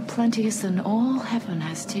 more plenteous than all heaven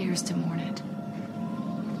has tears to mourn it.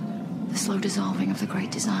 The slow dissolving of the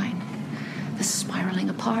great design. The spiraling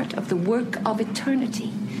apart of the work of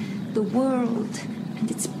eternity. The world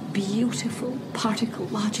and its beautiful particle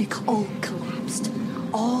logic, all collapsed,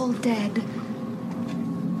 all dead,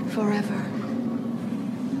 forever.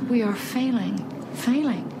 We are failing.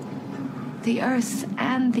 The earth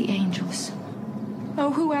and the angels.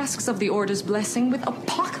 Oh, who asks of the Order's blessing with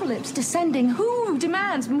apocalypse descending? Who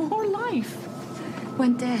demands more life?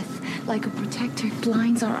 When death, like a protector,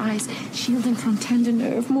 blinds our eyes, shielding from tender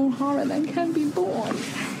nerve more horror than can be borne.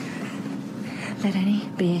 Let any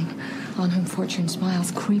being on whom fortune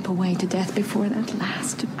smiles creep away to death before that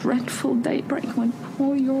last dreadful daybreak, when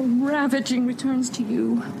all your ravaging returns to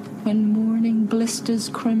you, when morning blisters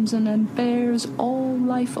crimson and bears all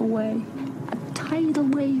life away. A tidal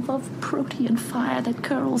wave of protean fire that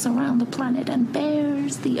curls around the planet and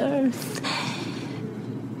bears the earth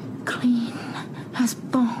clean as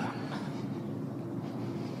bone.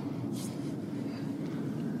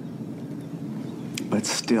 But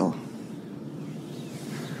still,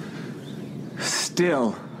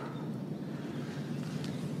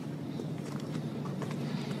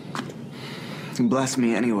 Bless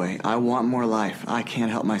me anyway. I want more life. I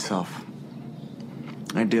can't help myself.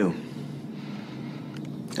 I do.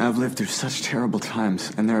 I've lived through such terrible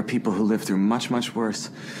times, and there are people who live through much, much worse.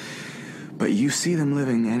 But you see them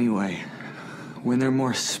living anyway. When they're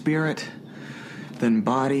more spirit than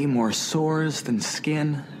body, more sores than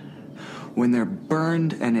skin. When they're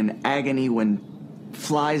burned and in agony, when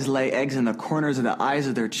flies lay eggs in the corners of the eyes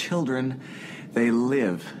of their children, they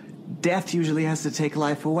live. Death usually has to take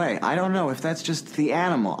life away. I don't know if that's just the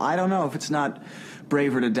animal. I don't know if it's not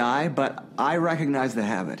braver to die, but I recognize the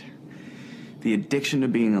habit. The addiction to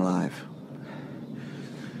being alive.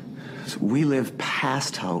 So we live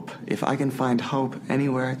past hope. If I can find hope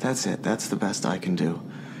anywhere, that's it. That's the best I can do.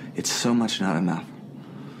 It's so much not enough.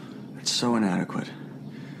 It's so inadequate.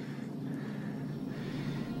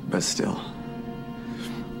 But still,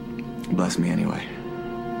 bless me anyway.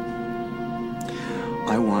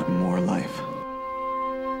 I want more life.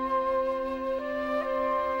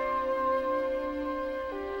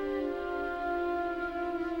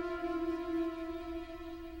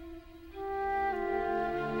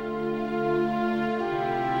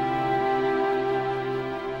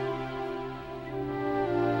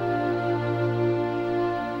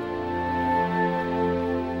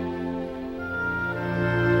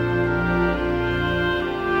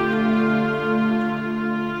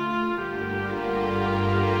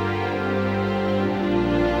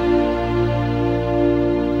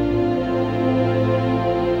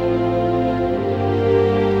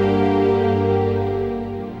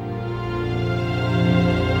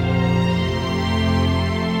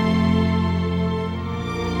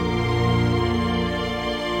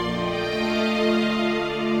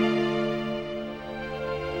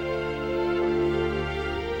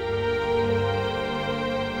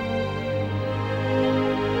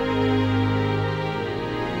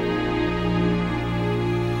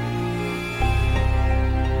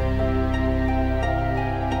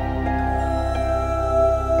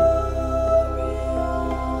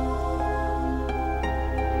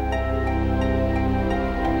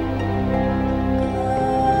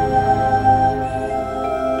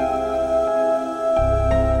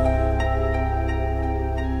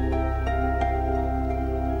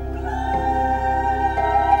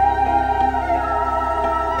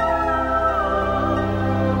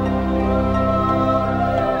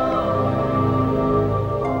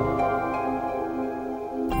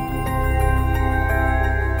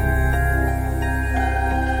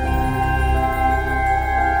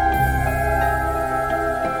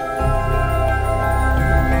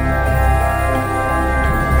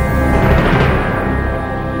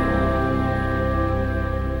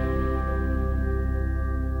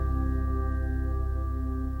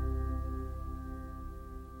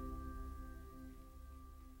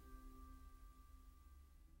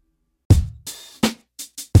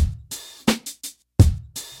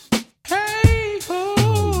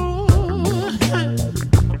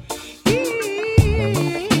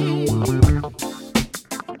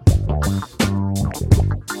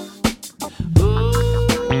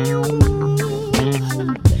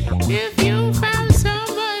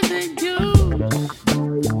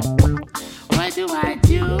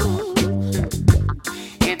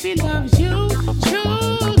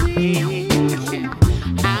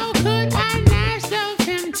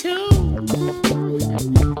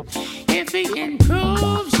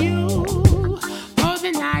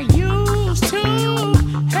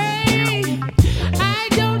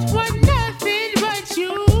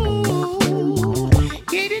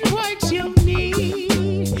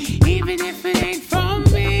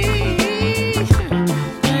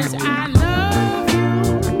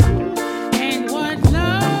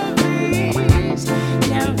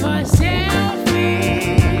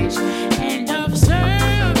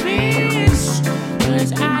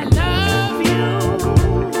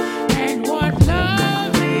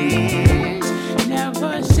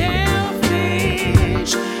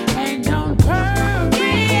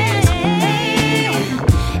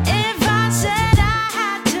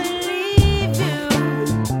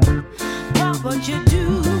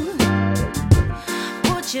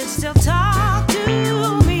 Would you still talk to